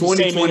 It's keep the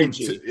same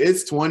 2022. energy.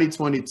 It's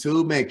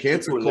 2022, man.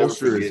 Cancel People will never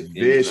culture is forget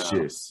ins and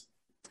vicious.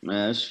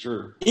 Man, that's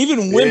true.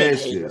 Even women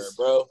Yes, hate her, yes.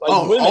 bro. Like,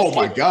 Oh, women oh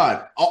my hate her.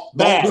 God! Oh,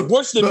 Bad, the-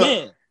 worse than the-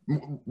 men.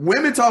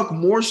 Women talk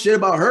more shit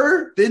about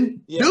her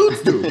than Yeah.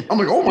 dudes do. I'm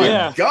like, oh my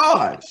Yeah.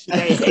 God.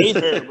 They hate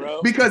her,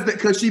 bro.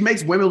 Because she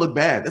makes women look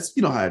bad. That's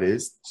how it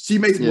is. She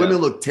makes Yeah. women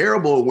look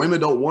terrible, and women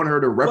don't want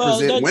her to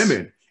represent that's-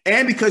 women.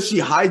 And because she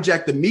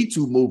hijacked the Me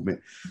Too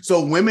movement,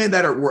 so women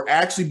that were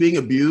actually being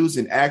abused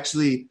and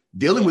actually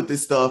dealing with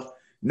this stuff,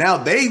 now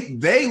they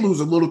lose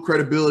a little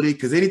credibility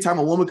because anytime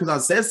a woman comes out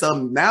and says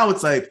something, now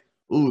it's like,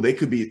 ooh, they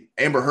could be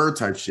Amber Heard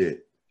type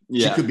shit.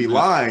 Yeah. She could be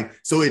lying,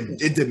 so it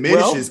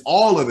diminishes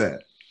all of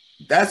that.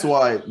 That's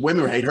why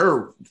women hate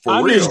her for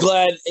I'm real. just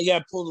glad it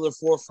got pulled to the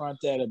forefront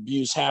that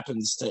abuse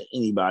happens to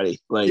anybody.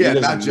 Like, Yeah, it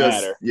doesn't not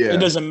just- matter. yeah. It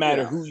doesn't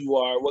matter Yeah. who you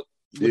are, what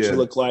Yeah. you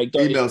look like.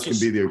 Don't- Females just-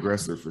 can be the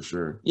aggressor for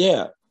sure.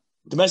 Yeah.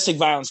 Domestic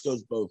violence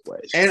goes both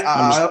ways. And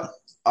I'm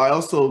I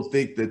also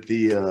think that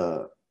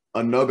the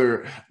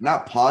another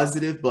not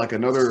positive, but like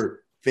another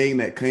thing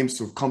that comes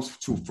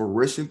to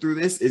fruition through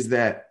this is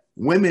that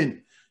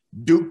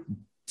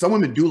some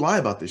women do lie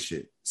about this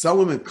shit. Some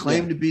women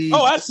claim to be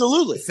oh,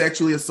 absolutely.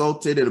 sexually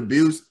assaulted and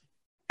abused,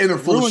 and they're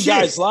full Ruin of shit.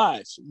 guys'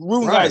 lives.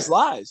 Ruin Right. guys'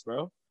 lives,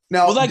 bro.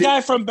 Now, Well, that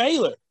guy from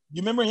Baylor,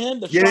 you remember him?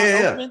 The yeah, Sean yeah,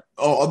 yeah.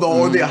 Oakman?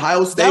 Or the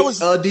Ohio State That was-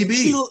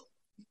 DB.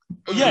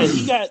 Yeah,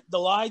 he got the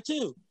lie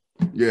too.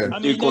 Yeah, I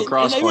mean, Duke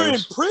lacrosse and they were in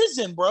players.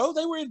 prison, bro.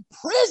 They were in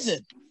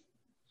prison.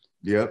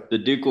 yep. The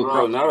Duke bro,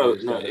 lacrosse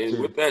players got it, and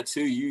too. with that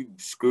too, you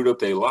screwed up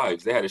their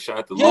lives. They had a shot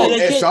at the Yeah, league.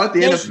 they And can't- shot at the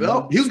there's-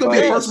 NFL. He was going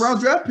to be a Yes. first round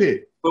draft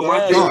pick. But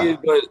my Yeah. thing is,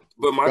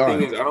 but my Gone.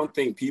 thing is, I don't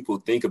think people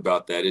think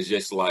about that. It's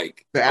just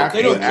like The after,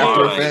 They don't the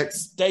after care.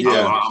 effects. They yeah.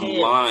 don't I'm care.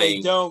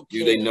 lying. They don't do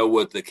care. they know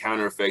what the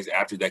counter effects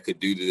after that could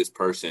do to this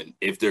person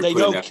if they're They put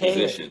in don't that care.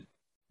 position?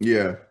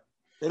 Yeah.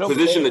 They don't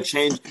Position care. to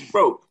change,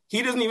 bro.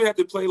 He doesn't even have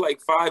to play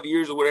like 5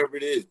 years or whatever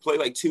it is. Play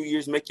like 2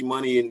 years, make you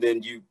money, and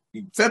then you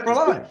Set for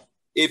life.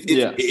 if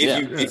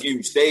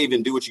you save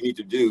and do what you need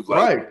to do, like,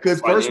 Right,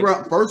 because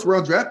first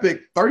round draft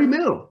pick, 30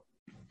 mil.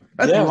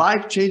 That's Yeah.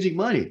 life-changing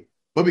money.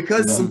 But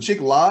because some chick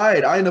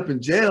lied, I end up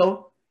in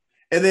jail.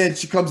 And then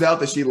she comes out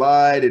that she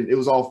lied and it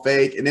was all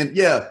fake. And then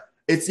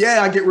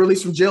I get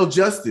released from jail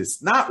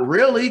justice. Not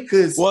really,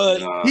 because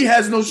Well, he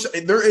has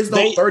there is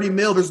no 30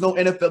 mil, there's no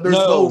NFL, there's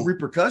no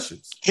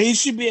repercussions. he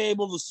should be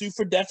able to sue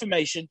for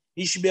defamation.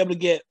 He should be able to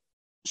get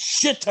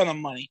shit ton of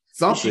money.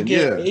 Something,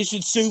 He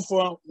should sue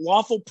for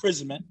lawful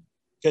imprisonment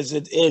because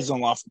it is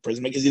unlawful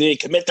imprisonment because he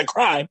didn't commit the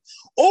crime.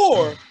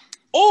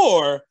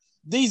 Or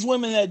these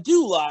women that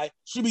do lie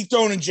should be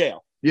thrown in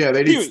jail Yeah,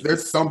 they Period. need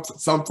there's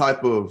some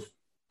type of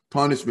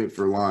punishment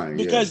for lying.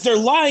 because they're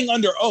lying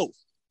under oath.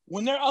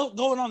 When they're out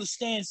going on the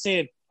stand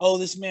saying, "Oh,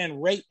 this man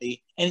raped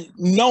me," and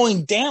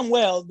knowing damn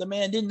well the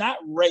man did not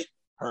rape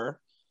her,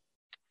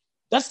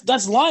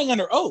 that's lying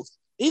under oath.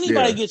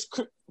 Anybody Yeah. gets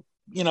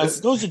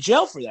goes to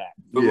jail for that.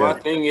 But Yeah. my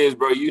thing is,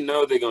 bro,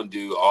 they're gonna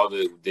do all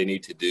they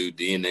need to do,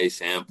 DNA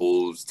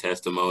samples,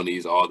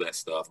 testimonies, all that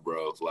stuff,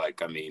 bro.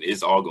 Like, I mean,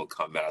 it's all gonna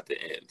come out at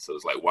the end. So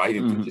it's like, why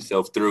you didn't put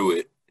yourself through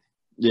it?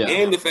 Yeah.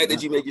 And the fact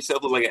that you make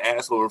yourself look like an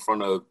asshole in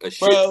front of a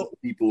shit Bro, ton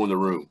of people in the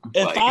room.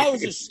 If Like, I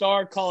was a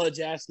star college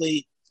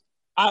athlete,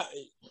 I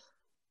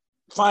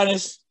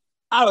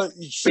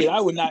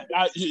would not.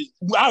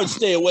 I would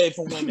stay away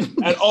from women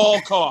at all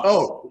costs.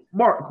 Oh,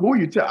 Mark, who are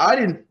you? I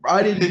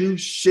didn't do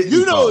shit.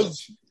 You in know,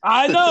 college.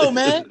 I know,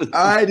 man.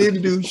 I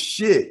didn't do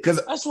shit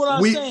because That's what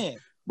I'm saying.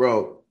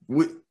 bro.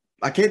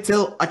 I can't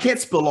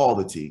spill all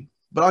the tea,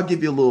 but I'll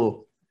give you a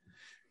little.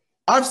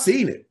 I've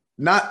seen it,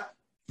 not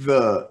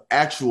the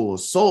actual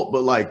assault,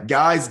 but like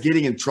guys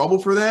getting in trouble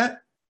for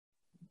that,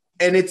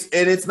 and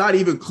it's not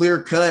even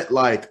clear cut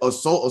like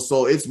assault.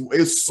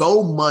 It's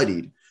so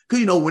muddied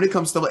because when it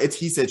comes to it's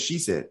he said, she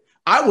said.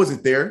 I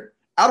wasn't there.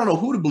 I don't know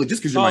who to believe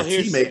just because you're my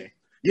teammate.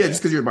 Yeah,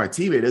 just because you're my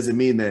teammate doesn't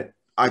mean that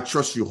I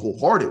trust you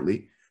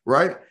wholeheartedly,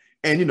 right?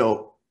 And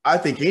I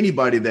think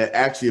anybody that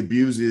actually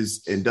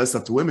abuses and does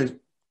stuff to women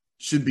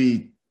should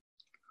be,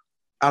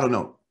 I don't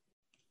know,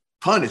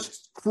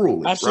 punished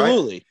cruelly.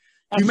 Absolutely.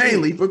 Right?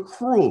 Humanely, but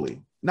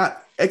cruelly,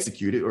 not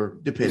executed or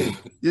depending.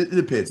 It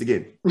depends.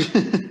 Again,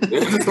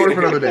 it's a story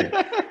for another day.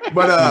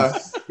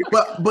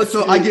 But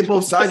so I get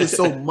both sides. It's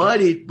so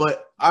muddied.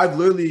 But I've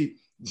literally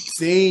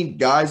seen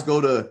guys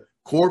go to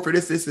court for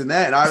this, and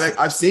that. And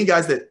I've seen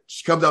guys that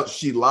she comes out,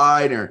 she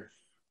lied, or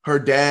her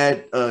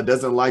dad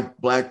doesn't like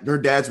black. Her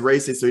dad's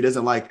racist, so he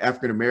doesn't like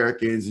African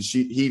Americans, and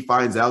he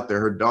finds out that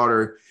her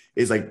daughter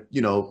is like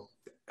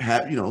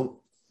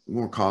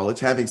more college,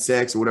 having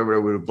sex or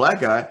whatever with a black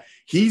guy.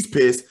 He's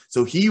pissed,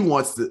 so he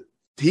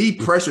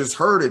pressures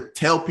her to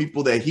tell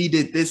people that he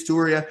did this to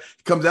her. Yeah,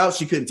 comes out,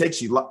 she couldn't take.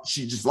 She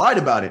just lied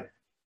about it.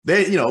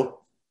 Then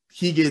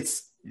he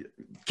gets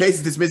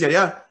cases dismissed.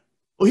 Yeah.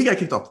 Well, he got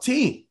kicked off the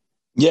team.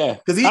 Yeah,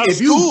 because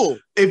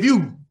if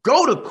you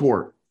go to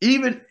court,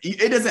 even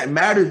it doesn't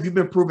matter if you've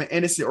been proven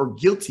innocent or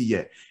guilty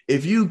yet.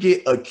 If you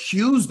get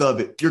accused of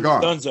it, you're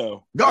gone.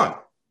 Dunzo. Gone.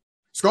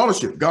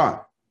 Scholarship gone.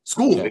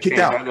 School kicked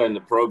out. Have that in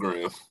the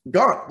program.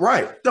 Gone.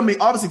 Right. I mean,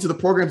 obviously, to the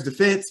program's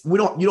defense, you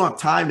don't have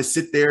time to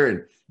sit there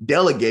and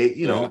delegate.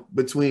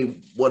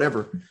 Between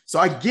whatever. So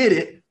I get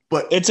it,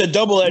 but it's a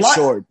double-edged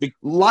sword.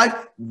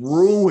 Life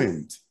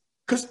ruined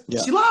because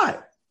she lied.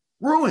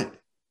 Ruined.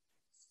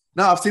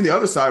 Now I've seen the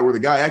other side where the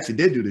guy actually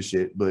did do the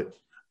shit, but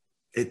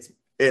it's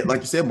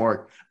like you said,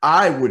 Mark.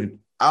 I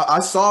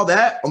saw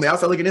that on the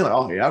outside looking in, like,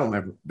 oh, hey, I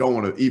don't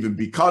want to even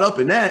be caught up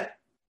in that.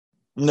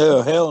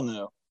 No, hell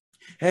no.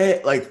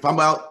 Hey, like if I'm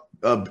out,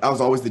 I was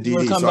always the DD. You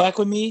want to come back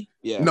with me?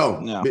 Yeah. No.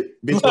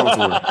 Bitch, don't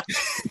tour.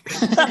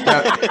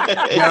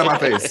 Get out of my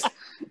face.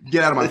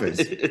 Get out of my face.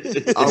 I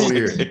don't want to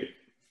hear it.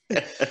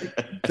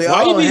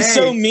 Why you being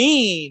so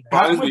mean?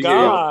 Oh my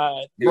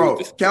God, bro,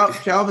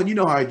 Calvin, you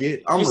know how I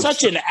get. You're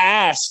such an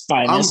ass. I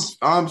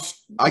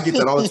get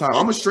that all the time.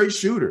 I'm a straight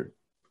shooter.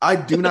 I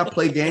do not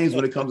play games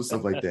when it comes to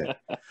stuff like that.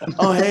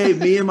 Oh, hey,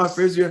 me and my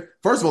friends here.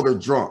 First of all, they're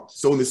drunk.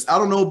 So in this, I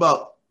don't know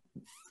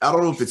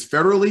if it's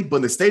federally, but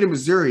in the state of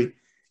Missouri,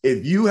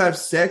 if you have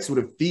sex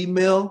with a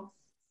female,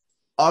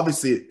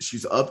 obviously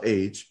she's of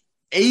age.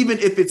 Even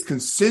if it's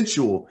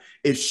consensual,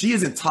 if she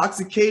is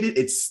intoxicated,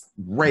 it's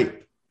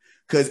rape.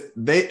 Because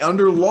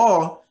under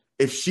law,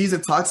 if she's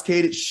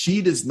intoxicated,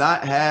 she does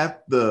not have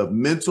the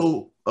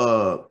mental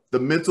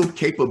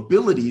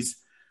capabilities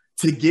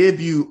to give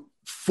you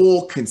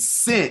full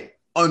consent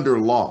under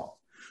law.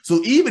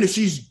 So even if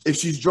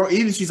she's drunk,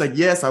 even if she's like,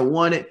 yes, I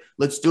want it,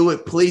 let's do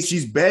it, please.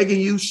 She's begging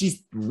you,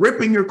 she's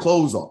ripping your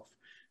clothes off.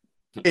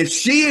 If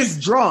she is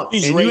drunk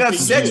and you have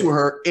sex with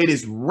her, it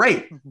is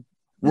rape,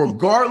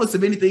 regardless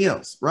of anything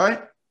else,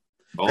 right?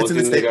 Only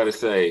thing they gotta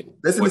say.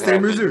 That's in the state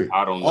of Missouri.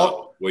 I don't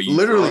know.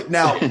 Literally,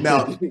 now,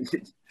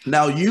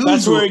 usually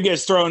that's where it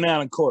gets thrown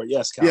down in court.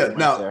 Yes, Kyle, yeah.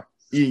 Now,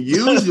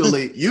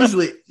 usually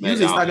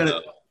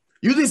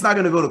it's not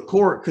gonna go to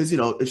court because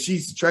if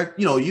she's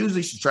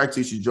usually she's tracked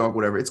to, she's drunk,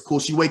 whatever. It's cool.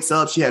 She wakes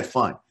up, she had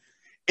fun.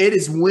 It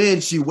is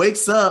when she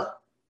wakes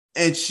up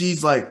and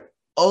she's like,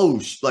 oh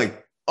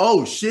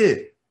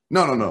shit,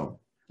 no,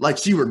 like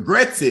she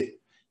regrets it.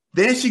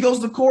 Then she goes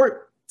to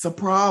court. It's a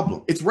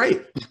problem. It's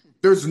rape.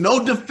 There's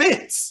no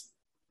defense.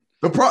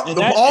 The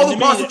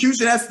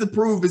prosecution has to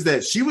prove is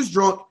that she was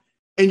drunk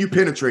and you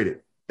penetrated.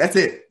 That's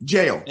it.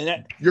 Jail.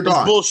 You're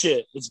gone.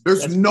 Bullshit.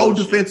 There's no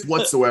defense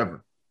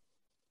whatsoever.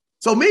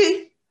 So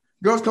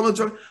girls come up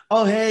to me,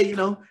 oh, hey,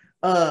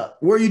 where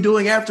are you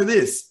doing after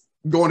this?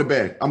 I'm going to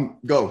bed. I'm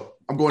going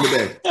to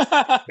bed.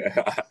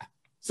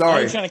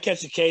 Sorry. I'm trying to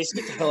catch a case.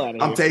 Get the hell out of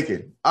here. I'm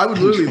taken. I would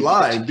literally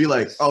lie and be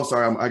like, oh,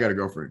 sorry, I got a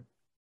girlfriend.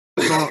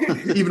 So,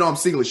 even though I'm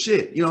single as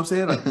shit. You know what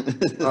I'm saying?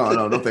 Like,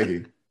 oh, no, thank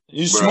you.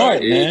 You're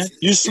smart, man.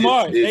 You're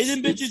smart. Hey,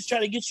 them bitches try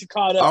to get you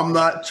caught up. I'm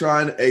not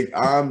trying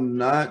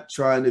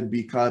to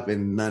be caught up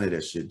in none of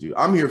that shit, dude.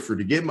 I'm here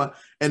to get my.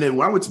 And then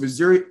when I went to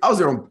Missouri, I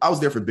was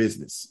there for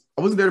business.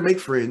 I wasn't there to make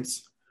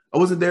friends. I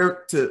wasn't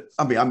there to.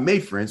 I mean, I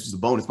made friends, which is a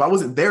bonus, but I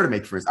wasn't there to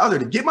make friends. I was there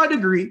to get my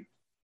degree,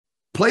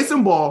 play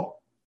some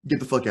ball, get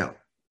the fuck out.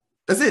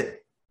 That's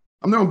it.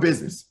 I'm their own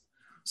business.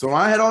 So when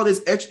I had all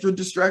this extra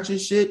distraction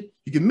shit,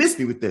 you can miss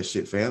me with that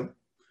shit, fam.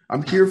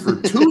 I'm here for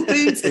 2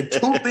 things and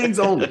 2 things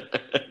only.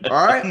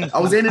 All right? I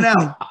was in and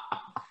out.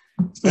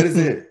 That is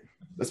it.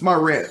 That's my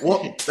rant.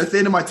 Well, that's the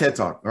end of my TED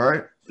Talk. All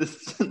right?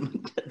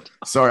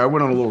 Sorry, I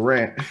went on a little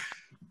rant.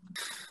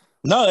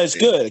 No, that's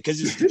good because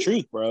it's the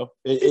truth, bro.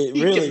 It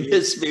You really can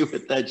miss me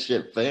with that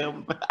shit,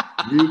 fam.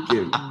 You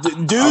can.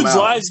 dudes'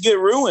 lives get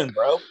ruined,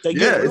 bro. They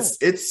get ruined.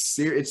 It's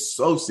serious. It's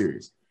so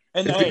serious.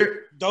 And If hey, you're-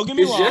 don't get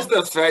me It's wrong. just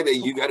the fact that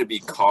you got to be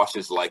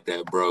cautious like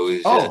that, bro.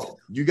 It's just,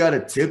 you got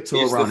to tiptoe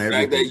it's around the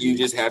everything. fact that you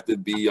just have to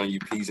be on your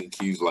P's and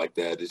Q's like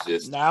that. It's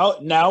just now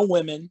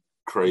women, when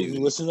crazy.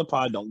 you listen to the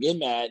pod, don't get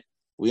mad.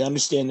 We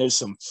understand there's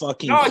some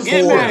fucking No,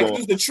 get mad. horrible,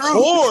 It's the truth.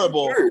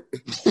 horrible,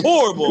 It's the truth.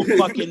 horrible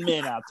fucking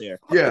men out there.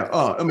 Yeah.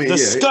 I mean,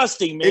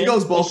 Disgusting, man. it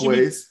goes both They should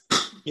be- ways.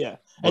 Yeah.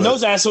 But- And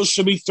those assholes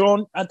should be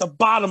thrown at the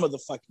bottom of the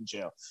fucking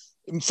jail.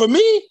 For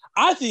me,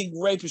 I think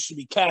rapists should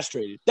be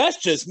castrated. That's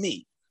just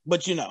me.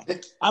 But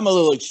I'm a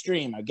little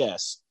extreme, I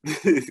guess.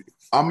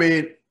 I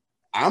mean,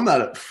 I'm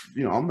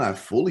not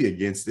fully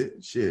against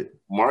it. Shit.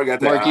 Mark got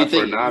that. Mark, you eye for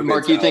think an eye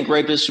Mark, you think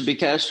mentality. rapists should be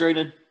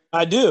castrated?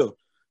 I do.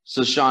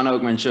 So Sean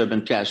Oakman should have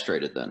been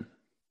castrated then.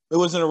 It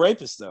wasn't a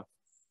rapist though.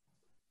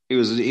 He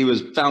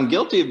was found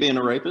guilty of being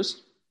a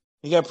rapist.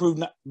 He got proved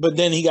not, but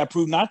then he got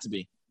proved not to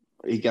be.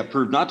 He got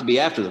proved not to be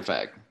after the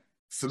fact.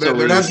 So So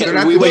they're not. we They're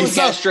not wait doing- to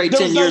castrate There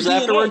 10 was no years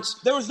DNA. afterwards.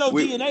 There was no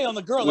We- DNA on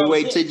the girl. We That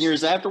wait was 10 it.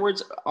 years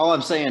afterwards. All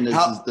I'm saying is,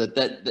 How- is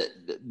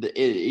that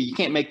you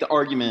can't make the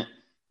argument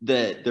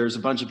that there's a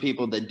bunch of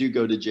people that do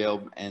go to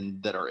jail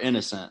and that are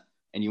innocent,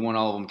 and you want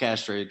all of them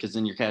castrated because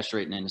then you're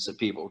castrating innocent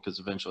people because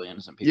eventually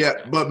innocent people. Yeah,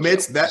 but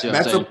Mitch, See what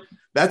I'm saying?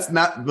 that's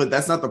not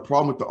the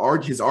problem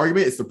with his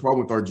argument. It's the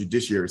problem with our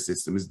judiciary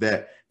system is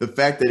that the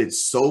fact that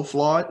it's so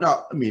flawed.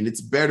 No, I mean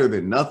it's better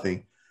than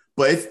nothing,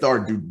 but it's our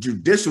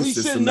judicial He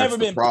should system have that's never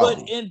the been problem.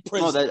 put in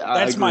prison. No, I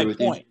That's agree my with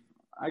you. point.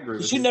 I agree He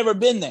with should you. never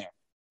been there.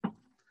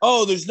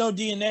 Oh, there's no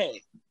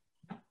DNA.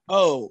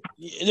 Oh,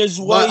 there's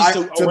But ways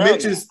to around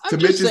Mitch's that. to I'm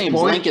just Mitch's saying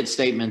point. blanket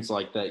statements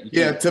like that. You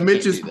Yeah, can't- to you can't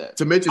Mitch's do that.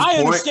 point. I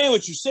understand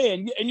what you're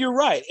saying, and you're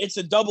right. It's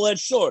a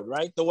double-edged sword,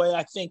 right? The way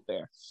I think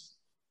there.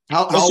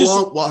 How It's just-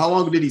 long? Well, how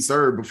long did he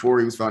serve before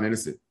he was found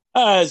innocent?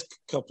 It's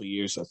a couple of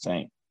years, I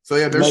think. So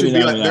yeah, there Maybe should be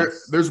not like enough.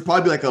 there's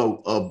probably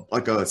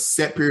like a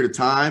set period of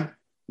time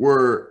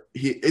where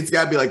it's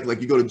got to be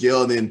like you go to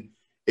jail and then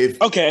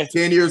if Okay.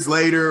 10 years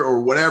later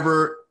or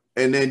whatever,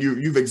 and then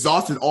you've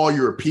exhausted all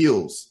your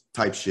appeals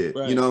type shit,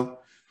 Right. you know?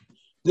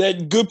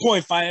 That good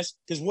point, Finance.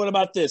 Because what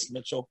about this,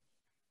 Mitchell?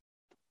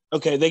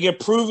 Okay, they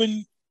get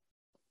proven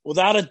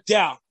without a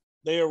doubt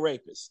they are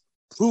rapists.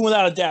 Proven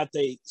without a doubt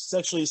they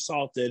sexually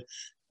assaulted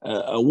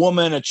a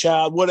woman, a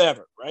child,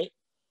 whatever, right?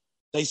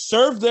 They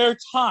serve their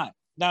time.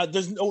 Now,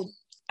 there's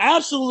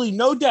absolutely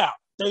no doubt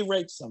they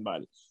raped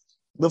somebody.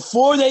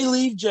 Before they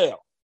leave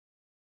jail,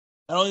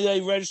 not only do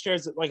they register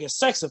as like a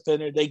sex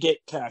offender, they get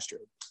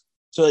castrated.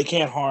 So they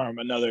can't harm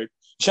another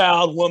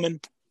child, woman,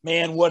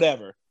 man,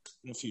 whatever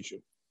in the future.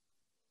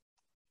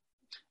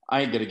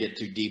 I ain't gonna get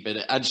too deep in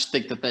it. I just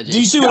think that Do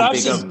you see what I'm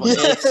big saying?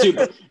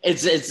 of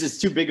it's just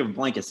too big of a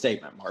blanket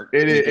statement, Mark.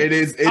 It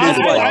is.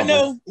 I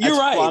know you're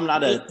right. Well,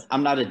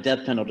 I'm not a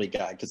death penalty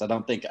guy because I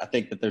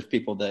think that there's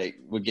people that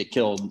would get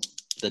killed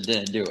that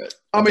didn't do it.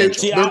 I mean,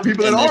 eventually. there's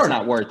people that and that's are.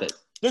 not worth it.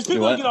 There's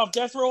people What? that get off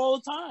death row all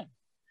the time.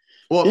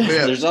 Well,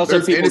 yeah, There's also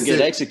people innocent-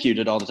 get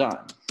executed all the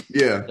time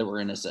Yeah. that were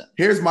innocent.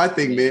 Here's my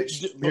thing,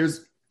 Mitch.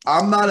 I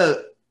don't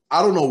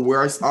know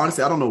where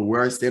I don't know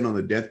where I stand on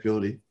the death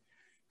penalty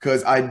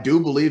because I do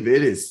believe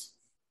it's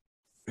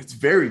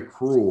very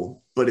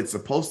cruel, but it's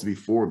supposed to be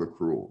for the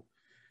cruel.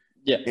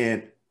 Yeah.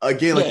 And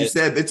again, like Yeah. you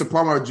said, it's a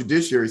problem with our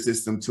judiciary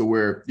system to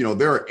where,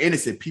 there are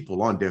innocent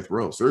people on death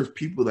row. So there's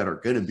people that are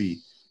going to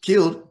be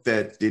killed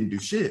that didn't do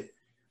shit.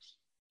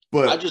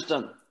 But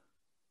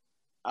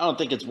I don't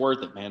think it's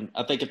worth it, man.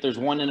 I think if there's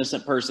one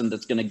innocent person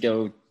that's going to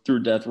go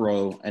through death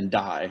row and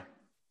die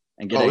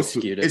and get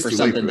executed it's for too late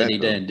something for that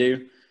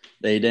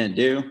that, he didn't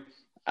do,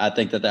 I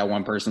think that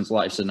one person's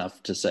life's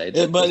enough to say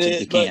that But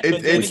you can't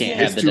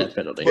have the death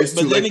penalty. It's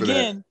too late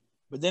for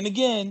But then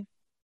again,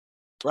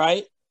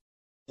 right?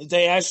 If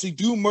they actually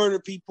do murder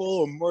people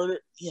or murder,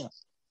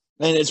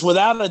 and it's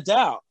without a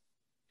doubt,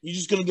 you're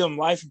just going to give them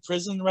life in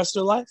prison the rest of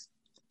their life?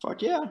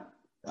 Fuck yeah.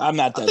 I'm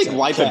not that I think type of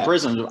life in cat.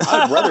 prison.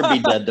 I'd rather be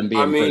dead than be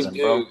I in mean, prison,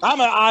 bro. dude, I'm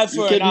an eye for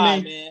You an kidding eye,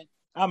 me? man.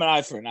 I'm an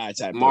eye for an eye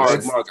type Mark,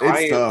 person. Mark, it's I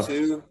am tough.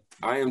 too.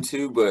 I am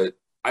too, but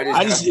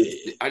I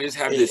just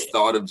have this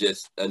thought of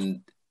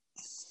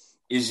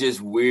it's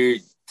just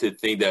weird to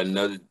think that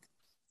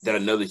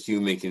another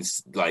human can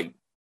like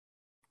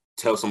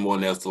tell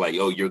someone else to like,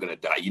 oh, you're gonna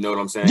die. You know what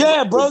I'm saying?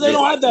 Yeah, Like, bro, put they their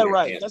don't life have that in their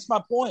right. hands. That's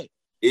my point.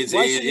 It's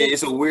Why should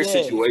it's a weird yeah,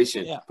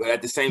 situation, yeah. but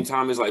at the same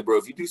time, it's like, bro,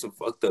 if you do some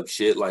fucked up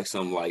shit, like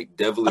some like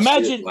devilish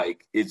Imagine- shit,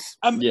 like it's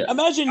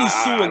Imagine these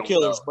I serial don't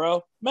killers, know.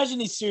 bro. Imagine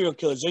these serial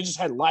killers. They just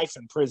had life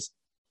in prison.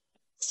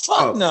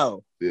 Fuck Oh.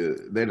 no. yeah,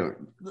 they don't.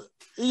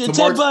 Ted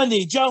Mark-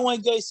 Bundy, John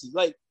Wayne Gacy,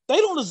 like they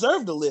don't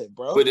deserve to live,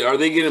 bro. But are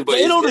they getting? But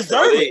They don't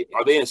deserve it.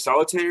 Are they in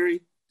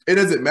solitary? It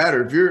doesn't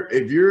matter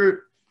if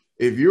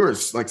if you're a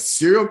like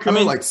serial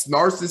killer, like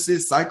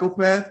narcissist,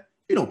 psychopath,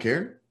 you don't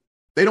care.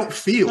 They don't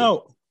feel.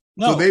 No.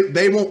 So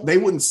they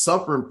wouldn't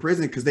suffer in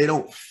prison because they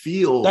don't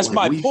feel. That's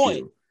like my point.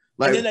 Feel.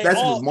 Like that's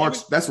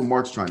what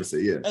Mark's trying to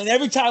say. Yeah. And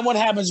every time, what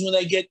happens when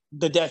they get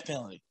the death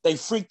penalty? They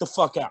freak the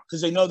fuck out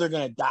because they know they're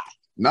gonna die.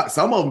 Not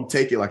some of them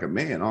take it like a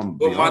man.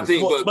 But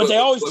they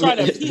always try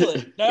to feel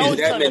it. They always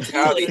that try to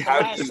feel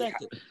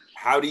mentality. it.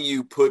 How do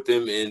you put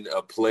them in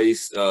a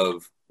place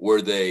of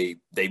where they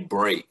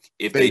break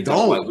if they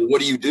don't? Like, well,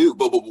 what do you do?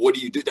 But what do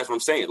you do? That's what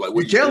I'm saying. Like,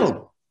 what you kill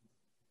them.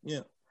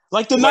 Yeah,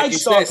 like the Night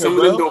Stalker. Some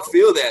of them don't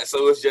feel that,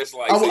 so it's just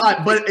like.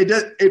 But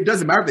it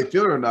doesn't matter if they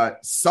feel it or not.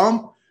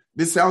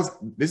 This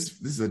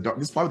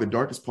is probably the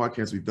darkest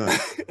podcast we've done.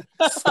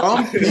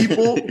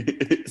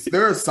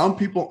 There are some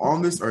people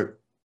on this earth.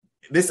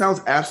 This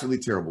sounds absolutely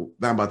terrible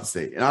that I'm about to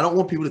say, and I don't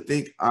want people to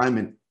think I'm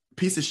a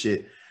piece of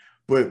shit.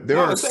 But there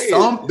are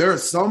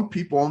some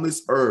people on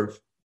this earth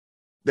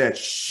that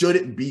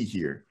shouldn't be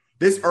here.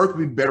 This earth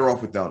would be better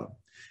off without them.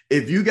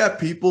 If you got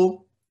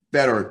people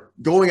that are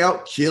going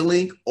out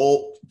killing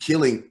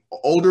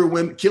older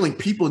women, killing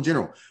people in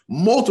general,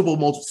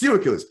 multiple serial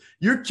killers,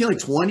 you're killing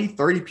 20,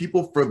 30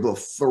 people for the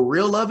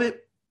thrill of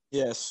it.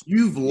 Yes.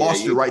 You've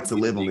lost your right to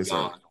live on this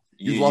earth.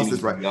 You've lost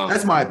this right.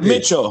 That's my opinion.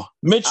 Mitchell,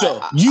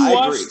 you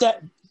watched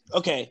that.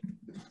 Okay.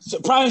 So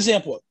prime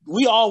example,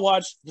 we all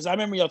watched, because I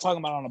remember y'all talking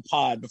about on a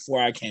pod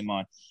before I came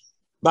on,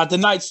 about the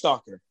Night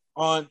Stalker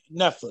on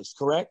Netflix,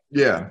 correct?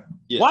 Yeah.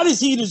 Why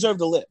does he deserve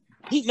to live?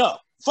 He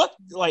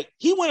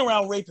went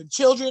around raping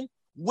children,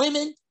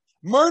 women,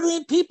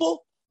 murdering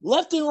people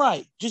left and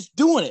right, just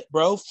doing it,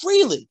 bro,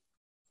 freely.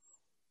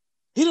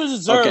 He doesn't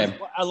deserve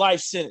a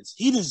life sentence.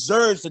 He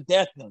deserves the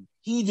death penalty.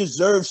 He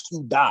deserves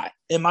to die,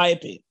 in my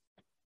opinion.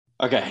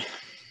 Okay.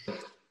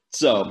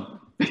 So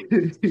let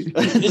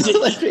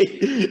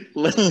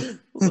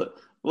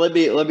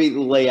me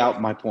lay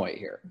out my point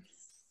here.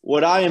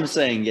 What I am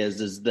saying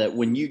is that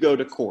when you go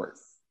to court,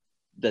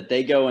 that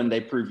they go and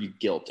they prove you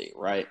guilty,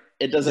 right?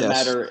 It doesn't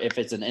matter if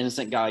it's an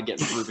innocent guy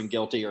getting proven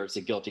guilty or it's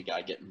a guilty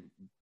guy getting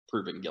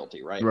proven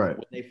guilty, right? Right.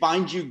 When they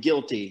find you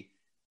guilty,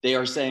 they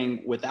are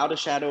saying without a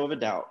shadow of a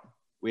doubt,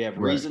 we have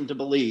reason to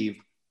believe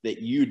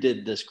that you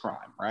did this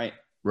crime, right?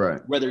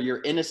 Right. Whether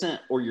you're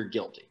innocent or you're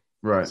guilty.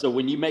 Right. So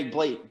when you make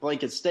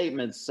blanket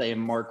statements saying,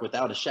 Mark,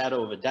 without a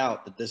shadow of a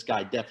doubt that this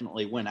guy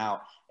definitely went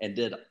out and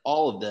did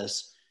all of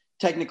this,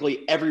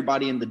 technically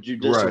everybody in the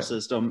judicial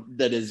system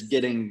that is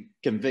getting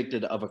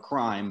convicted of a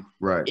crime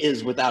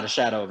is without a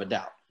shadow of a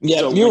doubt. Yeah,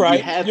 so you're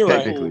right. You're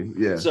technically,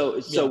 yeah. So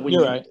when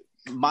you're right.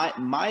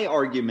 My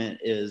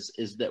argument is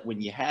that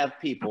when you have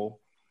people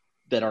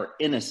that are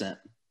innocent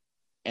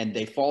and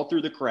they fall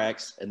through the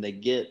cracks and they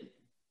get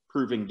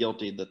proven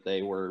guilty that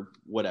they were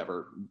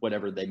whatever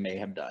they may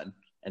have done,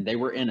 and they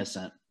were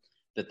innocent,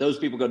 that those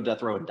people go to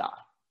death row and die.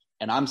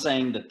 And I'm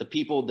saying that the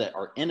people that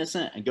are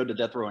innocent and go to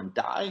death row and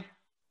die,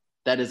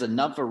 that is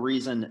enough a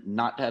reason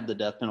not to have the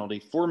death penalty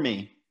for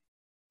me.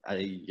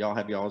 Y'all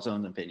have y'all's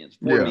own opinions.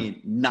 For me,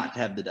 not to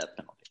have the death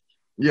penalty.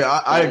 Yeah,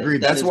 I agree.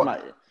 That's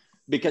what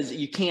because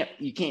you can't.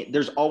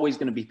 There's always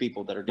going to be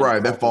people that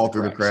are that fall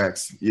through the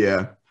cracks.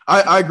 Yeah.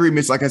 I agree,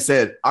 Mitch. Like I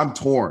said, I'm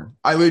torn.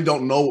 I really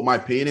don't know what my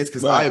opinion is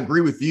because I agree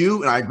with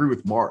you and I agree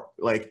with Mark.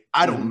 Like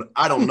I don't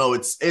know.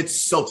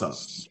 It's so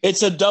tough.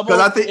 It's a double.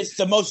 It's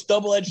the most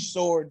double-edged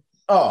sword.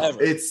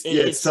 Ever. It's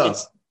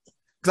tough.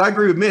 Because I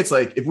agree with Mitch.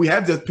 Like if we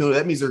have death penalty,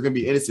 that means there are going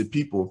to be innocent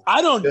people.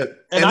 I don't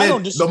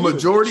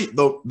disagree.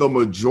 The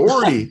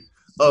majority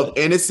of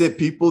innocent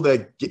people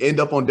that end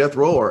up on death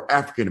row are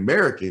African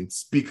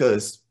Americans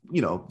because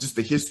just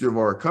the history of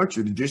our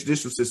country, the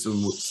judicial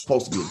system was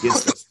supposed to be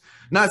against us.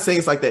 Not saying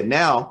it's like that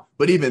now,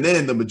 but even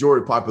then, the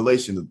majority of the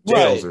population of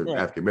jails are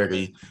African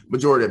Americans.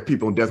 Majority of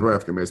people on death row are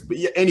African Americans. But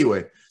yeah,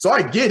 anyway, so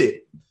I get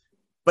it.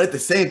 But at the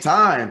same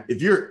time,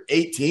 if you're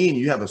 18,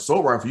 you have an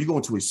assault rifle, you go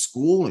into a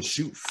school and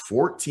shoot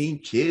 14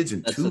 kids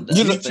and two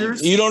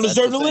teachers. You don't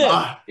deserve to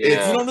live. You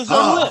don't deserve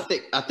to live.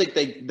 I think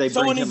they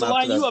someone needs to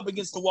line you up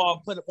against the wall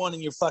and put one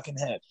in your fucking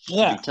head.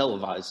 Yeah, be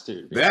televised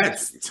too.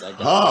 That's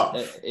tough.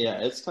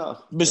 It's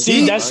tough. But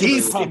see,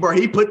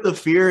 he put the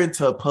fear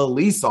into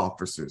police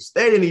officers.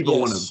 They didn't even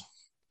want to.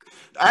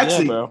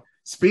 Actually,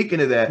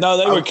 speaking of that, no,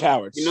 they were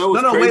cowards. You know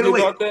what's crazy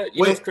about that?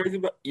 You know what's crazy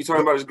about you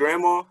talking about his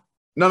grandma?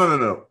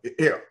 No.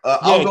 Here,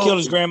 he killed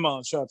his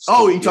grandma.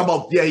 Oh, you talking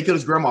about? Yeah, he killed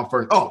his grandma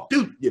first. Oh,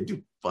 dude,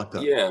 fucked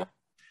up. Yeah.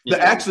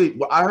 Actually,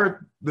 I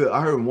heard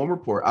in one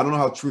report. I don't know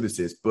how true this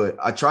is, but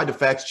I tried to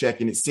fact check,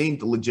 and it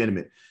seemed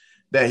legitimate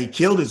that he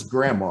killed his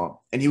grandma,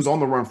 and he was on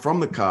the run from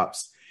the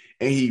cops,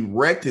 and he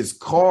wrecked his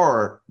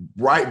car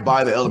right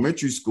by the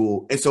elementary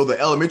school. And so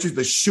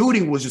the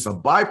shooting was just a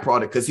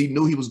byproduct because he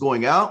knew he was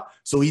going out.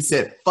 So he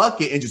said, fuck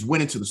it, and just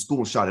went into the school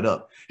and shot it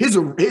up.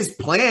 His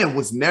plan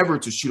was never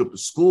to shoot up the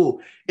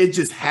school. It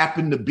just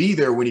happened to be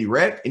there when he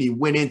wrecked, and he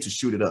went in to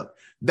shoot it up.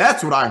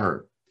 That's what I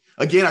heard.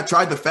 Again, I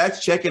tried to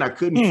fact check, and I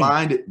couldn't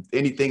find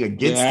anything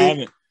against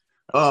it.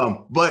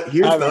 But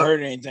here's I haven't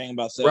heard anything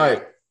about that.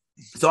 Right.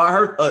 So I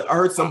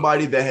heard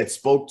somebody that had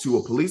spoke to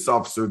a police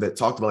officer that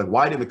talked about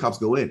why didn't the cops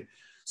go in?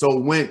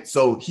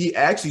 So he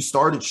actually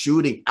started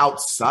shooting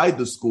outside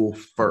the school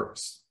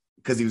first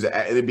because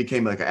it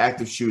became like an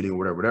active shooting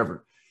or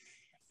whatever.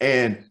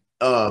 And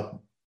the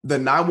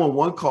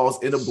 911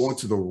 calls end up going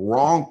to the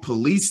wrong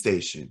police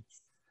station.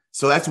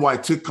 So that's why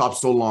it took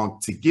cops so long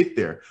to get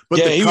there. But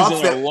he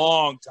was in a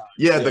long time.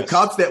 Yeah, yes. The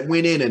cops that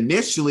went in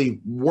initially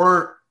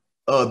weren't.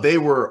 I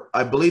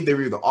believe they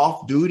were either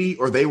off duty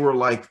or they were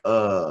like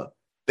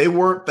they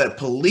weren't the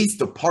police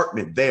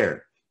department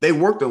there. They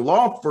worked in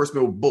law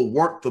enforcement, but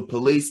weren't the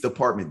police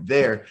department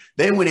there.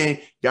 They went in,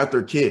 got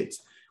their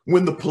kids.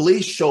 When the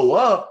police show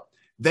up,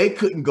 they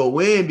couldn't go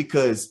in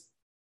because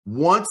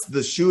once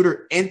the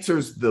shooter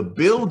enters the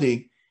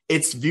building,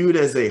 it's viewed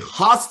as a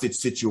hostage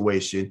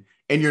situation.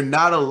 And you're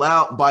not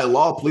allowed by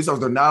law, police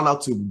officers are not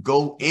allowed to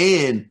go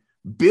in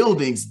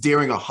buildings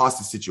during a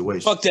hostage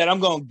situation. Fuck that! I'm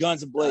going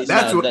guns and blazing.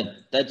 That's the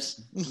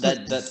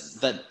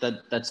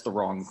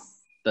wrong.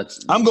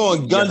 I'm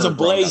going guns and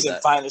blazing.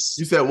 Finest.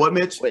 You said what,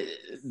 Mitch? Wait,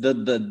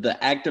 the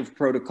active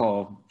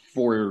protocol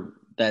for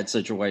that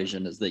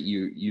situation is that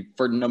you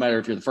for no matter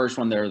if you're the first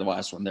one there or the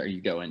last one there,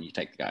 you go in, you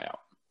take the guy out.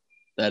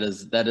 That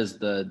is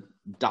the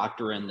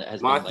doctrine that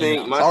has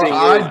been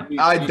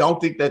I don't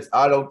think that's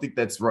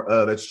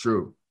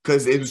true.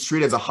 Because it was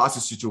treated as a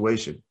hostage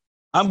situation.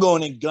 I'm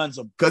going in guns.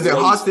 Because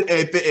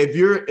if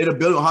you're in a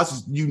building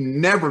hostage, you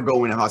never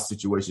go in a hostage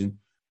situation.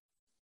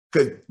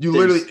 Because they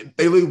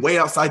literally wait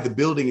outside the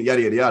building and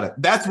yada, yada, yada.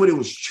 That's what it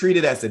was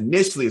treated as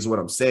initially is what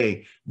I'm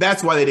saying.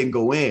 That's why they didn't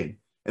go in.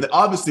 And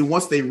obviously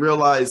once they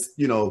realized,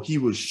 he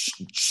was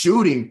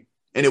shooting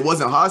and it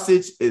wasn't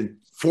hostage, and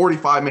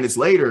 45 minutes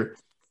later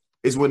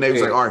is when they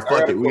was like, all right,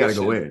 fuck it, we got to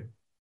go in.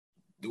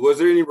 Was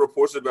there any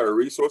reports about a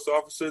resource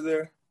officer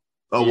there?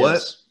 Oh,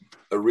 what?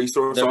 A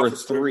resource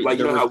officer?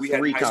 There were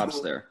three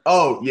cops there.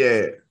 Oh,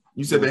 yeah.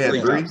 You said they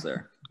had three?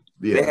 There.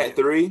 Yeah. They had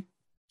three?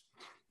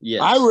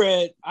 Yes.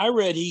 I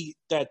read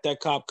that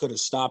cop could have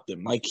stopped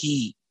him. Like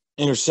he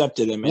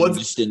intercepted him and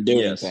just didn't do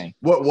anything.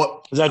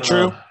 What? Is that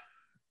true?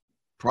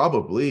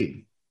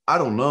 Probably. I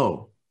don't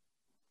know.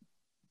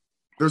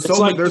 There's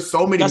so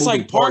many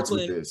moving parts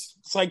with this.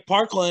 It's like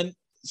Parkland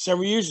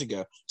several years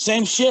ago.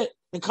 Same shit.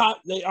 The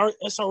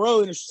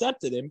SRO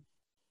intercepted him.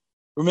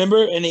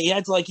 Remember? And he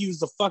acted like he was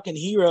the fucking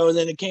hero, and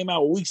then it came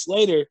out weeks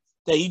later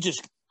that he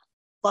just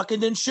fucking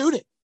didn't shoot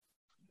it.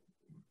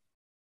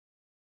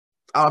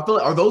 I feel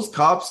like, are those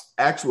cops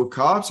actual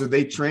cops, or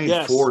they trained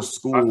for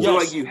school? I feel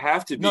like you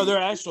have to be. No, they're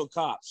actual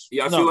cops.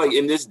 Yeah, I feel like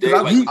in this day,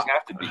 you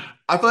have to be.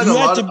 I feel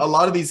like a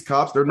lot of these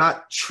cops, they're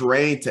not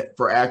trained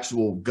for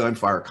actual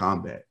gunfire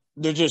combat.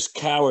 They're just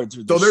cowards.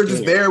 So they're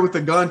just there with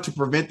a gun to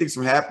prevent things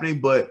from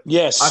happening. But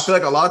yes, I feel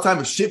like a lot of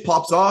times if shit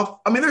pops off,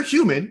 I mean, they're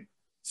human.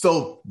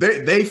 So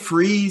they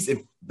freeze.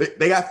 If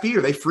they got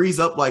fear, they freeze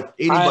up like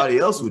anybody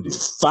else would do.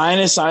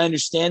 Finest, I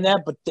understand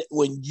that. But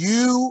when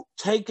you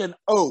take an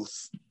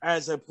oath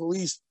as a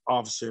police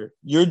officer,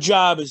 your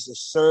job is to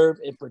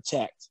serve and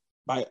protect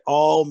by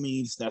all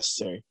means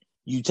necessary.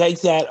 You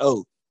take that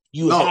oath.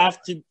 You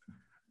have to.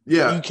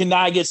 Yeah. You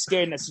cannot get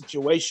scared in that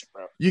situation,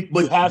 bro.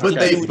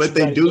 But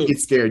they do get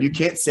scared. You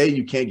can't say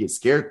you can't get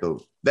scared,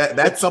 though.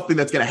 That's something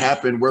that's going to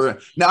happen.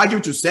 Now, I get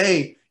what you're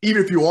saying.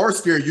 Even if you are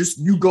scared,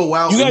 you go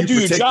out and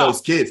you protect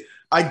those kids.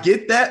 I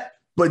get that.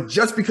 But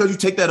just because you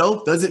take that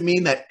oath doesn't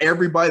mean that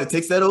everybody that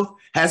takes that oath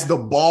has the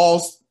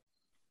balls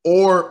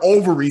or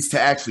ovaries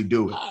to actually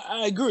do it.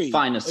 I agree.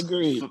 Finest.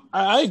 Agreed.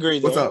 I agree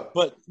there. What's up?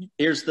 But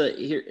here's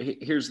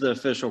the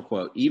official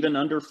quote. Even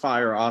under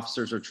fire,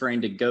 officers are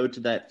trained to go to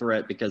that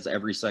threat because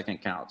every second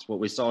counts. What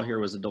we saw here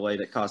was a delay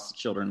that cost the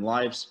children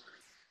lives.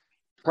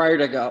 Prior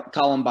to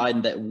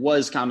Columbine, that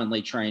was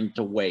commonly trained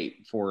to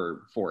wait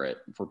for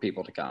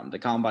people to come. The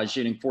Columbine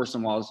shooting forced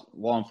some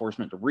law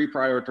enforcement to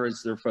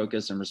reprioritize their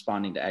focus in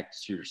responding to active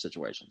shooter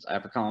situations.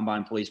 After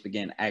Columbine, police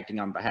began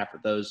acting on behalf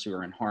of those who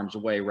are in harm's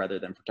way rather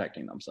than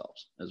protecting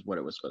themselves, is what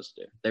it was supposed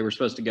to do. They were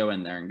supposed to go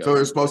in there and go. So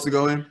they're supposed to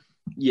go in?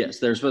 Yes,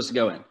 they're supposed to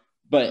go in.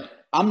 But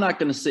I'm not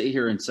going to sit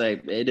here and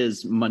say it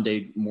is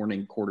Monday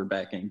morning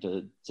quarterbacking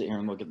to sit here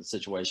and look at the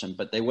situation,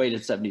 but they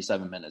waited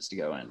 77 minutes to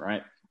go in,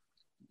 right?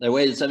 They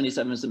waited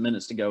 77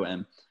 minutes to go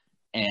in,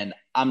 and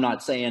I'm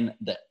not saying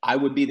that I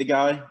would be the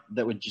guy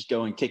that would just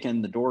go and kick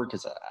in the door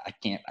because I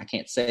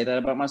can't say that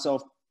about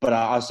myself. But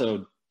I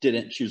also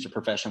didn't choose a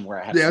profession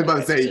where I had to make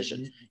that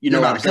decision. You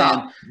know what I'm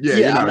saying?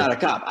 Yeah, I'm not a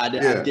cop. I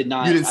did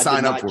not. You didn't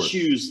sign up for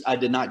it. I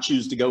did not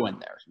choose to go in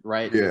there,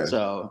 right? Yeah.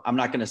 So I'm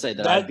not going to say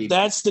that I'd be.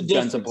 That's the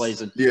difference. Guns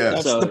blazing. Yeah,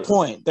 that's the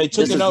point. They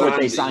took an oath.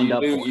 They signed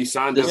up for. You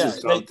signed up for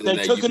something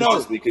they took an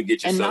oath. Could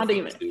get yourself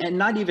and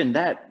not even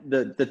that.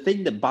 The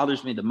thing that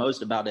bothers me the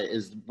most about it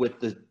is with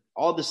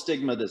all the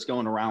stigma that's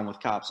going around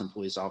with cops and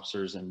police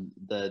officers and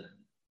the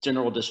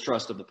general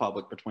distrust of the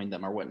public between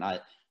them or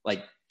whatnot.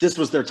 Like, this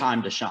was their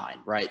time to shine,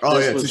 right? Oh,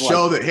 this yeah, to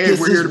show that, hey,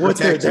 we're here to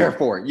protect you. This is what they're there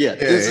for. Yeah,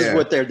 this is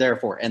what they're there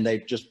for. And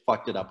they just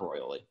fucked it up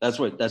royally. That's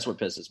what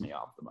pisses me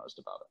off the most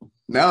about it.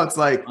 Now it's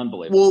like,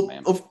 unbelievable,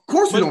 man. Of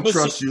course we don't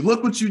trust you.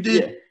 Look what you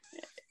did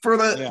for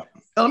that.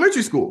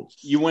 elementary school.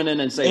 You went in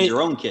and saved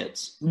your own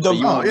kids. The,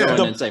 you won't go in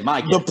and save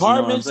my kids.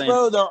 Departments,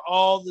 bro, they're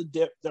all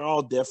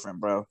different,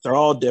 bro. They're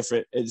all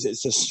different.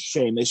 It's a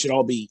shame. They should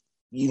all be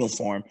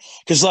uniform.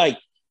 Because, like,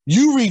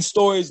 you read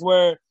stories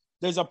where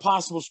there's a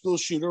possible school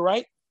shooter,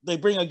 right? They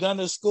bring a gun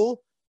to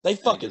school. They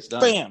fucking,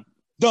 bam,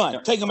 done.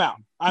 Yep. Take them out.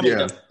 I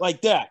mean,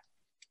 like that.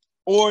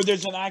 Or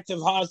there's an active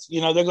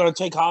hostage. They're going to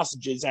take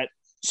hostages at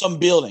some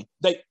building.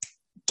 They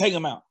take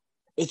them out.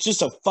 It's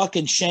just a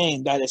fucking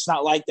shame that it's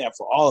not like that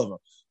for all of them.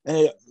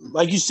 And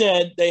like you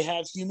said, they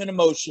have human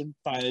emotion,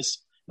 Finus.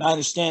 And I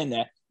understand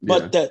that.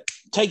 But that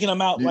taking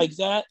them out like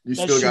that, you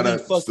still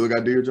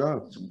gotta do your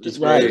job. It's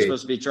what they're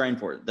supposed to be trained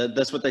for.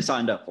 That's what they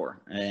signed up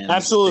for. And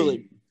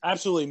absolutely,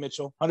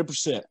 Mitchell,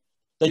 100%.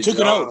 They took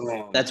an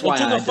oath. That's why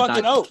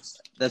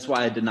That's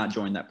why I did not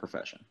join that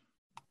profession.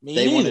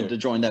 They wanted to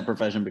join that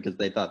profession because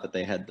they thought that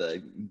they had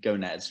the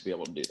gonads to be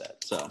able to do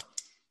that. So,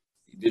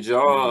 did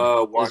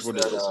y'all watch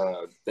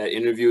that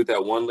interview with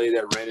that one lady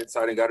that ran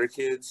inside and got her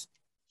kids?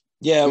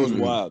 Yeah, it was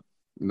wild.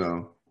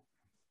 No.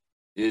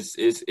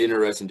 It's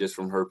interesting just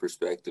from her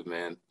perspective,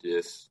 man.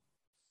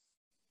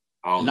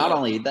 Not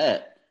only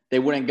that, they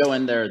wouldn't go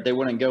in there. They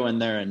wouldn't go in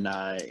there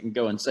and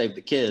go and save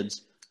the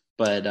kids,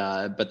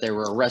 but they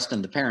were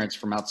arresting the parents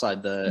from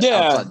outside the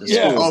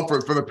school. Oh,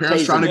 for the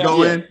parents trying to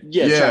go in.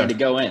 Yeah, trying to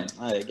go in.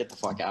 Get the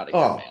fuck out of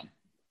here, man.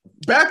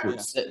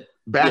 Backwards.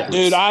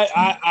 Dude.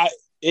 I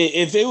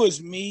if it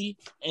was me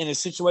in a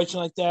situation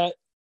like that,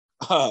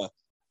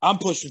 I'm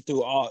pushing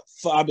through all.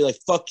 I'd be like,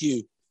 "Fuck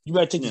you! You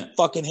better take your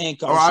fucking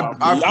handcuffs off.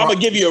 I'm gonna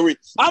give you a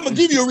reason. I'm gonna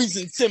give you a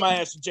reason to send my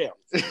ass to jail.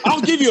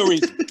 I'll give you a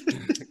reason.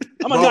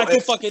 I'm gonna knock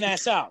your fucking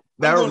ass out.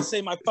 I'm going to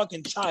save my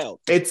fucking child."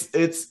 It's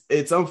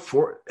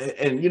unfortunate,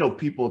 and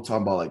people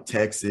talking about like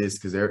Texas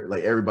because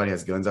like everybody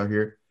has guns out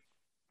here,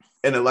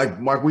 and like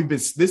Mark, we've been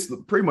this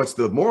pretty much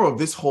the moral of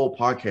this whole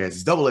podcast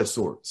is double-edged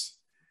swords,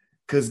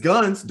 because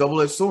guns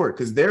double-edged sword.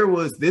 Because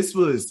this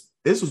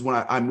was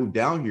when I moved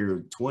down here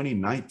in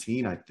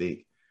 2019, I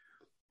think.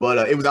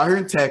 But it was out here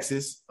in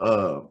Texas,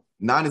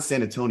 not in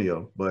San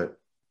Antonio, but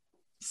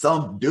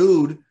some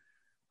dude,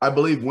 I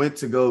believe, went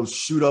to go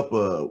shoot up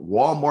a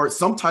Walmart,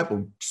 some type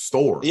of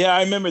store. Yeah,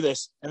 I remember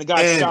this. And the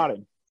guy shot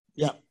him.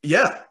 Yeah.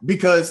 Yeah,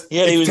 because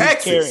it's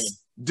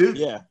Texas. Dude.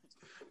 Yeah.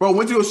 Bro,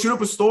 went to go shoot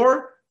up a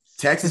store,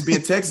 Texas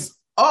being Texas.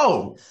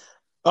 We're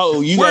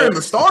in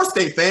the Star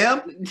State,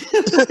 fam.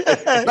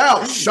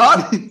 Now,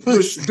 shot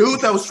the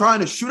dude that was trying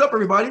to shoot up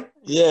everybody.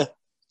 Yeah.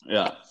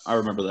 Yeah, I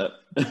remember that.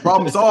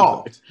 Problem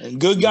solved. A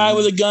good guy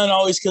with a gun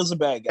always kills a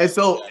bad guy. And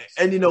so,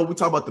 we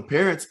talk about the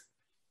parents.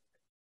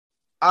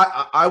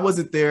 I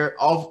wasn't there.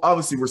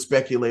 Obviously, we're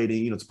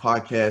speculating. It's a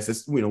podcast.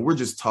 It's, we're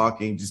just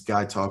talking, just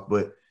guy talk.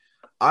 But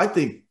I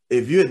think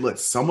if you had let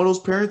some of those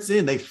parents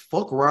in, they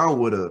fuck around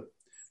with a.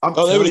 I'm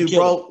telling you,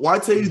 bro. Why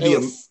tell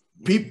you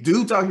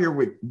dudes out here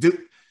with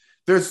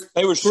there's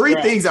three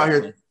things out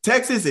here.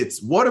 Texas,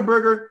 it's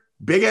Whataburger,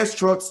 big ass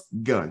trucks,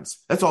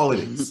 guns. That's all it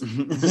is.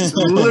 It's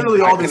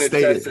literally all this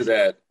state is. To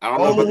that. I don't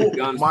know about the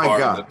guns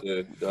part,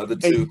 but the other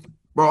two. Hey,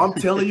 bro, I'm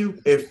telling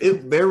you, if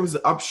there was,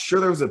 I'm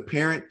sure there was a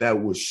parent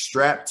that was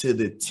strapped to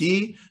the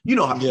T. I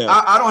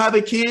don't have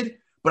a kid,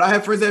 but I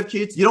have friends that have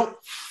kids. You don't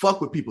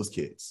fuck with people's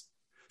kids.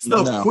 It's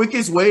the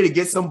quickest way to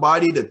get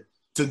somebody to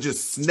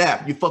just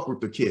snap. You fuck with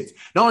their kids.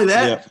 Not only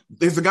that,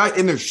 there's a guy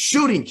in there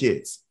shooting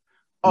kids.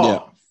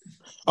 For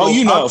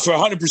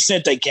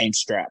 100% they came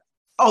strapped.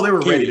 Oh, they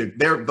were ready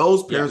to.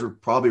 Those parents were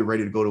probably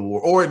ready to go to war,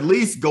 or at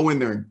least go in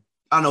there. And,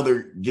 I know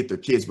they get their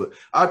kids, but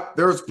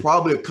there was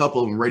probably a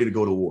couple of them ready to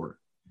go to war.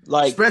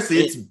 Like,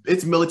 especially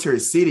it's military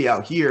city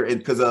out here, and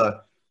because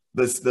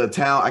the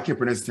town, I can't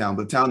pronounce the town,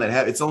 but the town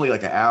that it's only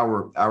like an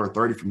hour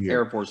 30 from here.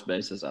 Air Force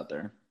bases out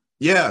there.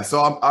 Yeah,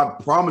 so I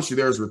promise you,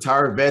 there's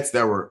retired vets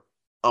that were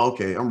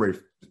okay. I'm ready.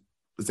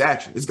 It's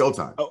action. It's go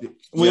time.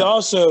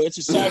 It's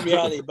a sad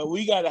reality, but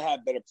we got to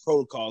have better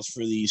protocols for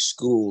these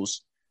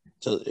schools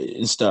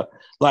and stuff.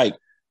 Like,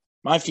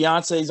 my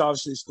fiance is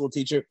obviously a school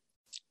teacher.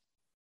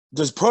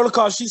 There's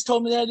protocols she's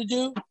told me they had to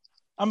do.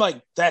 I'm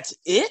like, that's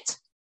it?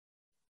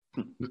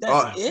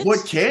 That's it?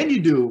 What can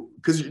you do?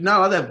 Because you're not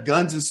allowed to have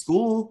guns in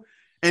school,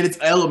 and it's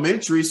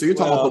elementary, so you're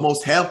talking about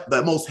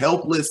the most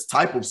helpless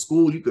type of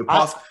school you could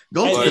possibly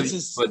go to.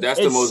 But that's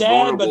the most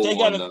vulnerable.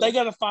 But they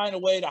gotta find a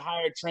way to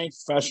hire trained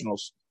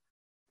professionals.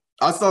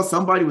 I saw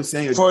somebody was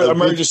saying for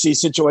emergency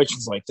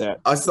situations like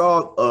that. I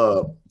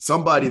saw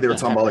somebody they were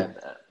talking about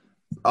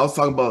I was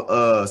talking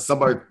about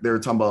somebody they were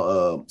talking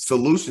about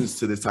solutions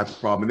to this type of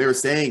problem, and they were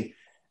saying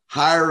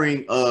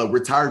hiring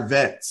retired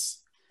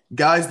vets,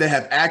 guys that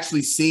have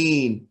actually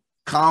seen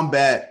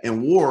combat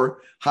and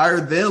war,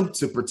 hire them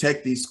to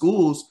protect these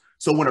schools.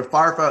 So when a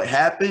firefight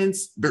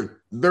happens,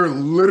 they're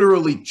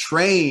literally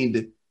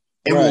trained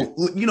and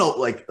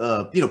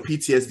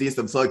PTSD and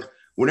stuff. So like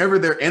whenever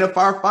they're in a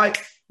firefight,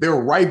 they're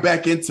right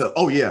back into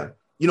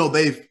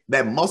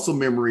that muscle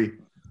memory.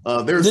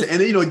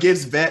 It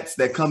gives vets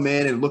that come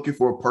in and looking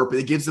for a purpose.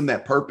 It gives them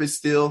that purpose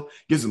still,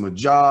 gives them a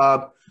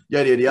job,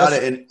 yada yada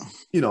yada. And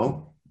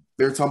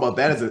they're talking about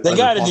that as a they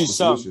got to do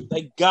something.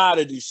 They got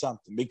to do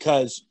something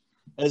because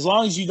as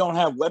long as you don't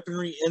have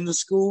weaponry in the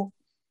school,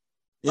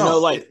 you Oh, know,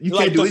 like you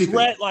like can't do the anything.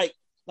 threat,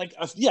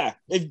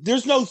 if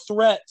there's no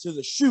threat to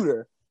the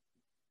shooter,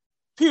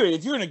 period.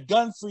 If you're in a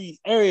gun-free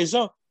area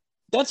zone,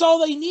 that's all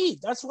they need.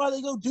 That's why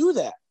they go do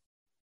that.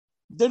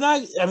 They're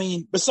not. I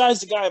mean, besides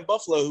the guy in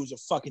Buffalo who's a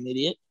fucking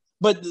idiot,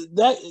 but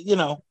that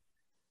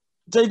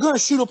they're going to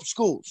shoot up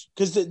schools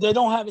because they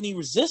don't have any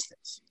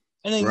resistance,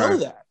 and they know Right.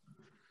 that.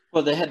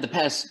 Well, they had the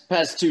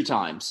past 2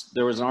 times.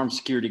 There was an armed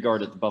security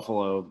guard at the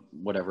Buffalo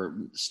whatever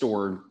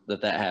store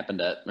that happened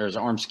at. There was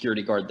an armed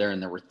security guard there,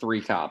 and there were 3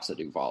 cops at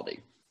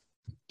Uvalde.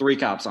 3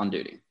 cops on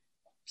duty.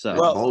 So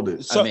Well, Hold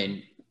it. so- I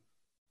mean,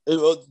 we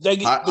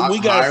got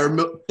hire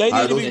they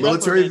hire need to those be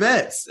military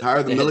reprimanded. vets. Hire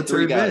the They had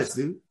military 3 guys. vets,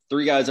 dude.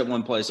 3 guys at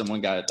one place and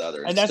 1 guy at the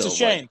other. And that's a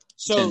still, shame.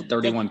 So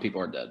 31 people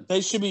are dead.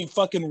 they should be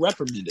fucking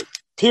reprimanded.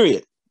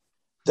 Period.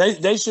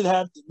 They should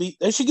have to be.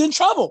 They should get in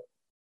trouble.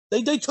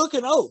 They took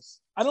an oath.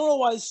 I don't know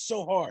why it's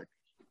so hard.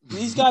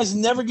 These guys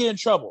never get in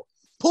trouble.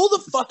 Pull the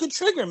fucking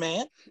trigger,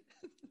 man.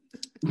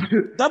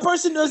 That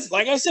person does,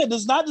 like I said,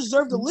 does not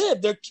deserve to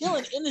live. They're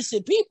killing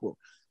innocent people.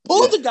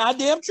 Pull the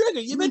goddamn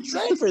trigger. You've been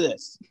trained for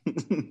this.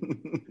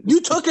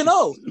 You took an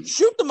oath.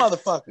 Shoot the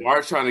motherfucker.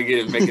 Mark's trying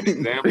to make an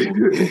example.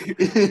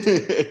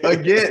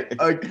 Again,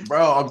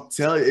 bro, I'm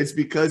telling you, it's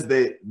because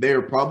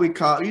they're probably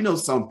caught. You know,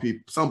 some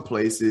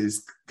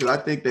places, because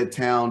I think that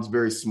town's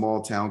very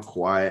small town,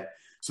 quiet.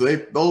 So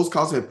those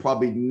cops have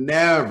probably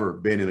never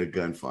been in a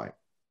gunfight.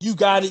 You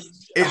got it.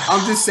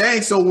 I'm just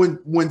saying. So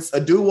when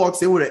a dude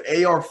walks in with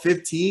an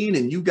AR-15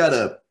 and you got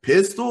a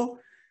pistol,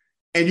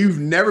 and you've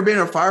never been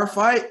in a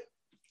firefight,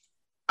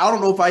 I don't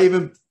know if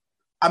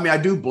I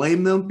do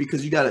blame them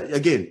because you got to,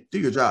 again, do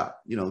your job.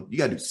 You know, you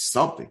got to do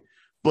something.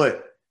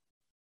 But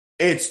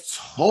it's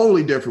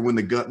totally different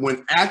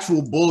when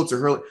actual bullets are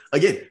hurling.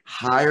 Again,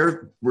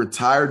 hire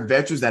retired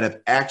veterans that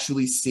have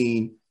actually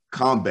seen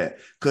combat,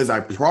 because I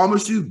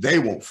promise you, they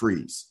won't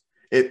freeze.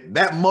 If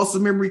that muscle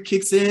memory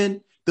kicks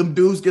in, them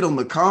dudes get on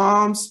the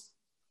comms.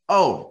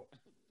 Oh,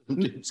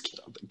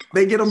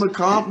 they get on the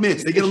comms.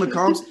 Mitch, they get on the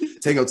comms.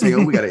 Tango,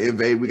 we got to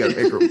invade. We got to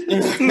Echo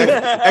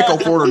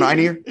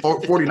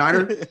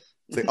 49er.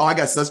 Say, I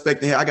got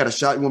suspect in here. I got a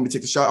shot. You want me to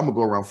take the shot? I'm going to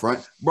go around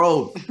front.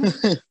 Bro,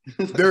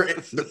 they're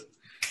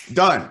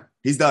done.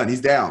 He's done.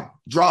 He's down.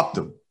 Dropped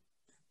him.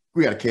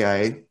 We got a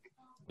KIA.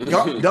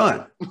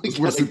 Done. We're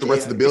gonna shoot the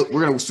rest of the bill.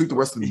 We're gonna shoot the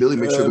rest of the building.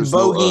 Make sure there's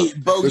no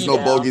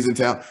bogeys in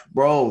town,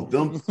 bro.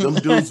 Them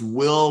dudes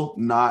will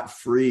not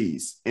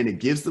freeze, and it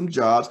gives them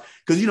jobs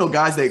because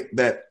guys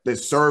that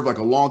serve like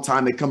a long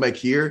time, they come back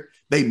here,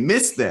 they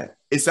miss that.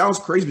 It sounds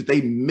crazy, but they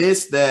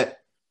miss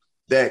that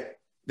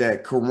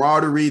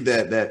camaraderie,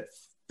 that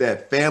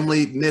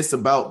familyness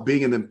about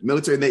being in the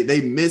military.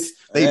 They miss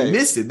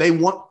it. They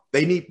want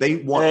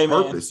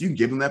purpose. You can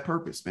give them that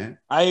purpose, man.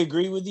 I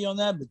agree with you on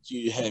that, but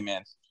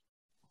man.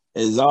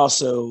 Is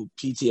also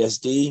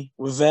PTSD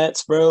with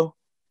vets, bro.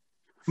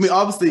 I mean,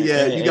 obviously,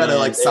 yeah, you gotta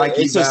like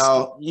psyche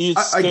eval.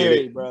 It's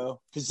scary,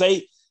 bro, because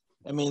they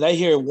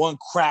hear one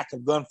crack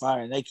of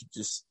gunfire and they could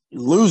just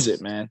lose it,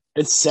 man.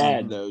 It's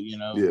sad though,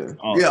 Yeah,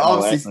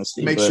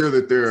 obviously, make sure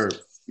that they're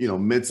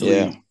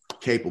mentally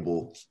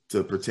capable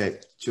to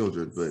protect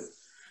children. But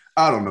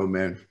I don't know,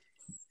 man.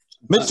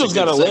 Mitchell's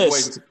got a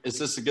list. Is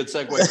this a good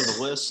segue to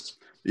the list?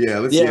 Yeah,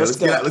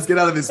 let's get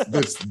out of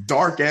this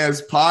dark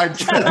ass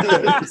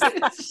podcast.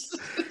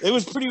 It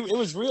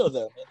was real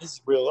though, man. This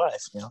is real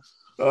life,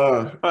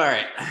 All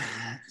right.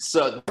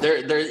 So there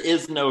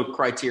is no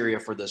criteria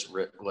for this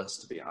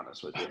list, to be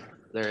honest with you.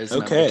 There is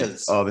no,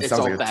 because this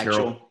sounds like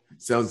factual.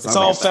 Sounds like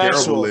a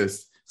terrible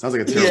list. Sounds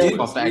like a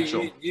terrible list.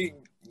 Factual.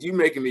 You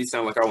making me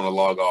sound like I want to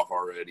log off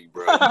already,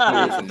 bro.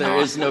 There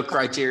is no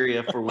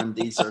criteria for when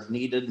these are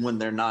needed. When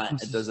they're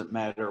not, it doesn't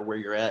matter where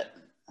you're at.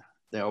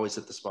 They always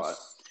hit the spot.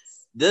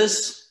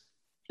 This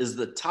is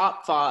the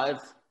top 5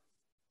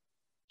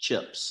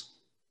 chips.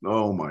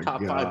 Oh my Top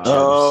god! 5 chips.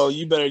 Oh,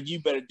 you better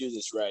do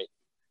this right.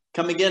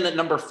 Coming in at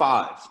number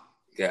 5.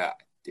 God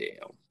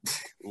damn.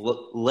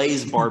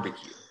 Lay's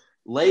barbecue.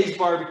 Lay's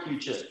barbecue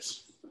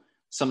chips.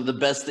 Some of the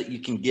best that you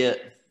can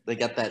get. They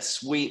got that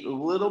sweet,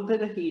 little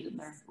bit of heat in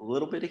there. A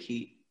little bit of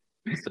heat.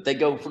 But they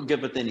go for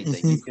good with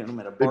anything. You get them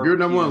at a barbecue. If your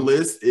number one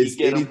list is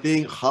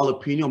anything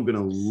jalapeno, I'm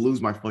gonna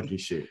lose my fucking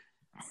shit.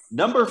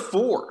 Number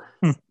 4.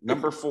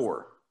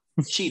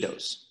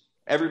 Cheetos.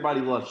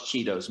 Everybody loves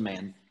Cheetos,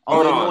 man.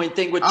 Only annoying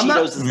thing with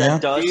Cheetos is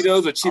that dust.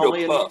 Cheetos or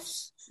Cheeto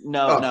Puffs?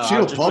 No.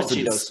 Cheeto Puffs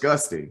are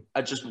disgusting.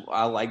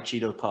 I like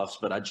Cheeto Puffs,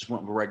 but I just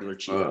went with regular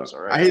Cheetos.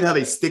 All right. I hate how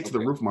they stick to the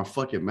roof of my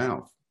fucking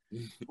mouth.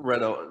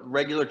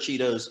 Regular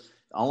Cheetos.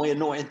 The only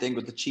annoying thing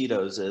with the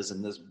Cheetos is,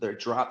 and they're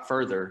dropped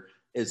further,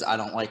 is I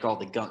don't like all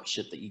the gunk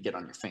shit that you get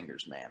on your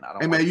fingers, man.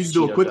 Hey, man, you just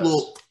do a quick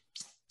little.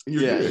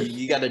 Yeah,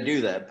 you got to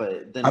do that,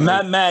 but then I'm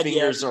not mad.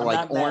 Fingers are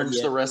like orange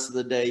the rest of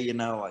the day. You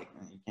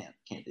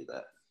can't do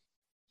that.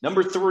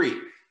 Number 3,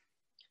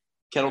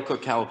 kettle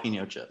cooked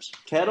jalapeno chips.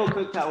 Kettle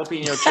cooked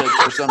jalapeno chips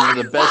are some of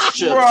the best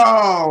chips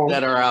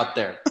that are out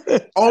there.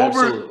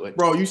 Absolutely.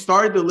 Bro, you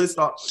started the list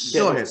off.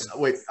 Go ahead.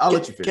 Wait, I'll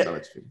let you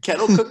finish.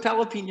 Kettle cooked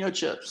jalapeno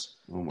chips.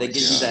 Oh they give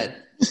you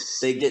that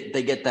They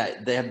get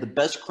that. They have the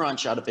best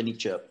crunch out of any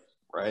chip,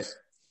 right?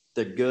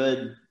 They're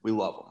good. We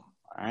love them.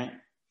 All right.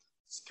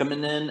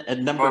 Coming in at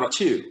number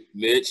 2.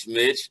 Mitch.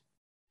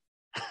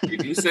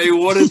 If you say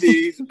one of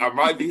these, I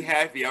might be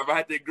happy. I might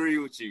have to agree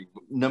with you.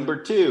 Number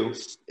 2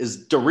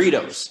 is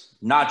Doritos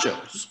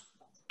Nachos.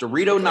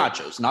 Dorito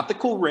Nachos, not the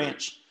Cool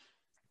Ranch,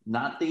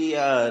 not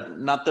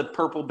the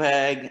purple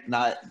bag,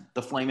 not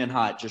the Flamin'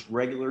 Hot, just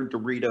regular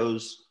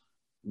Doritos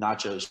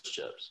Nachos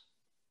chips.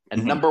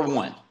 And number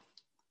 1,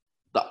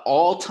 the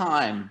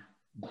all-time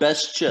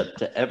best chip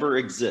to ever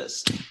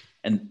exist.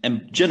 And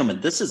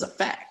gentlemen, this is a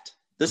fact.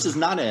 This is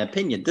not an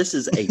opinion. This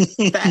is a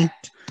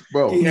fact.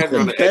 Bro, He has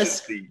on the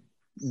best- SEC.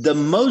 The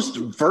most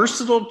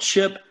versatile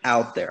chip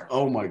out there.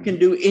 oh my You god. can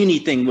do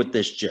anything with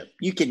this chip.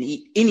 You can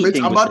eat anything Rich,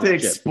 I'm with about to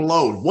this chip.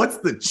 explode. What's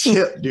the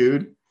chip,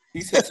 dude?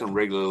 He's had some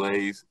regular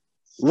Lay's.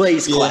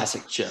 Lay's Yeah.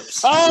 classic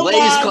chips. Oh Lay's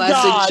my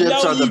classic God. chips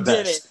No, are the you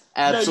best. didn't.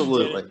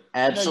 Absolutely. didn't.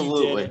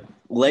 Absolutely. didn't.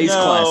 Lay's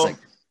No. classic.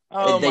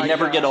 Oh They my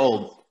never God. get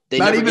old. They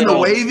Not never even get the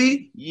old.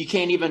 wavy? You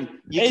can't even.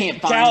 You Hey,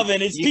 can't find.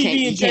 Calvin, it's you can't-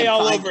 PB&J you can't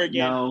all find- over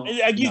again. No,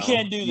 You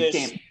can't do you this.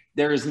 can't.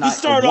 There is not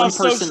started one off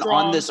so person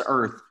strong. on this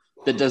earth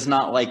that does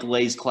not like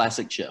Lay's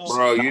classic chips.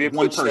 Bro, you Not didn't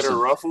one put cheddar person.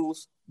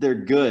 ruffles? They're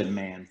good,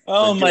 man.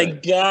 Oh They're my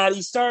good. God,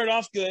 he started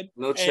off good.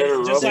 No cheddar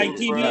And just like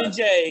ruffles, bro?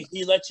 PB&J,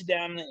 he let you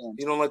down in the end.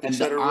 You don't like the And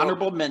cheddar the ruffles?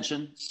 honorable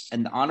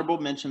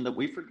mention that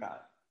we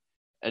forgot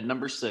at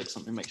number 6.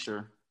 Let me make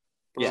sure.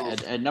 Yeah,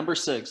 at number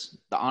 6,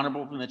 the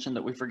honorable mention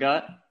that we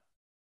forgot: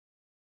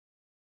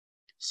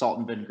 salt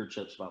and vinegar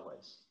chips by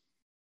Lay's.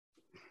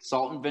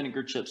 Salt and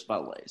vinegar chips by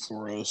Lay's.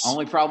 Gross.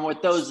 Only problem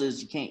with those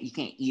is you can't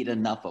eat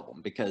enough of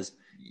them because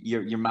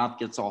your mouth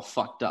gets all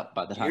fucked up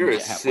by the time You're you a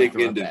get halfway sick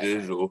through a bag.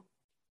 individual.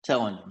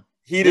 Telling you,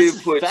 He This didn't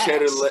is put facts.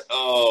 cheddar.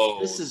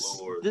 Oh,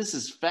 Lord. this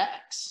is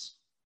facts.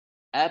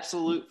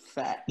 Absolute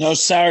facts. No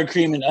sour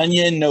cream and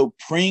onion, no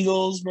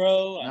Pringles,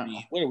 bro. I No.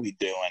 mean, what are we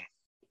doing?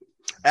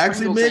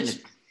 Actually, Pringles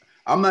Mitch,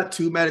 I'm not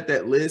too mad at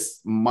that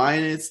list,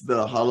 minus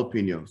the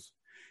jalapenos.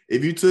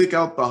 If you took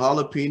out the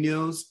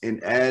jalapenos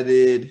and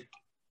added,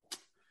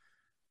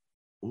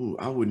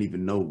 I wouldn't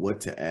even know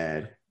what to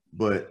add.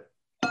 But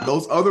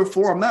those other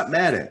 4, I'm not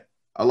mad at.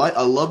 I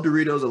love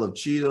Doritos. I love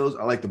Cheetos.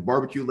 I like the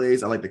barbecue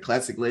Lay's. I like the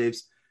classic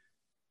Lay's.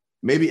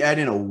 Maybe add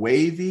in a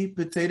wavy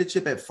potato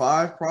chip at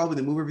 5, probably,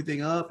 to move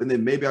everything up. And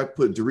then maybe I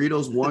put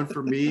Doritos 1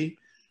 for me.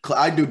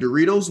 I do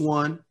Doritos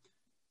 1,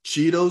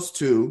 Cheetos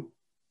 2,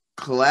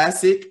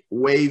 classic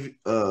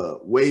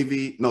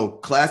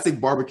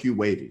classic barbecue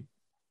wavy.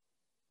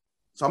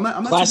 So I'm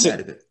not too Classic. mad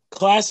at it.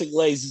 Classic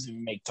Lay's doesn't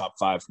even make top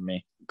 5 for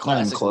me. Not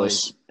even Classic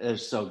close.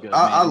 Lay's is so good.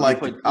 I man.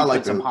 like You it. put, I you like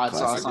put some the hot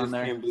classic. sauce I on just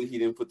there. can't believe he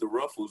didn't put the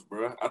ruffles,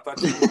 bro. I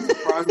thought you would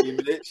surprise me,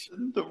 bitch.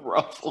 The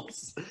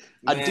Ruffles.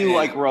 I do Man.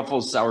 like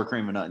Ruffles sour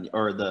cream and onion,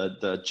 or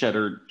the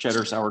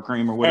cheddar sour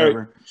cream or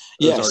whatever.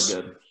 Those Yes.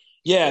 are good.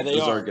 Yeah, they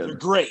Those are. are good. They're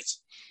great.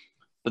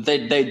 But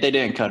they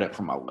didn't cut it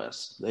from my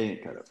list. They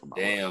didn't cut it from my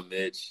list. Damn,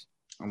 Mitch.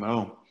 I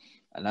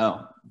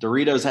know.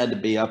 Doritos had to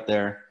be up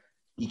there.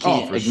 You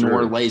can't for ignore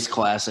sure. Lay's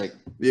classic.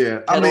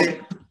 Yeah, I Kettle-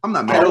 mean, I'm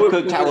not mad. Kettle would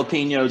cooked put-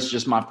 jalapeno is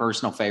just my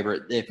personal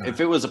favorite.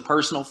 If it was a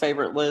personal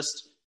favorite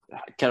list,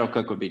 Kettle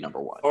Cook would be number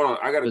 1. Hold on,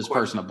 I got a It's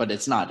question. personal, but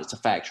it's not. It's a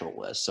factual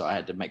list, so I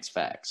had to mix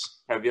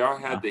facts. Have y'all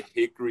had the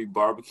hickory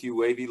barbecue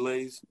wavy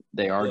Lay's?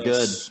 They are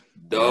Yes. good.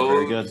 They Those are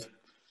very good.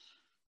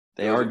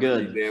 They those are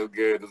good. pretty damn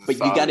good. Those are But you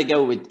solid. got to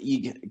go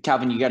with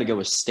Calvin. You got to go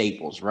with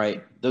staples,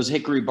 right? Those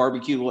hickory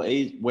barbecue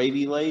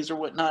wavy Lays or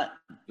whatnot.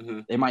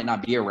 Mhm. They might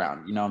not be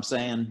around. You know what I'm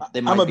saying? They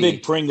I'm might a be,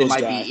 big Pringles They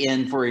might guy. be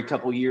in for a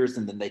couple years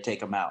and then they take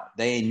them out.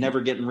 They ain't never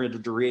getting rid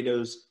of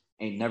Doritos.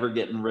 Ain't never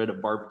getting rid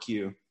of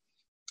barbecue.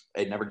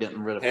 Ain't never getting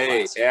rid of. Hey,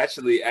 classic.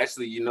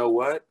 actually, you know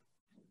what?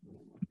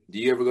 Do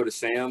you ever go to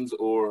Sam's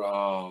or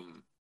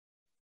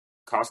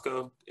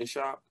Costco and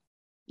shop?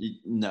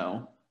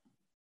 No.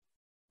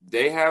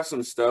 They have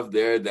some stuff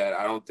there that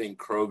I don't think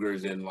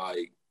Kroger's and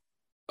like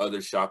other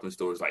shopping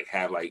stores like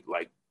have like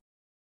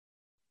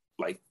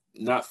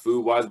not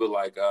food wise, but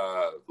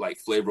like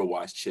flavor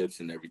wise chips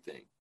and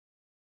everything.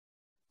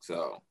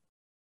 So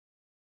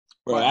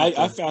Bro,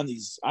 I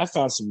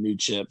found some new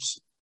chips.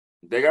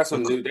 they got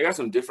some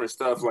different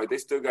stuff. Like they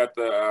still got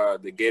the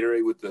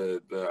Gatorade with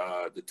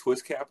the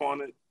twist cap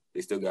on it.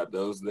 They still got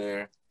those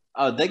there.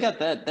 Oh, they got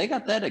that. They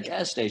got that at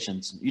gas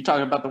stations. You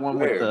talking about the one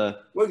Where? with the?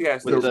 What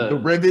gas With station? The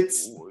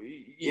rivets.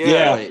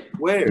 Yeah. Wait.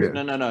 Where?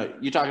 No.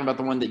 You're talking about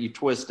the one that you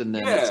twist and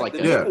then Yeah, it's like the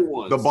a Yeah, nipple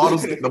ones. the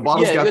bottles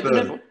got with the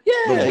nipple.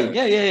 Yeah.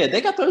 the-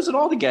 They got those at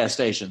all the gas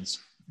stations.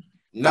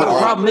 No, But the all.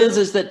 problem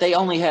is that they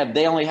only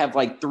have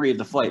like 3 of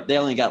the flavor. They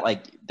only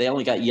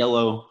got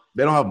yellow.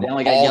 They don't have They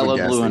only got all yellow,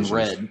 the gas blue, and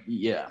stations. red.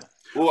 Yeah.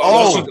 Well,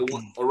 Oh, I the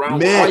one around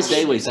Mitch. Price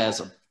Dailies has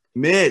them.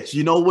 Mitch,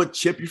 you know what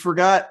chip you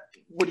forgot?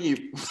 What do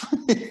you?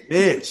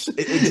 Mitch,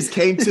 it just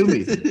came to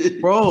me.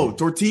 Bro,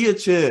 tortilla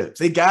chips.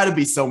 They got to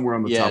be somewhere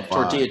on the Yeah, top 5.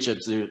 tortilla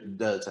chips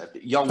does have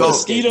to. Y'all So,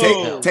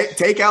 Mosquito.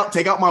 take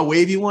out my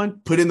wavy one,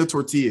 put in the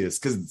tortillas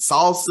because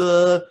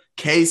salsa,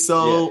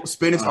 queso, Yeah.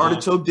 spinach Uh-huh.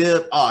 artichoke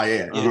dip. Oh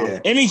yeah, Uh-huh. yeah,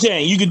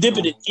 Anything. You can dip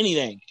it in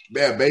anything.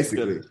 yeah.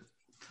 Basically,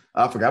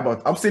 I forgot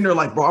about. I'm sitting there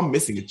like, bro, I'm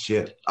missing a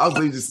chip. I was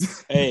literally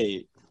just.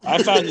 Hey,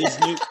 I found these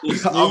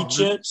new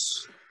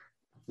chips.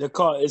 They're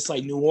called. It's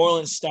like New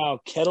Orleans style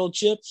kettle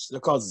chips. They're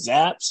called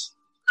Zaps.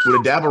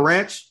 With a dab of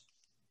ranch.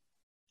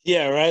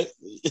 Yeah, right.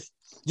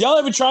 Y'all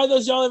ever try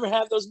those? Y'all ever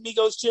have those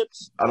Migos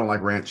chips? I don't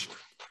like ranch.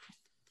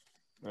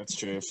 That's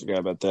true. I forgot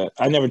about that.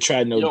 I never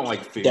tried no You don't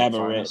like food, dab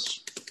of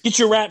ranch. Get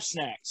your wrap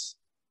snacks.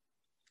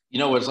 You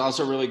know what's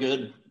also really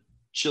good?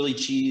 Chili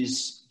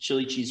cheese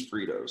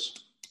Fritos.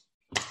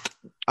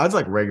 I just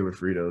like regular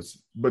Fritos,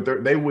 but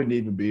they wouldn't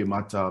even be in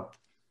my top.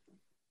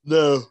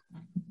 No.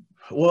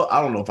 Well,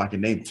 I don't know if I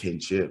can name 10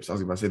 chips. I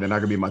was going to say they're not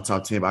going to be in my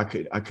top 10, but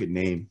I could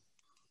name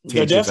 10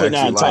 They're chips definitely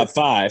not in top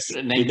 5.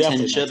 Name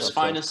 10 chips,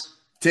 finest.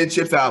 10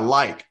 chips that I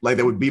like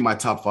that would be my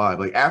top 5.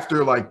 Like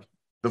after like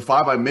the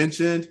 5 I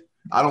mentioned,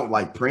 I don't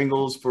like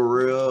Pringles for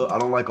real. I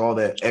don't like all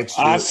that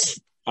extra.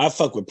 I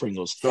fuck with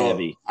Pringles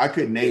heavy. I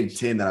could name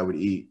 10 that I would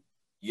eat.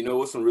 You know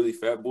what's some really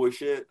fat boy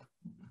shit?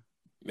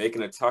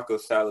 Making a taco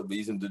salad but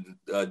using the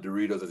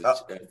Doritos as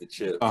the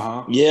chip.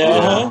 Uh-huh. Yeah.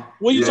 Uh-huh.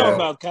 What are you talking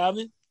about,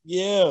 Calvin?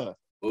 Yeah.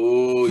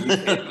 Oh, you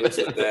can't miss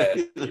with that.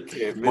 You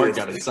can't miss. Mark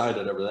got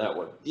excited over that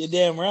one. You're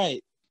damn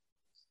right.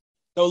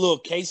 Throw a little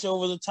queso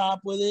over the top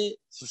with it,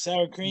 some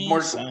sour cream.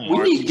 Mark, we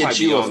need to get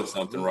you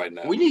something right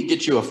now. We need to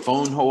get you a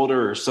phone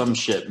holder or some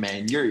shit,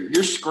 man.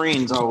 Your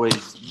screen's always a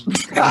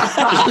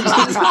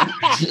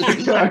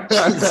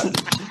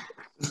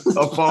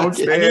phone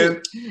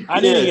stand. I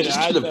need to get an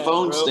iPad, a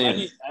phone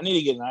stand. I need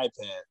to get an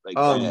iPad. Like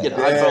get an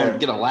iPhone,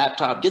 get a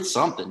laptop, get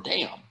something.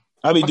 Damn.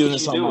 I'll be doing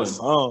this on my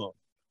phone.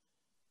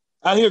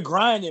 Out here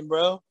grinding,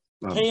 bro.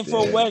 Paying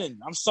for a wedding.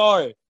 I'm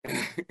sorry.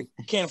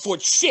 Can't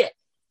afford shit.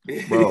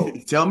 Bro,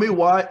 tell me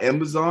why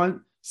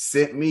Amazon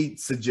sent me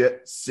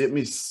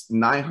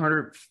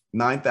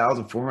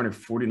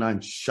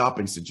 9,449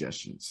 shopping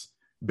suggestions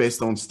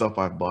based on stuff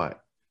I bought.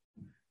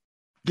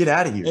 Get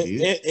out of here,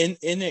 dude.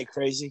 Isn't it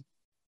crazy?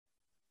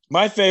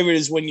 My favorite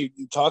is when you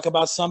talk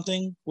about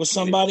something with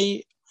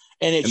somebody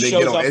and it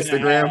shows up on Instagram.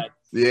 In an ad.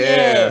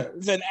 Yeah,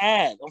 it's an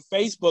ad on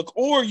Facebook,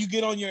 or you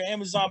get on your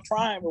Amazon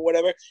Prime or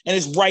whatever, and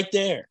it's right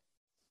there.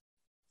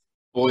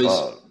 Boys,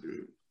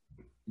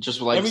 just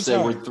would like to say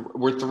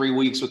we're 3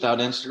 weeks without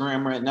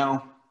Instagram right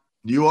now.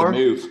 You are? It's a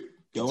move.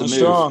 Going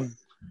strong.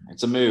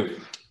 It's a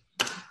move.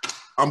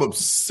 I'm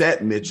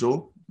upset,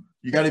 Mitchell.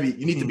 You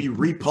need to be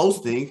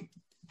reposting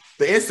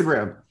the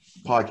Instagram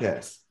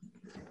podcast.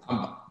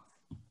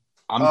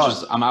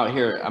 I'm out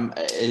here.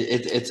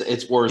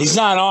 It's worth it. He's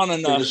not on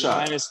enough.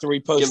 Minus 3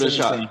 posts. Give it a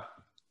shot.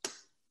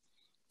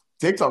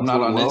 TikTok's not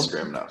on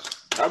Instagram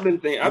enough.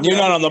 You're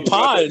not on the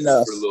pod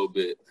enough for a little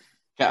bit.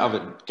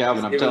 Calvin,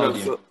 I'm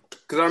telling you.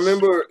 Because I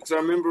remember.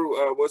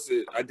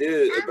 I did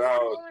it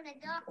about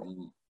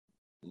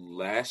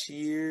last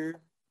year.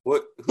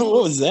 What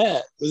was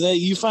that? Was that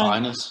you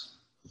finest?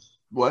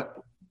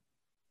 What?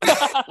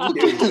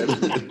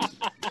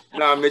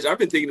 Nah, Mitch, I've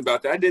been thinking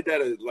about that. I did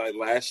that like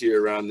last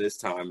year around this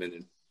time,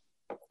 and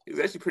it was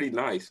actually pretty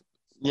nice.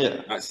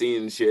 Yeah, not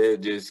seeing shit,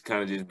 just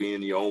kind of just being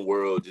in your own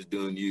world, just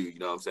doing you. You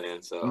know what I'm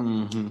saying? So,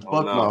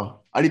 Fuck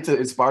no. I need to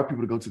inspire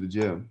people to go to the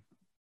gym.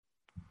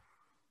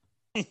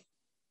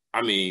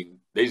 I mean,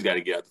 they just got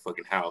to get out the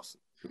fucking house.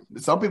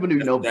 Some people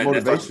need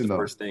motivation that's though.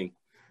 First thing.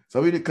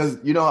 So because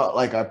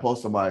like I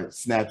post on my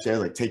Snapchat,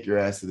 like take your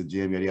ass to the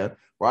gym, yada yada.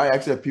 Where I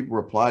actually have people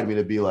reply to me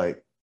to be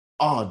like,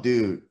 "Oh,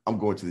 dude, I'm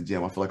going to the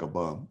gym. I feel like a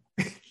bum."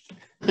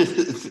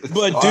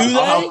 But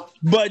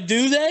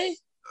do they?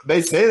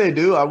 They say they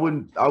do. I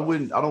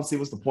don't see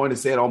what's the point of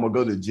saying I'm gonna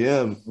go to the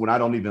gym when I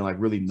don't even like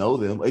really know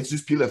them. It's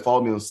just people that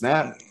follow me on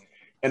Snap,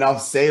 and I'll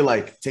say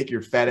like, "Take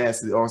your fat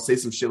ass," or I'll say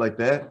some shit like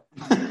that,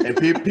 and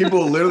people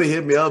will literally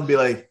hit me up and be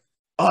like,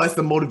 "Oh, that's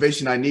the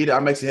motivation I need.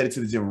 I'm actually headed to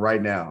the gym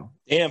right now."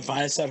 Damn,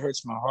 Finest, that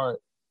hurts my heart.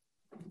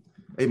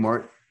 Hey,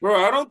 Mark.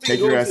 Bro, I don't think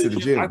take your ass to the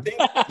gym. I think,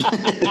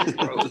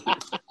 bro,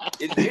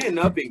 it's getting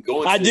up and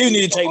going. I do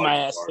need to take my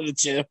ass to the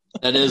gym.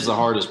 That is the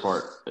hardest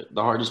part.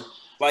 The hardest.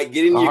 Like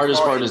getting the your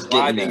hardest car part is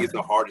getting there. Is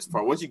the hardest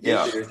part. Once you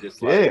get there, it's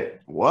just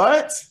like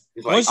what?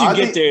 Like, once you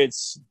get there,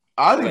 it's.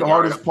 I think the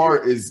hardest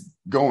part is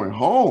going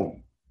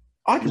home.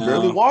 I can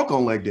barely walk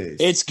on leg days.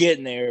 It's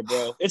getting there,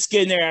 bro. It's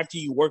getting there after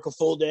you work a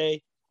full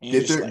day. And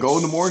get there. Like, go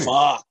in the morning.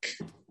 Fuck.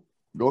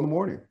 Go in the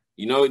morning.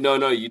 You know, no.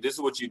 This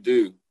is what you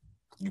do.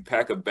 You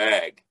pack a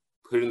bag,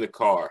 put it in the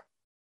car.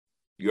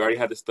 You already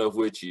have the stuff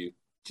with you.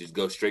 Just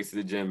go straight to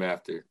the gym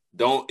after.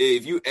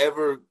 If you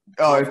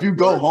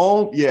go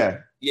home,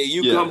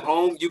 come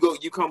home. You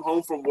come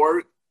home from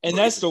work, and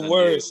that's the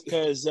worst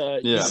because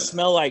you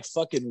smell like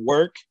fucking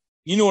work.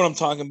 You know what I'm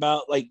talking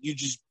about? Like you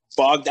just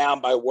bogged down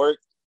by work.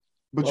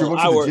 But you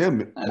went to the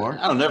gym, Mark.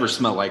 I don't never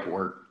smell like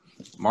work,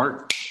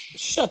 Mark.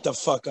 Shut the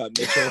fuck up,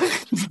 Mitchell.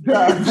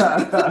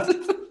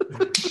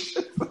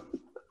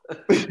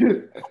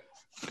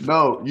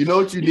 No, you know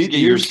what you need to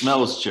get your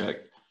smells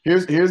checked.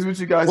 Here's what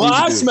you guys need to do. Well,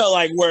 I smell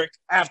like work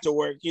after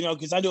work,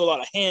 because I do a lot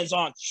of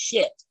hands-on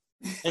shit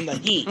in the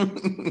heat.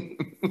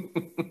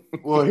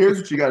 Well, here's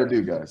what you got to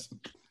do, guys.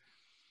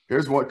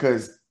 Here's what,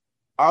 because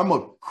I'm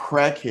a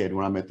crackhead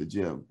when I'm at the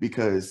gym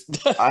because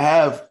I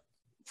have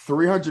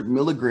 300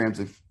 milligrams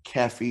of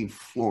caffeine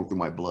flowing through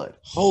my blood.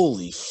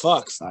 Holy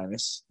fuck,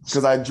 Sinus.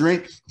 Because I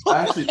drink. Oh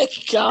actually, my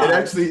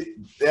God.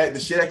 The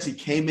shit actually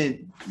came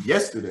in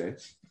yesterday.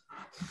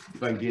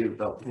 If I can get it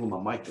without pulling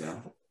my mic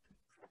down.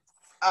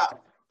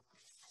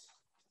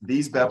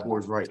 These bad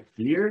boys right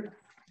here.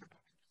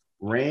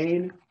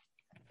 Rain.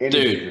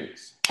 Dude,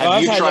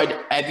 have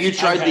you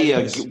tried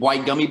the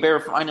white gummy bear,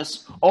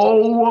 Finest?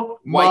 Oh,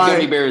 white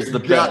gummy bear is the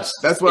best.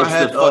 That's what I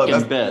had. The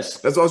fucking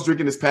best. That's what I was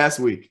drinking this past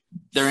week.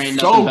 There ain't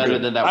nothing better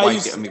than that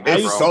white gummy bear. I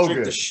used so to drink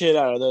good. the shit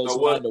out of those.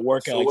 So I had to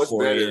work out like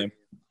 4 a.m.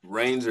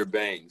 Rains or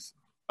bangs?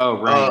 Oh,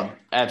 Rain.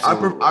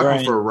 Absolutely. I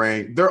prefer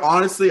Rain. They're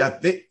honestly, I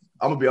think,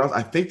 I'm going to be honest,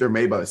 I think they're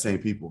made by the same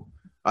people.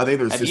 I think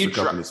they're sister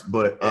companies.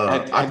 But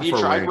have you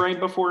tried Rain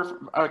before,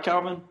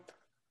 Calvin?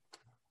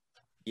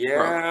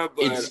 Yeah,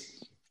 but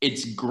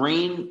it's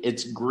green.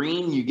 It's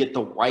green. You get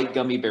the white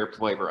gummy bear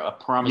flavor. I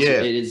promise you,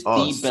 it is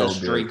the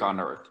best drink on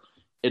earth.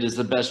 It is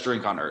the best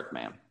drink on earth,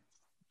 man.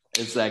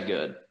 It's that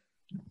good.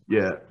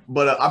 Yeah,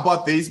 but I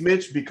bought these,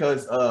 Mitch,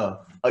 because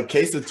a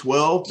case of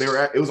 12,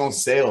 it was on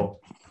sale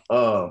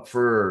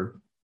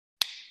for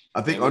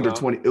I think under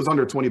 20. It was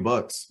under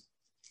 $20.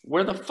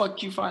 Where the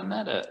fuck you find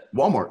that at?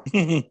 Walmart.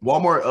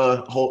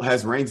 Walmart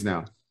has Reigns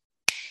now.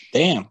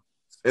 Damn.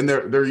 And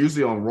they're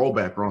usually on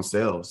rollback or on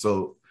sale.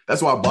 So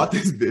that's why I bought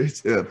this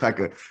bitch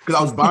because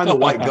I was buying the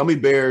white gummy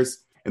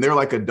bears and they're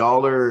like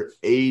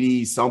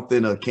 $1.80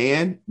 something a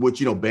can,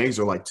 which bangs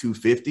are like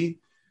 $2.50.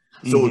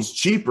 So it's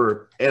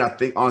cheaper. And I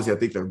personally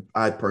think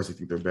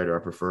they're better. I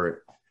prefer it.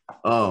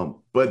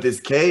 But this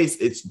case,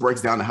 it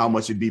breaks down to how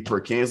much it'd be per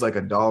can. It's like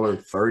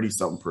 $1.30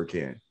 something per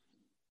can.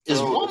 Is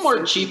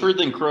Walmart cheaper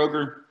than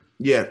Kroger?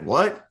 Yeah,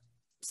 what?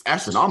 It's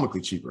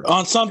astronomically cheaper.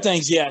 On some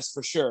things, yes,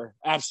 for sure.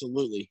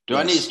 Absolutely.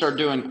 I need to start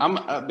doing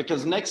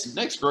because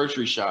next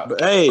grocery shop.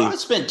 But, hey, I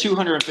spent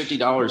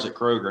 $250 at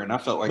Kroger and I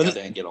felt like I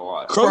didn't get a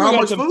lot. Kroger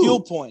got some fuel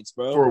points,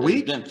 bro. For a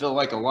week? It didn't feel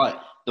like a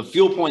lot. The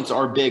fuel points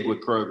are big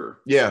with Kroger.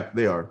 Yeah,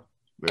 they are.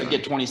 I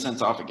get 20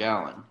 cents off a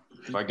gallon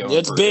if I go.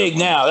 That's big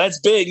now. That's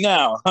big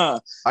now, huh?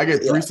 I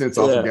get 3 cents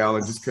off a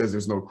gallon just because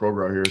there's no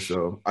Kroger out here.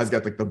 So I just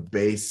got like the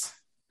base.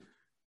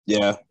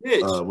 Yeah.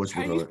 How you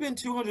spend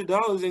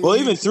 $200? Well,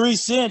 even 3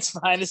 cents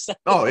minus.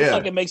 Oh yeah,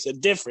 fucking makes a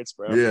difference,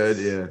 bro.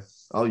 Yeah.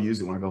 I'll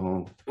use it when I go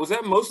home. Was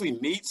that mostly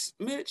meats,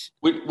 Mitch?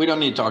 We don't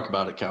need to talk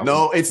about it, Calvin.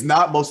 No, it's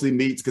not mostly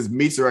meats because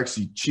meats are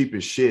actually cheap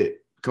as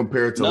shit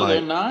compared to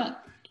they're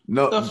not.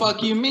 No, the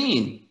fuck you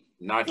mean?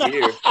 Not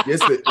here.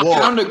 Yes, a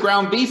pound of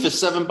ground beef is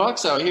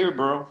 $7 out here,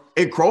 bro.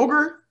 In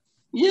Kroger?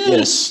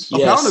 Yes. A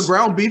pound of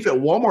ground beef at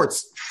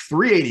Walmart's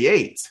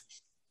 $3.88.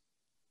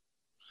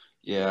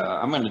 Yeah,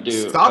 I'm gonna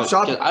do. Stop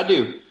shopping. I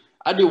do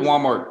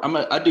Walmart.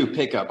 I do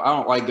pickup. I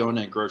don't like going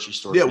to a grocery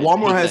store. Yeah,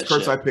 Walmart has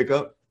curbside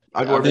pickup.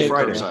 I go every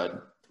Friday.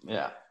 Curbside.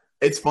 Yeah.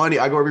 It's funny.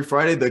 I go every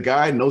Friday. The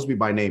guy knows me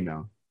by name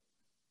now.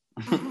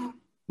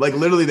 Like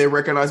literally, they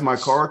recognize my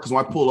car because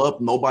when I pull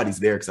up, nobody's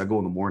there because I go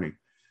in the morning.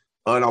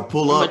 And I'll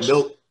pull up.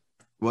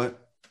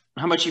 What?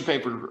 How much you pay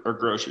for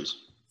groceries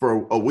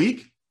for a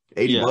week?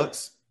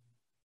 $80.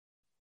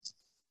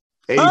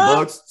 $80.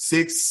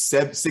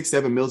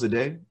 6-7 meals a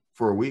day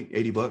for a week.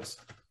 $80.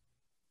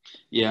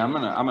 Yeah, I'm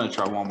gonna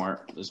try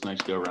Walmart this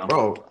next go around.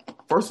 Bro,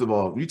 first of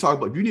all, you talk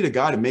about if you need a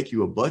guy to make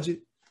you a budget.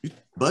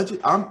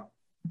 I'm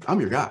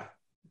your guy.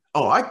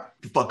 Oh, I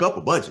fuck up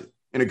a budget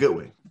in a good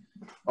way.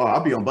 Oh,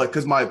 I'll be on budget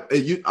because my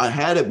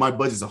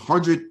budget's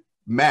 100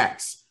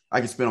 max. I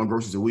can spend on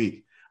groceries a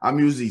week. I'm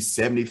usually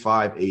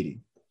 75, 80.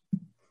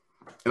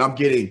 And I'm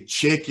getting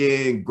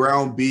chicken,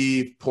 ground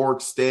beef,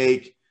 pork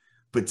steak,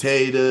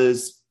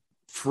 potatoes,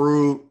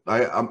 fruit.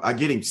 I'm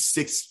getting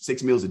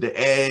six meals a day,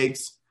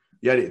 eggs.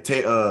 Yeah,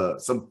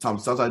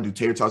 sometimes I do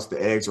tater tots with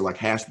the eggs or like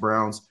hash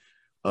browns,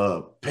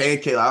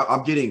 pancake.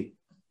 I'm getting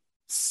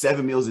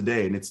 7 meals a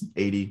day, and it's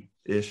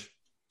 80-ish.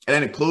 And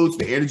that includes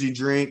the energy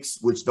drinks,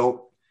 which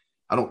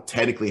I don't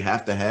technically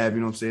have to have. You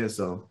know what I'm saying?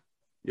 So,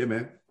 yeah,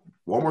 man,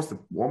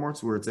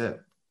 Walmart's where it's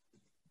at.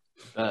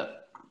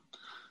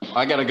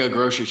 I gotta go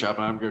grocery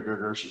shopping. I'm gonna go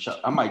grocery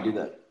shop. I might do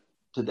that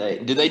today.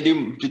 Do they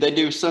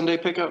do Sunday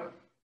pickup?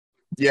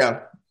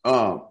 Yeah.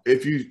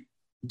 If you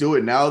do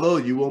it now though,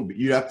 you won't.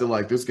 You have to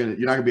you're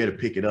not gonna be able to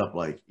pick it up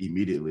like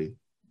immediately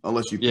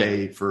unless you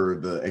pay for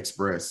the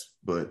express.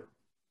 But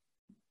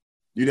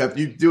you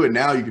do it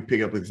now. You can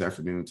pick up this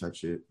afternoon type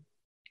shit.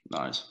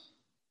 Nice.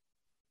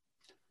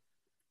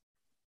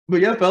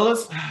 But yeah,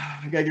 fellas,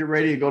 I gotta get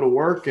ready to go to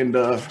work and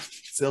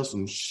sell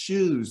some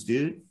shoes,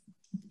 dude.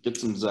 Get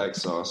some Zach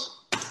sauce.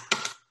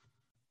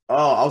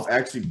 Oh,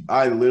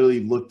 I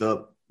literally looked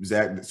up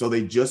Zach. So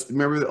they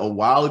remember a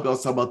while ago I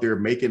was talking about they were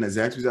making a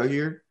Zaxby's out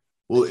here.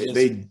 Well,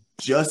 they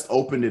just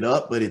opened it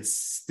up, but it's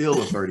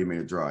still a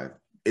 30-minute drive.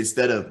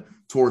 Instead of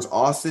towards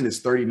Austin, it's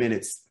 30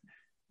 minutes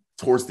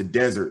towards the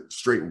desert,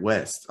 straight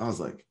west. I was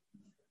like,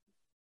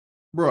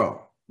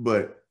 bro,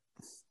 but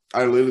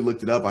I literally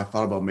looked it up. I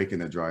thought about making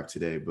that drive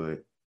today,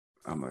 but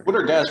I'm like, what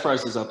are gas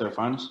prices out there,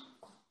 Finest?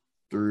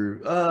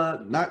 Through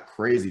not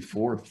crazy,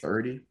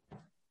 $4.30.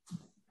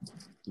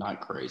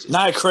 Not crazy.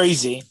 Not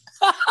crazy.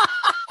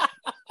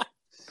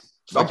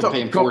 Fucking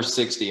paying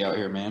 $460 out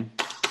here, man.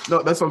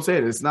 No, that's what I'm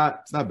saying. It's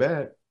not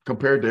bad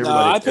compared to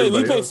everybody.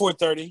 We pay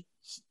 $430.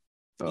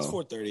 It's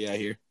 $430 out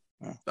here.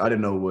 I didn't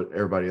know what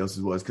everybody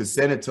else's was because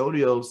San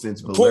Antonio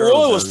since Port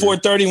Royal was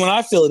 $430 when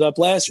I filled it up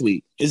last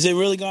week. Is it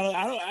really gonna?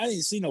 I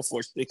didn't see no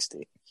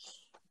 $460.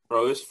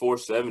 Bro, it's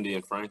 $470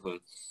 in Franklin.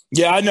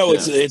 Yeah, I know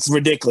it's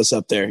ridiculous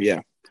up there.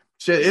 Yeah,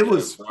 shit, it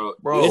was,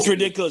 bro. It's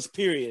ridiculous.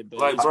 Period. But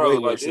like, bro,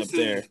 like up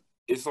there.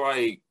 It's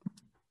like,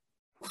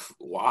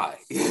 why?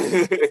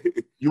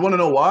 You want to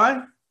know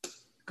why?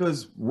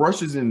 Because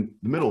Russia's in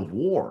the middle of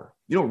war.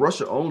 You know,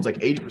 Russia owns like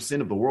 80%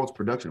 of the world's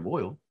production of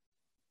oil.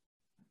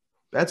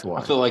 That's why.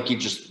 I feel like you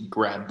just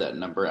grabbed that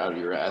number out of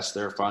your ass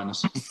there,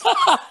 Finest.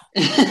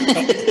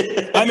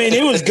 I mean,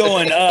 it was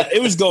going up.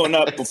 It was going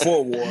up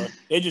before war.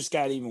 It just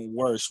got even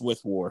worse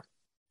with war.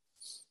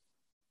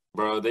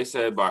 Bro, they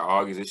said by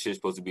August this shit's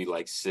supposed to be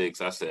like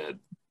 6. I said,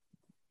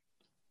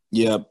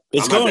 "Yep,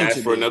 it's I'm going to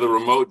ask for another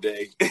remote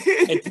day."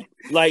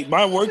 Like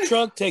my work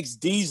truck takes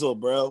diesel,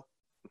 bro,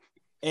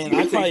 and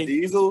I probably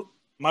diesel.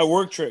 My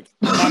work truck,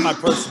 not my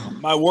personal.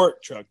 My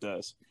work truck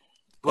does.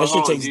 That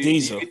shit takes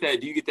diesel.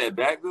 Do you get that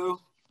back though?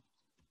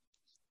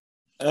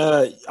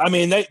 I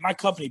mean, my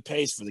company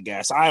pays for the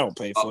gas. I don't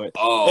pay for it.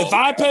 If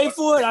I pay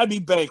for it, I'd be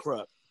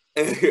bankrupt.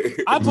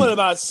 I put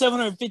about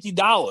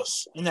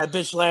 $750 in that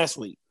bitch last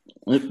week.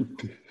 That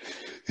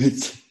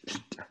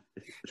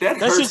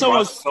hurts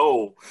my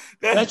soul.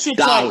 That shit's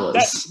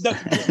dollars.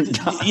 Like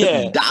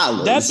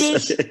dollars. That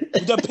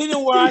bitch, depending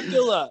on where I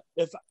fill up,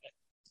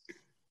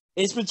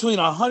 it's between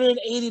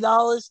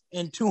 $180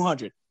 and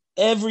 $200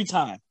 every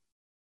time.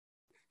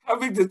 How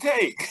big the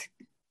tank?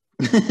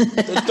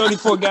 It's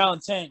 34-gallon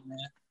tank, man.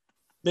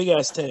 Big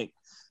ass tank.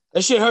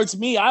 That shit hurts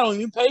me. I don't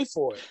even pay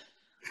for it.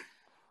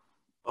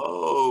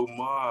 Oh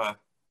my.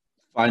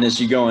 Finest,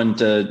 you go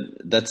into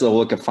that's the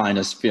look of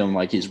Finest feeling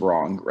like he's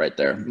wrong right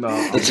there. No,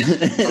 I'm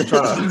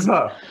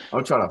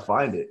trying to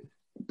find it.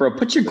 Bro,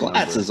 put your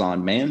glasses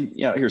on, man.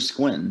 You out here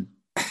squinting.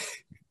 It's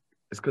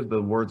because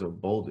the words are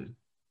bolded.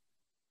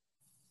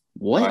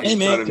 What? Hey,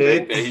 man.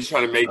 He's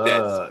trying to make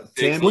that.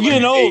 We're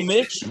getting old,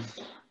 Mitch.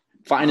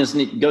 Finest,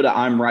 go to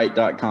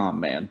imright.com,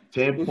 man.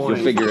 10 You'll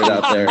figure it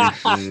out there.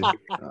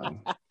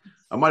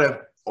 I might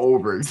have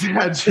over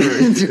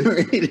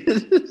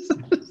exaggerated.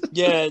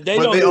 Yeah, they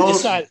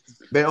don't.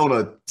 They own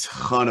a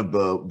ton of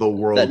the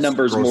world. That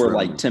number's more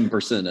like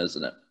 10%,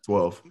 isn't it?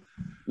 12.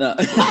 No.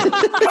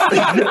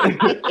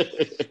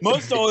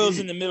 Most oil's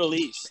in the Middle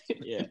East.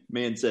 Yeah.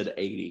 Man said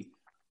 80.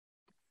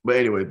 But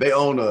anyway, they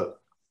own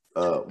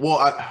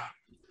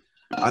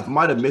I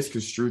might have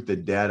misconstrued the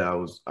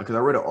data. Because I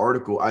read an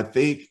article. I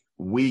think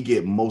we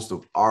get most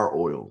of our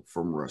oil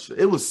from Russia.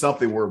 It was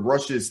something where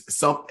Russia's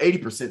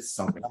 80%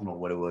 something. I don't know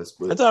what it was.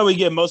 But I thought we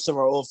get most of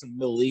our oil from the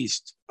Middle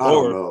East. I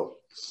don't know.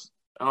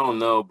 I don't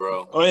know,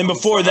 bro. And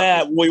before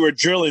that, we were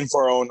drilling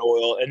for our own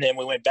oil, and then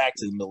we went back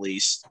to the Middle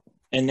East,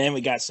 and then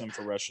we got some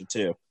for Russia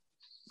too.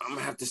 I'm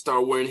gonna have to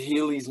start wearing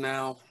Heelys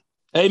now.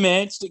 Hey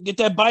man, get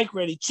that bike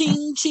ready.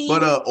 Ching ching.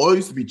 But oil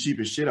used to be cheap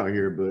as shit out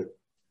here. But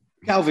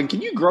Calvin,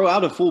 can you grow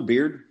out a full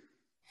beard?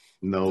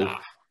 No, nah.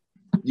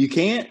 You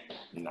can't.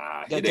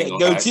 Nah, got that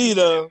goatee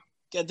though.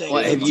 Got that.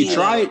 Well, have you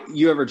tried?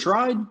 You ever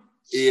tried?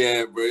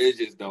 Yeah, bro. It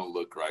just don't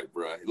look right,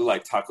 bro. It look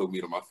like taco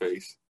meat on my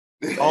face.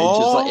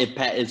 Oh, it's just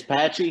like it's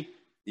patchy.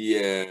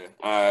 Yeah,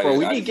 bro.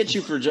 We need to get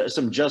you for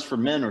some Just for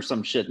Men or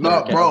some shit.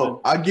 No,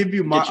 bro. I give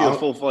you a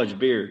full fledged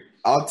beard.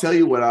 I'll tell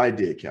you what I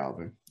did,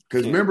 Calvin.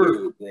 Because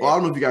remember, I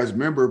don't know if you guys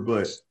remember,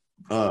 but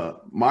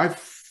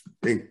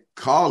in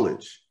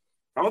college,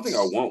 I don't think I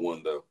want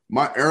one though.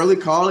 My early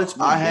college,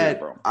 I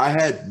had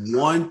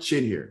one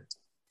chin hair.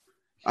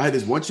 I had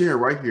this one chin hair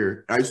right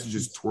here. I used to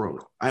just twirl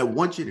it. I had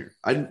one chin hair.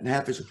 I didn't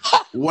have facial.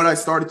 What I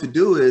started to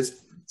do is,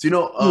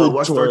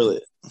 twirl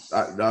it.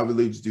 I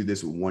really just do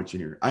this with one chin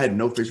hair. I had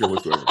no facial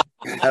whatsoever.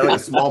 I had like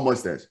a small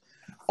mustache.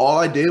 All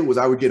I did was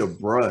I would get a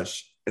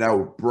brush and I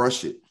would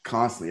brush it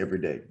constantly every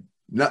day.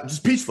 Not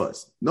just peach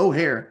fuzz, no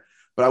hair,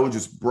 but I was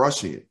just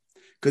brushing it.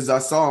 Because I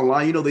saw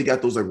online, they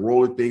got those like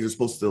roller things are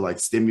supposed to like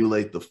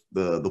stimulate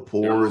the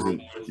pores and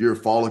your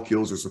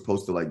follicles are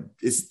supposed to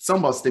it's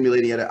something about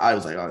stimulating it. I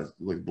was like, oh, it's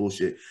like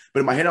bullshit. But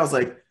in my head, I was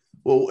like,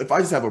 well, if I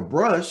just have a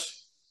brush,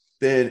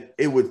 then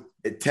I was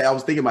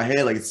thinking in my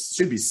head, like it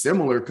should be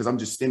similar because I'm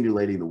just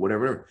stimulating the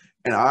whatever.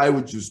 And I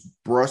would just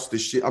brush the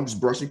shit. I'm just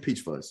brushing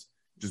peach fuzz.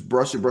 Just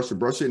brush it.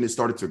 And it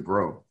started to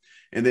grow.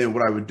 And then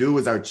what I would do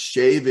is I would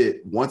shave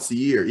it once a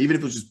year. Even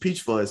if it was just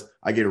peach fuzz,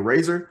 I get a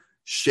razor,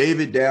 shave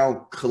it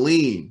down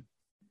clean,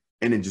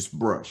 and then just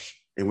brush.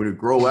 And when it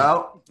grow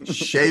out,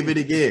 shave it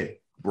again,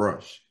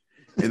 brush.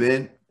 And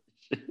then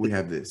we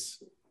have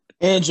this.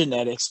 And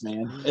genetics,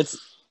 man. It's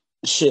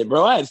shit,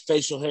 bro. I had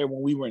facial hair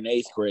when we were in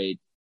 8th grade.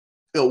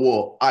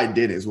 Well, I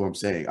didn't, is what I'm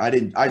saying. I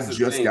didn't. I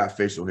just got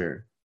facial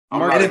hair.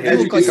 Mark, you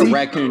look like a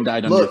raccoon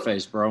died on your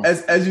face, bro.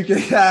 As you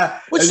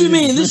can. What you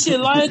mean? This shit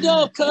lined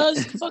up,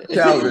 cuz.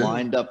 Calvin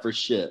lined up for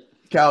shit.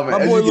 Calvin,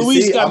 my boy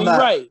Luis got me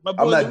right. My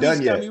boy Luis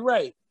got me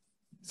right.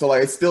 So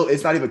like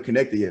it's not even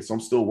connected yet. So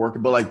I'm still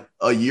working. But like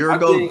a year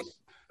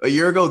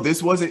ago,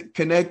 this wasn't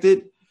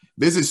connected.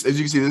 This is, as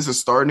you can see, this is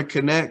starting to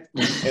connect,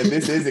 and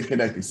this isn't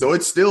connecting. So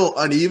it's still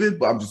uneven,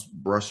 but I'm just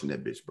brushing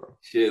that bitch, bro.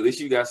 Shit, at least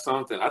you got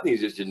something. I think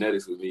it's just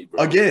genetics with me,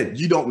 bro. Again,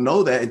 you don't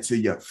know that until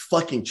you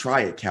fucking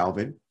try it,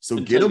 Calvin. So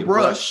get a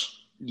brush.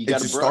 You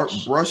got to start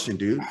brushing,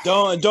 dude.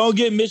 Don't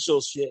get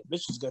Mitchell's shit.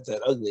 Mitchell's got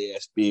that ugly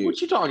ass beard.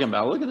 What you talking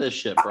about? Look at this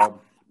shit, bro.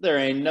 There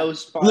ain't no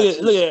spots.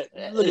 Look at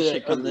that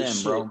shit coming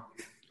in, bro.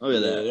 Look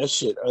at that. That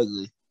shit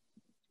ugly.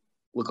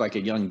 Look like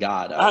a young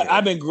god.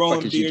 I've been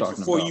growing beards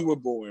before you were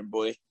born,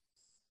 boy.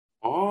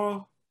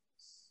 Oh,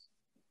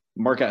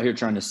 Mark out here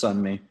trying to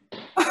sun me.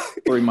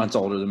 3 months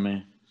older than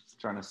me.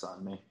 Trying to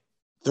sun me.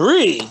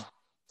 3.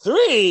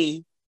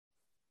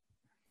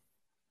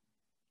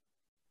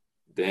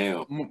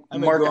 damn.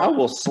 Mark, I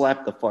will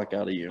slap the fuck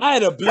out of you. I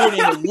had a beard in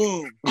the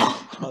womb,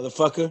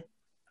 motherfucker.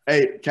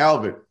 Hey,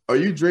 Calvin, are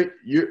you drink?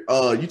 You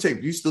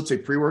still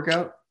take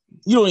pre-workout?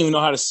 You don't even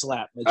know how to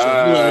slap. You don't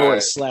know what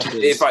a slap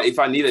is. If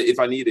I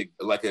need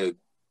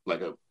a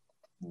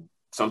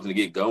something to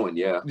get going,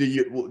 yeah.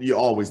 You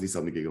always need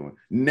something to get going.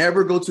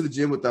 Never go to the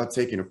gym without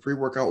taking a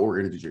pre-workout or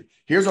energy drink.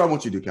 Here's what I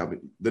want you to do,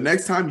 Calvin. The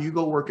next time you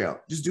go work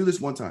out, just do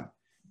this one time.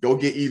 Go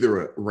get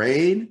either a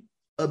Reign,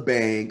 a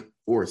Bang,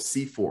 or a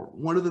C4.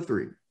 One of the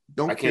three.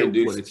 I can't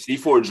do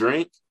C4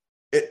 drink.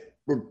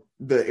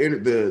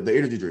 The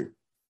energy drink.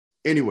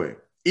 Anyway,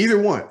 either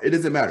one. It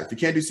doesn't matter. If you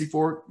can't do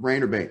C4,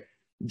 Reign or Bang,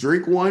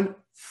 drink one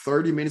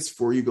 30 minutes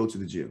before you go to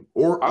the gym.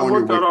 Or I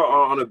worked out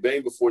on a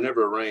Bang before,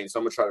 never a Reign, so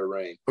I'm gonna try the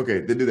Reign. Okay,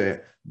 then do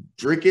that.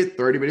 Drink it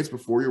 30 minutes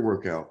before your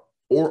workout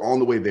or on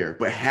the way there,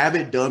 but have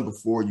it done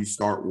before you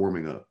start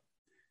warming up.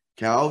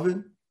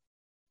 Calvin,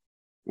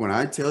 when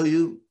I tell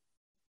you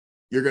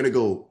you're gonna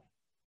go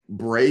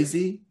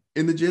brazy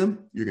in the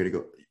gym, you're gonna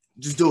go.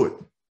 Just do it.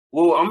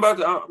 Well, I'm gonna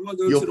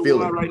go to the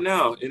one right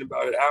now in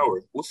about an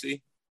hour. We'll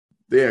see.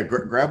 Yeah,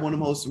 grab one of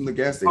those from the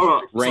gas station.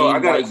 Hold on.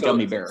 Reign white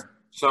gummy bear.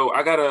 So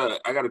I got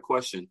a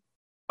question.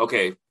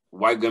 Okay,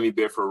 white gummy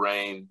bear for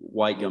Reign.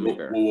 White gummy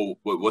bear.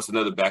 What's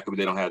another backup if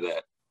they don't have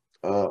that?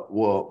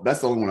 Well,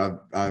 that's the only one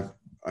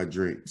I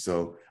drink.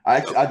 So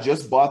I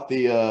just bought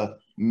the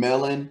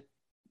Melon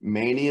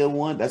Mania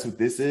one. That's what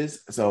this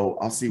is. So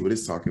I'll see what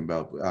it's talking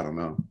about, but I don't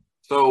know.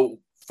 So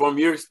from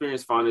your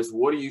experience, Fonnis,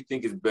 what do you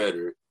think is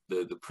better,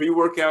 the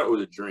pre-workout or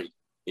the drink,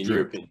 in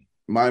your opinion?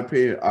 My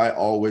opinion, I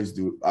always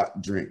do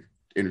drink,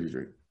 energy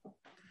drink.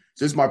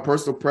 Just my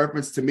personal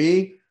preference. To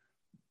me,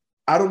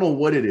 I don't know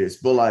what it is,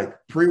 but like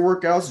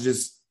pre-workouts,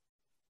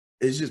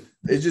 it's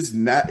just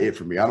not it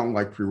for me. I don't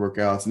like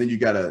pre-workouts. And then you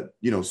gotta,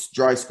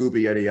 dry scoop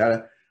it, yada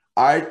yada.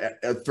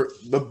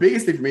 The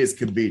biggest thing for me is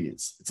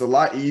convenience. It's a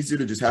lot easier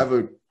to just have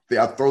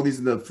I throw these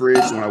in the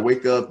fridge when I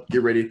wake up,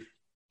 get ready,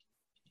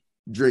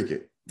 drink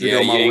it. You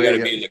ain't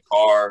gotta be in the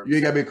car. You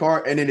ain't gotta be in the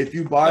car. And then if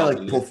you buy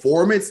like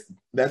performance,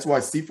 that's why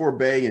C4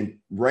 Bang and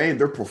Reign,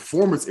 they're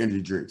performance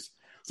energy drinks.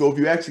 So if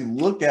you actually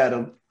look at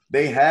them,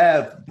 they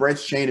have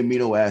branched chain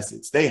amino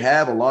acids. They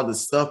have a lot of the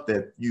stuff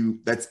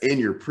that's in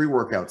your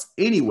pre-workouts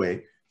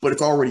anyway, but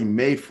it's already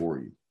made for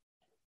you.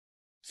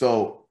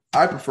 So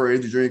I prefer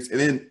energy drinks, and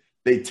then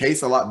they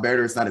taste a lot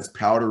better. It's not as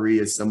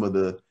powdery as some of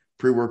the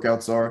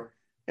pre-workouts are.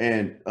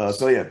 And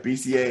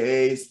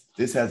BCAAs.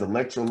 This has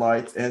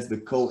electrolytes. It has the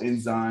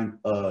coenzyme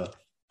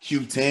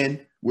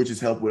Q10, which has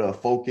helped with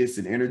focus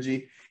and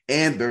energy.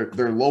 And they're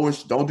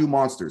lowish. Don't do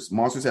Monsters.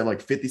 Monsters have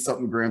like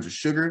 50-something grams of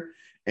sugar,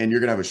 and you're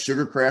gonna have a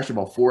sugar crash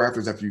about 4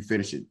 hours after you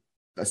finish it.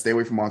 Stay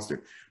away from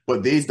Monster.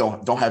 But these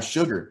don't have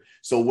sugar.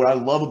 So what I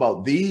love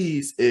about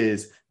these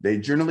is they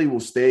generally will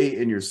stay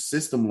in your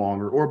system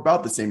longer, or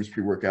about the same as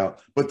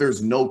pre-workout, but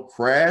there's no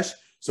crash.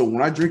 So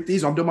when I drink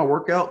these, I'm doing my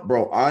workout,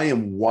 bro, I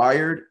am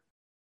wired,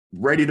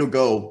 ready to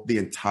go the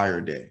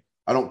entire day.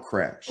 I don't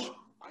crash.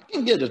 I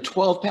can get a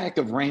 12-pack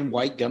of Reign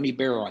White Gummy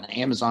Bear on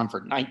Amazon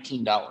for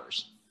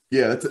 $19.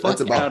 Yeah, that's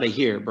about out of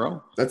here,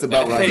 bro. That's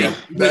about right.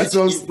 That's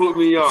what you put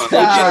me on.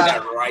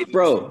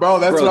 Bro,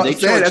 that's what I'm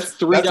saying. That's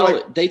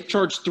 $3. They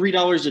charge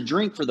 $3 a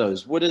drink for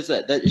those. What is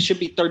that? That it should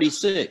be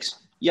 $36.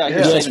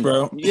 Yeah,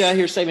 bro. Yeah,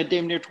 you're saving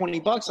damn near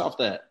 $20 off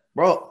that,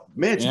 bro.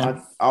 Mitch,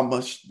 yeah.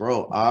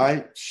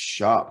 I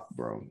shop,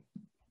 bro.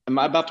 Am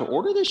I about to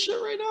order this shit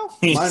right now?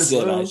 He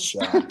said I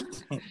shop.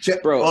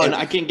 Bro, and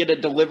I can get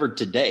it delivered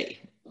today.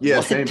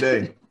 Yeah, same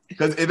day.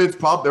 Because if it's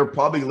they're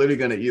probably literally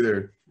going to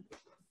either.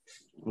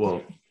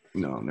 Well,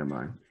 no, never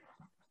mind.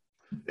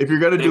 If you're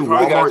going to do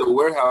Walmart. Got the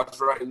warehouse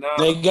right now.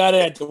 They got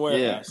it at the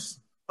warehouse.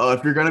 Yeah.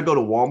 If you're going to go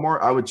to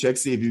Walmart, I would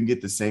see if you can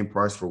get the same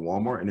price for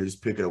Walmart and then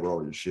just pick it up with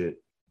all your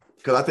shit.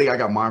 Because I think I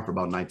got mine for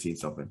about 19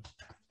 something.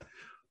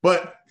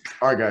 But,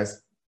 all right,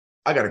 guys,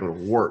 I got to go to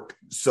work.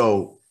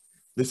 So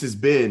this has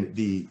been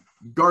the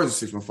Guardians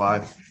of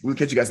 615. We'll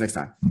catch you guys next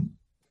time.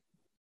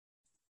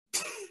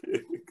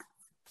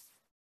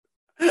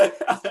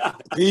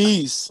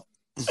 Peace.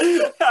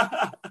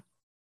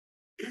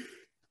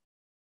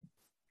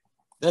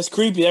 That's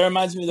creepy. That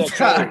reminds me of that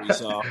trailer we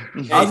saw.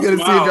 I was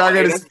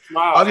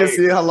gonna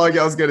see how long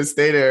y'all was gonna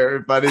stay there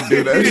if I didn't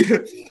do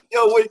that.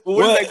 Yo, wait,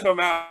 when did that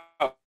come out?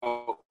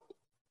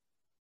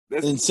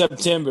 In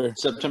September.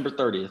 September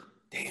 30th.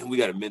 Damn, we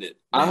got a minute.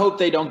 I hope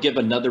they don't give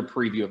another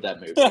preview of that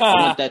movie.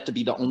 I want that to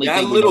be the only that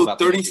thing. little about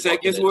 30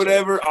 seconds,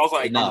 whatever. I was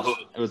like, enough.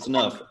 It was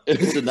enough. It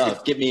was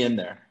enough. Get me in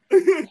there.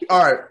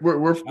 All right,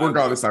 we're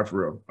gone this time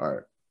for real. All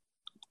right.